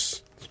 She's Yeah.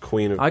 just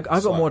queen of. I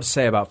got slut. more to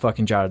say about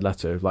fucking Jared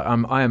Leto. Like,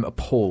 I am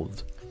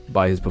appalled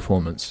by his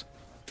performance.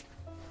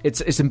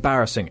 It's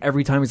embarrassing.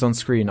 Every time he's on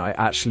screen, I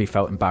actually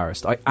felt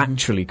embarrassed. I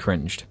actually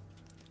cringed.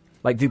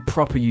 Like, the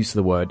proper use of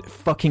the word,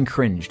 fucking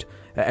cringed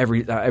at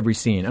every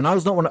scene. And I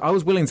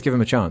was willing to give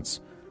him a chance.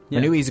 Yeah.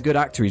 I knew he's a good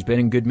actor. He's been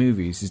in good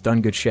movies. He's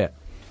done good shit.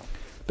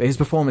 But his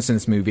performance in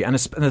this movie, and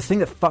the thing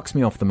that fucks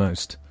me off the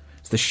most,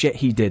 is the shit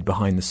he did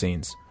behind the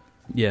scenes.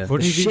 Yeah.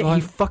 What The did he shit do?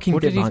 he fucking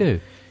What did did he behind- do?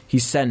 He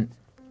sent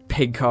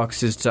pig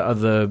carcasses to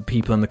other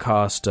people in the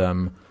cast,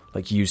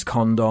 like used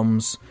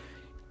condoms.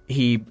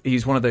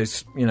 He's one of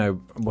those,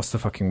 what's the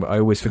fucking... I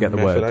always forget the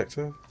Method word.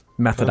 actor.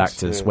 Method That's-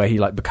 actors, yeah. where he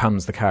like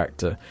becomes the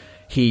character.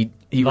 He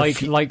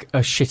Like a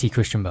shitty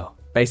Christian Bale.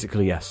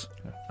 basically, yes.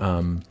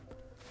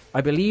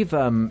 I believe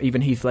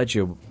even Heath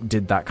Ledger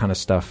did that kind of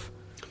stuff.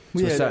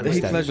 To a certain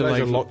Heath extent.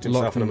 Ledger, Locked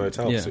himself in a him-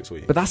 motel yeah. for 6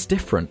 weeks. But that's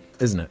different,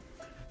 isn't it?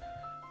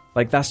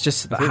 Like, that's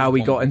just I think how we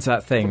one- got into that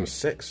I think thing. it was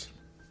 6.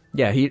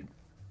 Yeah,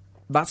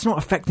 that's not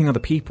affecting other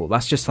people.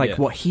 That's just like Yeah.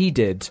 what he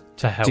did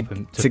To help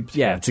him. to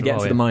get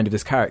into the mind of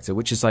this character,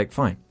 which is like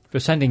fine. For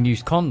sending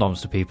used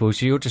condoms to people,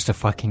 so you're just a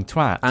fucking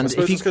twat. I And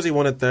suppose if you it's because he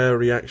wanted their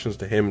reactions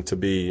to him to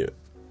be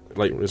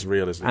like as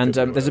real as they and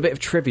could be, there's a bit of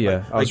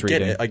trivia I was get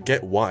reading. it. I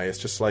get why. It's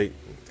just like,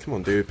 come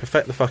on, dude,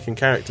 perfect the fucking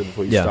character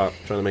before you Yeah. start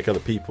trying to make other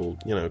people,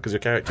 because your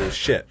character is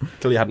shit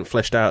until you hadn't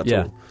fleshed out at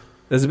Yeah. all.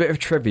 There's a bit of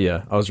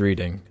trivia I was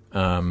reading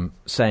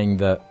saying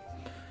that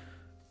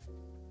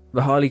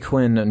the Harley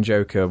Quinn and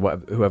Joker,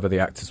 whoever the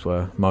actors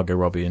were, Margot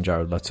Robbie and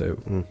Jared Leto,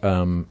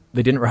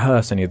 they didn't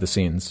rehearse any of the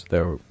scenes they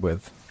were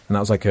with, and that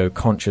was like a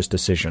conscious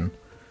decision.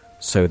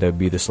 So there'd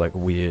be this like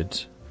weird,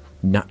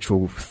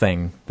 natural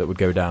thing that would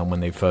go down when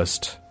they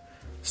first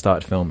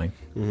started filming.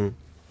 Mm-hmm.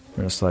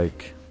 And it's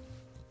like,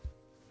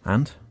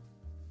 and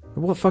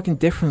what fucking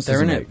difference does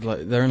They're it in make? it.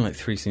 Like they're in like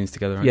 3 scenes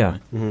together. Aren't Yeah.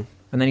 they? Mm-hmm.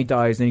 And then he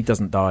dies, and then he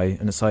doesn't die,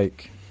 and it's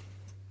like...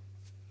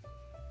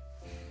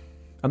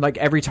 And like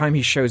every time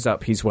he shows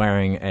up, he's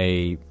wearing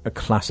a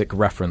classic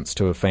reference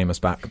to a famous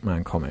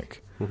Batman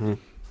comic. Mm-hmm.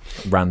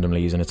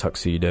 Randomly, he's in a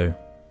tuxedo.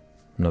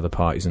 Another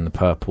part, he's in the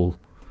purple.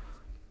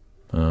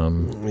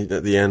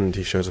 At the end,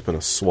 he shows up in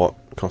a SWAT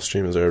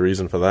costume. Is there a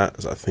reason for that?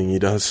 Is that a thing he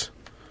does?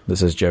 That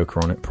says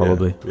Joker on it,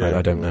 probably. Yeah,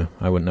 I don't probably. know.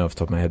 I wouldn't know off the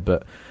top of my head,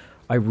 but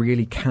I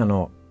really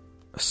cannot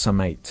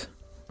summate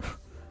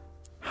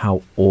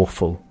how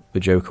awful the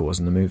Joker was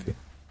in the movie.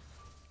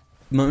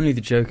 Not only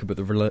the Joker, but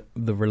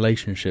the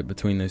relationship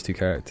between those two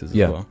characters as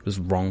Yeah. well.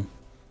 Just wrong.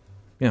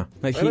 Yeah.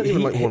 Like I don't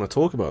even want to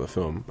talk about the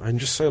film. I'm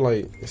just so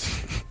like,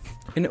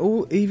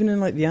 even in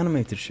like the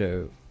animated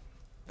show,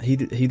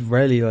 he'd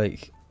rarely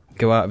like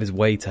go out of his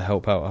way to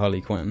help out Harley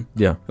Quinn.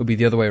 Yeah. It would be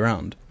the other way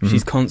around. Mhm.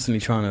 She's constantly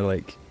trying to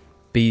like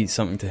be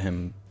something to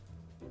him.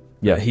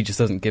 Yeah. He just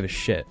doesn't give a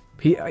shit.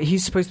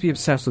 He's supposed to be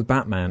obsessed with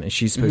Batman, and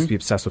she's supposed Mhm. to be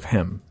obsessed with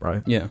him,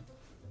 right? Yeah.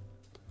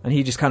 And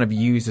he just kind of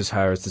uses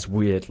her as this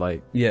weird,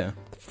 like, Yeah.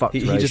 fucked He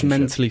just relationship.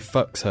 mentally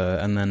fucks her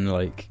and then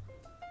like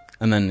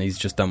and then he's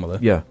just done with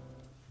her. Yeah.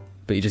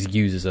 But he just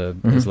uses her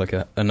Mhm. as like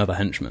another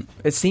henchman.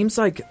 It seems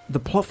like the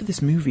plot for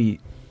this movie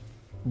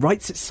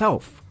writes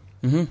itself.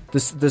 Mm-hmm.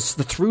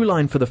 The through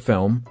line for the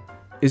film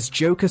is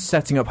Joker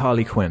setting up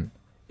Harley Quinn.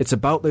 It's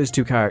about those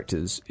two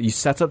characters. You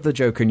set up the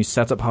Joker and you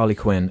set up Harley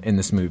Quinn in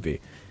this movie.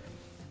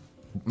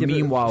 Yeah,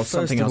 Meanwhile, first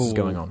something of else is all-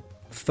 going on.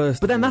 First,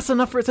 But then of all- that's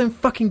enough for its own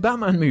fucking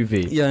Batman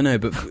movie. yeah, I know.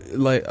 But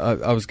like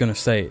I was gonna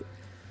say,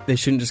 they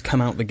shouldn't just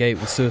come out the gate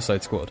with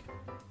Suicide Squad.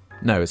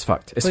 No, it's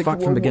fucked. It's Like,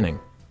 fucked from the beginning.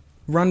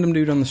 Random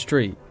dude on the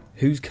street.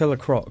 Who's Killer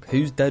Croc?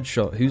 Who's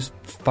Deadshot? Who's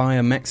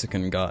Fire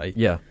Mexican guy?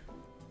 Yeah.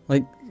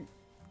 Like,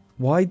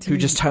 why do Who you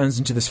just turns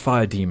into this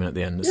fire demon at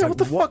the end. It's Yeah, like, what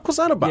the fuck was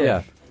that about?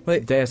 Yeah.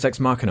 Like, Deus Ex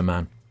Machina,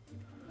 man.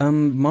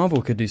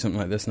 Marvel could do something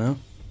like this now,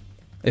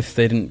 if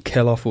they didn't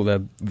kill off all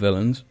their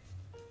villains.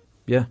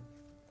 Yeah.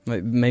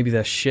 Like maybe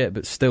they're shit,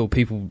 but still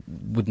people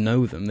would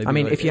know them. They'd I be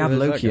mean, like, if you "Oh, have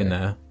there's that Loki in guy."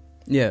 there,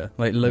 Yeah,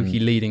 like Loki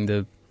leading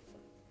the.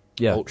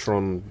 yeah.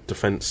 Ultron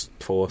Defense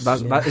Force.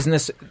 That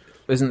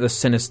isn't the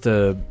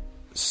Sinister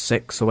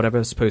Six or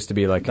whatever supposed to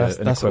be like That's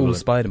an all equivalent?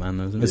 Spider-Man,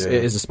 though, isn't it? Yeah.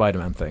 It is a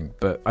Spider-Man thing,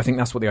 but I think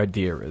that's what the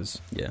idea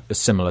is. Yeah. A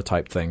similar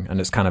type thing, and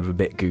it's kind of a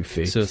bit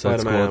goofy.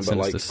 Suicide Spider-Man, Squad,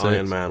 but like Sinister Iron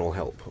Six. Man will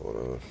help. Or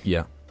whatever.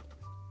 Yeah.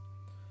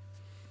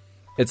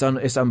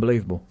 It's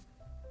unbelievable.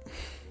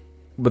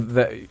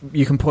 But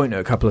you can point at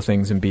a couple of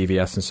things in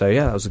BVS and say,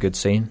 yeah, that was a good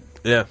scene.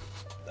 Yeah.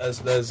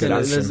 There's Good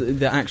action.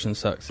 The action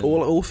sucks. in-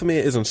 all for me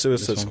it is on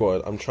Suicide This one.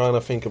 Squad. I'm trying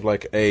to think of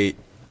like a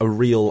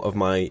reel of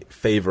my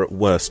favourite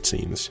worst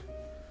scenes.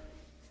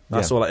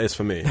 That's Yeah. all it is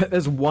for me.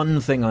 There's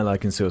one thing I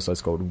like in Suicide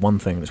Squad, one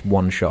thing, it's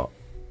one shot.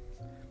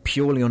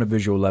 Purely on a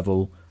visual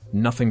level,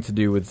 nothing to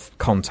do with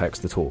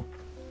context at all.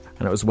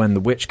 And it was when the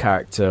witch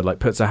character like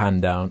puts her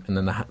hand down and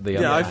then the other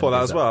Yeah, I hand thought that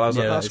goes as well. I was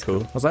Yeah, like, that's it's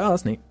cool. I was like, oh,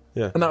 that's neat.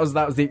 Yeah. And that was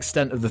the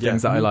extent of the Yeah.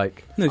 things that I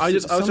like. No, I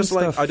was some just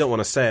like, stuff- I don't want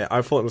to say it.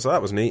 I thought it was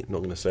that was neat. Not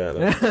going to say it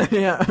though.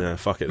 Yeah. Yeah,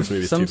 fuck it. This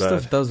movie's Some too bad.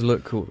 stuff does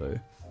look cool though.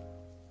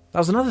 That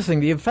was another thing.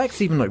 The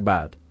effects even look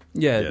bad.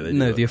 Yeah, Yeah, they do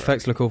no, look the bad.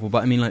 effects look awful,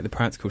 but I mean like the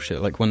practical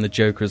shit, like when the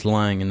Joker is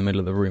lying in the middle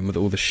of the room with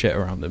all the shit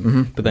around him,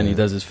 Mhm. but then he Yeah.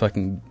 does his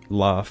fucking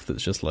laugh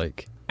that's just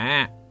like...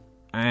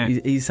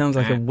 He sounds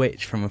like a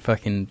witch from a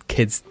fucking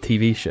kids'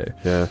 TV show.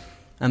 Yeah.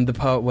 And the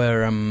part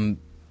where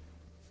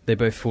they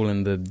both fall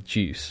in the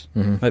juice,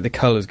 Mhm. like the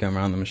colours going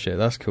around them and shit,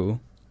 that's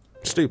cool.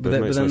 Stupid. But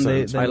then- makes but no then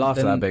they- sense. I laughed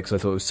at then- that bit because I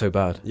thought it was so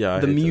bad. Yeah, I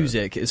The hated it.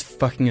 music is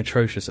fucking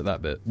atrocious at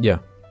that bit. Yeah.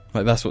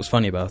 Like, that's what's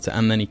funny about it.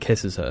 And then he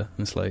kisses her,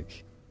 and it's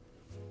like...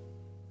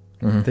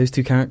 Mhm. Those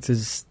two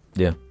characters...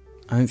 Yeah.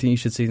 I don't think you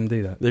should see them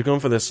do that. They've gone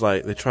for this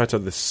like they tried to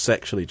have this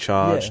sexually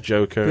charged Yeah.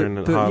 Joker and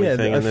But Harley yeah,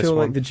 thing. I in this feel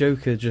one. like the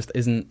Joker just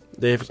isn't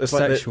It's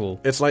like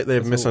sexual. it's like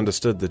they've at all.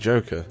 misunderstood the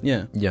Joker.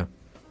 Yeah. Yeah.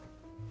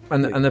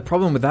 And the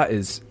problem with that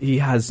is he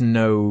has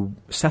no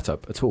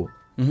setup at all.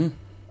 Mm-hmm.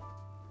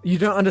 You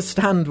don't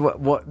understand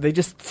what they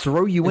just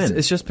throw you in.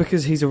 It's just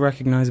because he's a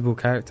recognisable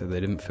character. They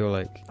didn't feel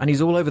like... And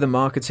he's all over the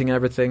marketing and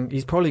everything.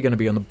 He's probably going to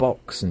be on the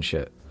box and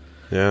shit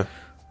Yeah.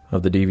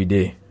 of the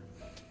DVD.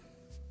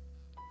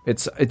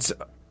 It's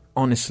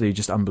honestly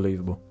just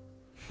unbelievable.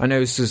 I know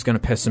this is going to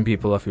piss some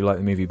people off who like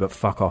the movie, but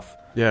fuck off.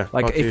 Yeah.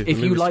 Like, fuck if The you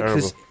movie's like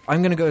terrible. this...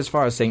 I'm going to go as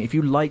far as saying, if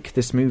you like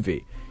this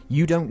movie,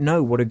 you don't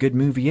know what a good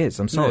movie is.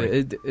 I'm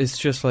sorry. No, it's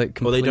just like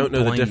Well, they complete don't know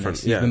the blindness.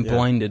 difference. You've Yeah, been yeah.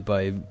 blinded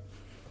by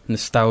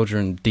nostalgia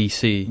and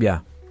DC. Yeah.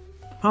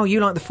 Oh, you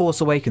like The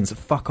Force Awakens?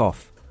 Fuck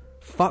off.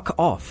 Fuck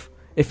off.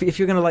 If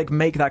you're going to like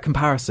make that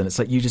comparison, it's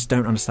like you just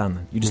don't understand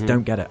them. You just Mhm.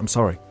 don't get it. I'm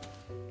sorry.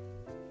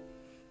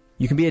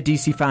 You can be a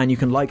DC fan, you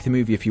can like the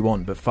movie if you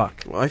want, but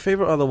fuck. My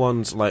favourite are the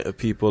ones like of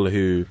people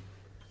who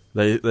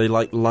they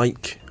like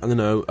I don't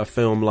know, a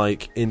film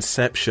like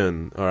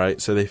Inception,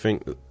 alright, so they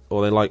think,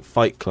 or they like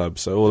Fight Club,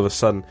 so all of a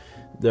sudden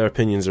their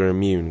opinions are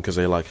immune because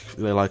they like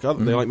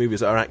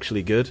movies that are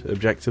actually good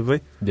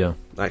objectively, Yeah.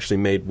 actually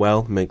made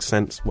well, makes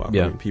sense. Well,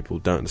 Yeah. I mean, people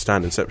don't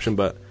understand Inception,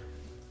 but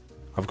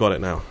I've got it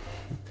now.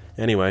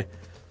 Anyway,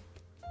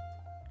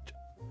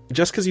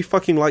 just because you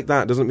fucking like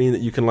that doesn't mean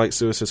that you can like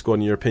Suicide Squad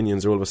and your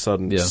opinions are all of a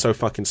sudden Yeah. so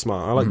fucking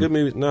smart. I like Mhm. good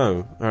movies.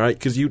 No, alright,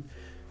 because you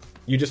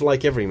just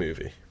like every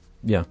movie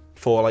Yeah.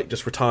 for like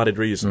just retarded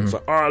reasons. Mhm.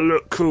 Like, oh,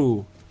 look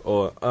cool,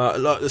 or I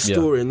like the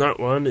story in that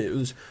one. It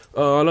was,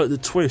 I like the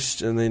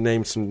twist, and they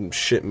named some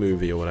shit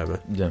movie or whatever.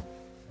 Yeah.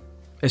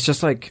 It's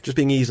just like Just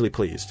being easily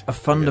pleased. a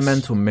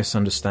fundamental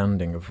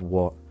misunderstanding of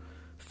what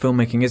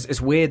filmmaking is. It's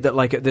weird that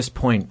like at this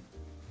point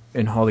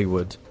in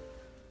Hollywood,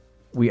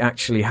 we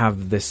actually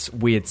have this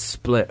weird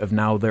split of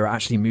now there are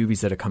actually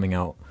movies that are coming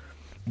out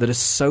that are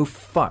so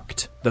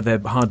fucked that they're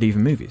hardly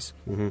even movies.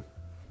 Hmm.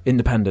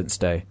 Independence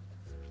Day,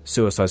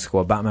 Suicide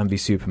Squad, Batman v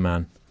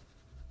Superman,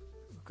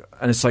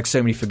 and it's like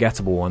so many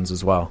forgettable ones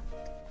as well.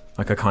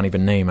 Like I can't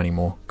even name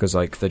anymore because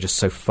like they're just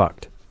so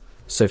fucked,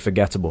 so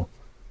forgettable.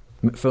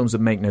 Films that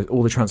make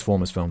all the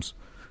Transformers films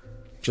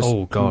just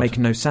Oh, God. make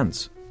no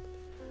sense.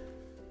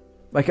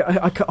 Like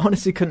I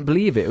honestly couldn't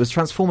believe it. It was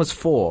Transformers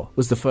 4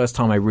 was the first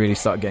time I really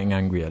started getting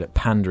angry at it,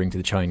 pandering to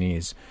the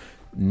Chinese,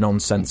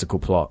 nonsensical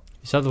plot.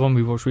 Is that the one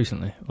we watched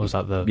recently? Or was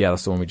that the... Yeah,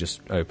 that's the one we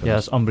just opened. Yeah,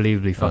 it's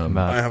unbelievably fucking Um,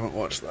 bad. haven't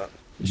watched that.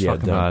 It's yeah,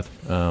 fucking don't.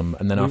 bad.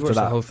 And then we after watched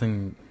that, the whole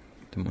thing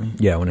didn't we?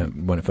 Yeah,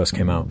 when it first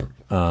came out.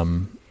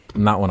 And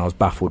that one I was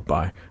baffled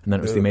by. And then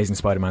it was The Amazing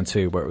Spider-Man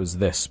 2, where it was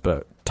this,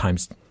 but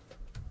times...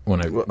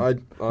 I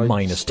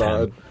minus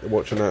started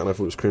watching that and I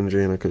thought it was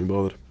cringy and I couldn't be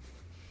bothered.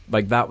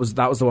 Like, that was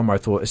the one where I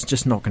thought, it's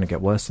just not going to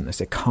get worse than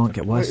this. It can't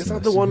get worse Wait, than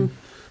is this. that the one,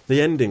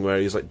 the ending where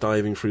he's like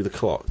diving through the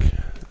clock?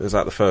 Is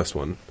that the first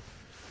one?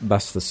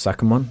 That's the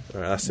second one.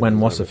 Right, that's When the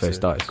What's-Her-Face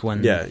dies.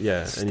 Gwen Yeah,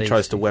 and he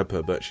tries to web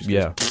her, but she's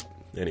just...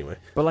 Anyway.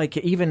 But, like,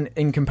 even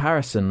in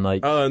comparison,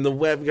 like... Oh, and the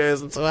web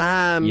goes into her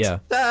hand. Yeah.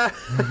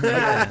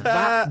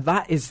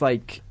 that is,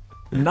 like,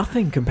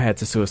 nothing compared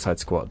to Suicide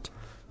Squad.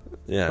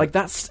 Yeah. Like,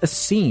 that's a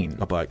scene.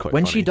 I buy it quite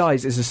When funny. she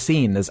dies, is a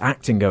scene. There's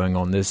acting going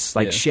on. There's,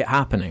 like, shit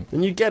happening.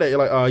 And you get it, you're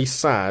like, oh, he's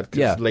sad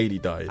because his lady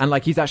died. And,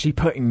 like, he's actually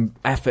putting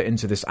effort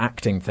into this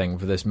acting thing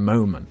for this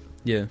moment.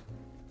 Yeah.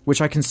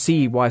 Which I can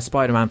see why a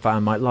Spider-Man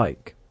fan might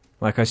like.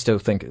 Like, I still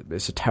think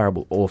it's a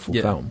terrible, awful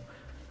film.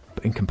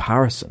 But in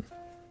comparison,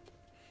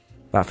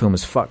 that film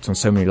is fucked on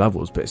so many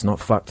levels, but it's not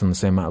fucked on the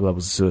same amount of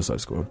levels as Suicide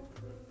Squad.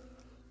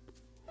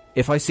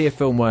 If I see a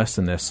film worse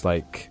than this,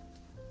 like...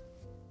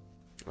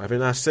 I think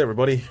that's it,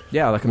 everybody.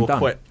 Yeah, like, I'm done.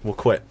 We'll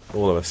quit,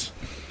 all of us.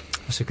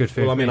 That's a good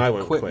feeling. Well, I mean, I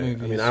won't quit.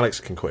 Movies. I mean, Alex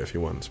can quit if he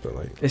wants, but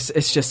like...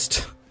 It's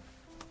just...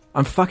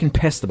 I'm fucking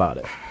pissed about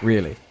it,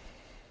 really.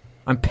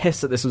 I'm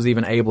pissed that this was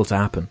even able to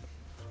happen.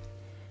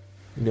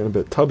 You're getting a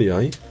bit tubby,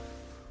 are you?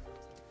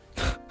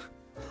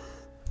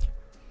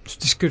 It's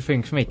just a good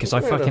thing for me, because I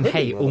Wait a fucking minute,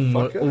 hate all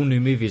motherfucker. new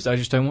movies. I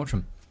just don't watch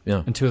them.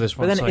 Yeah. Until this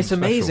one. But then it's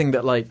amazing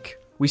that, like,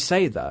 we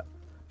say that,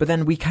 but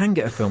then we can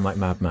get a film like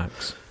Mad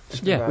Max.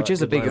 Yeah. Which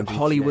is a big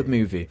Hollywood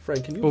movie.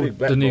 Frank, can you Or big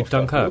black the new motherfucker?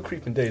 Dunkirk. Your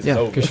creeping days Yeah, is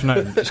over. Because, you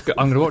know,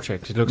 I'm going to watch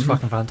it, because it looks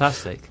fucking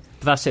fantastic.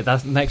 But that's it.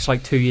 That next,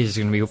 like, 2 years is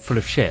going to be full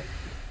of shit.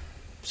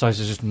 Besides,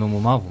 it's just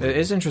normal Marvel. It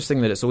is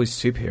interesting that it's always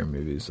superhero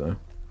movies, though.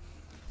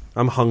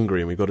 I'm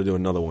hungry and we've got to do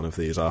another one of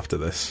these after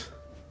this.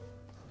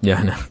 Yeah,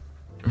 I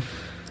know.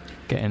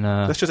 Getting,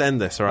 Let's just end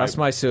this, alright? That's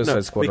my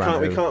Suicide Squad we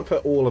round. can't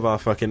put all of our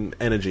fucking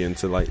energy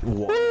into, like, one.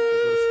 We've got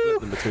to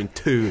split them between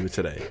two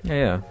today.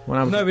 Yeah.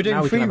 Well, No, we're doing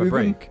now we three, can have a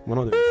we're doing- break. We're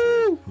not doing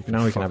three.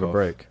 Now we can have a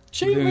break.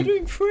 Gee, we're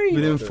doing 3.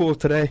 We're doing 4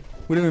 today.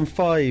 We're doing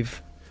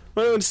 5.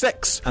 We're doing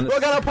 6. And We're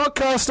going to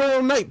podcast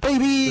all night,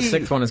 baby! The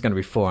sixth one is going to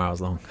be 4 hours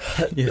long.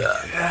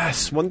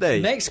 Yes, one day.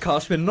 Next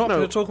cast, we're not No.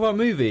 going to talk about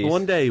movies.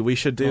 One day we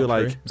should do Not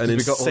like true. an Because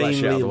we got all that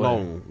shit out of insanely the way.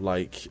 long,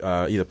 like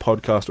either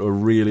podcast or a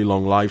really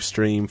long live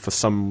stream for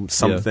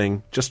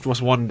something. Just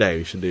one day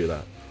we should do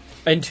that.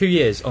 In 2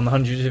 years, on the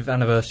 100th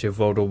anniversary of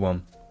World War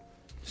One.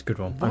 It's a good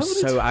one. I'm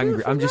so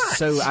angry. I'm just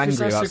so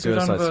angry about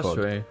Suicide Squad.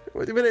 I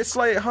mean, it's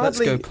like Let's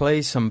hardly. go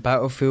play some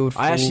Battlefield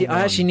 4. I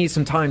actually need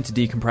some time to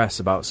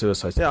decompress about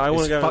Suicide Squad. Yeah, I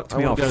want It's to go. fucked I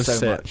me wanna off go so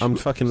sit. much. I'm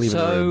fucking leaving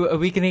the room. So, are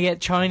we going to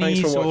get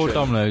Chinese Thanks for or watching.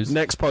 Domino's?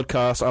 Next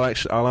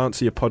podcast, I'll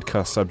answer your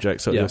podcast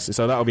subject. So, Yeah.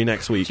 so that'll be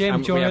next week. Jim,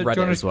 And do we you have want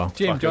Reddit as well.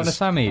 Jim, do you want a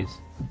Sammy's?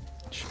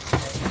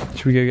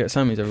 Should we go get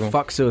Sammy's, everyone?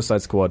 Fuck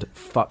Suicide Squad.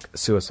 Fuck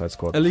Suicide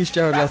Squad. At least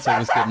Jared Leto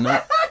was good, no?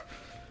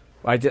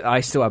 I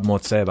still have more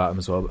to say about him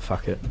as well, but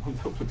fuck it.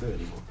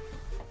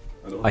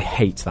 I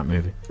hate that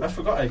movie. I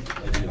forgot I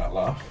did that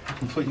laugh. I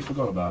completely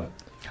forgot about it.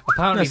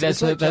 Apparently, Yes,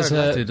 it's like Jared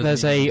Leto doesn't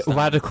there's a even understand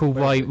radical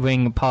it. right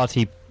wing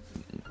party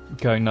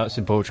going nuts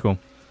in Portugal.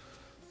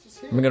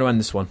 We're going to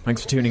end this one.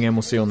 Thanks for tuning in.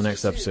 We'll see you on the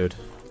next episode.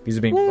 These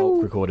are being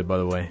bulk recorded, by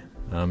the way,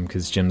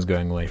 because Jim's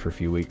going away for a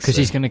few weeks. Because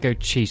so- he's going to go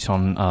cheat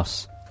on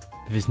us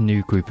with his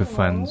new group of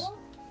friends.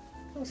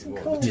 The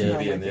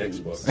TV and the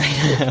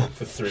Xbox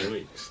for 3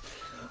 weeks.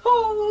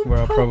 Where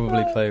I'll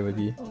probably play with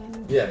you.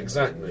 Yeah,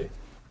 exactly.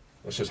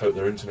 Let's just hope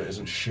their internet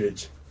isn't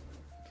shit.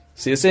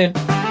 See you soon.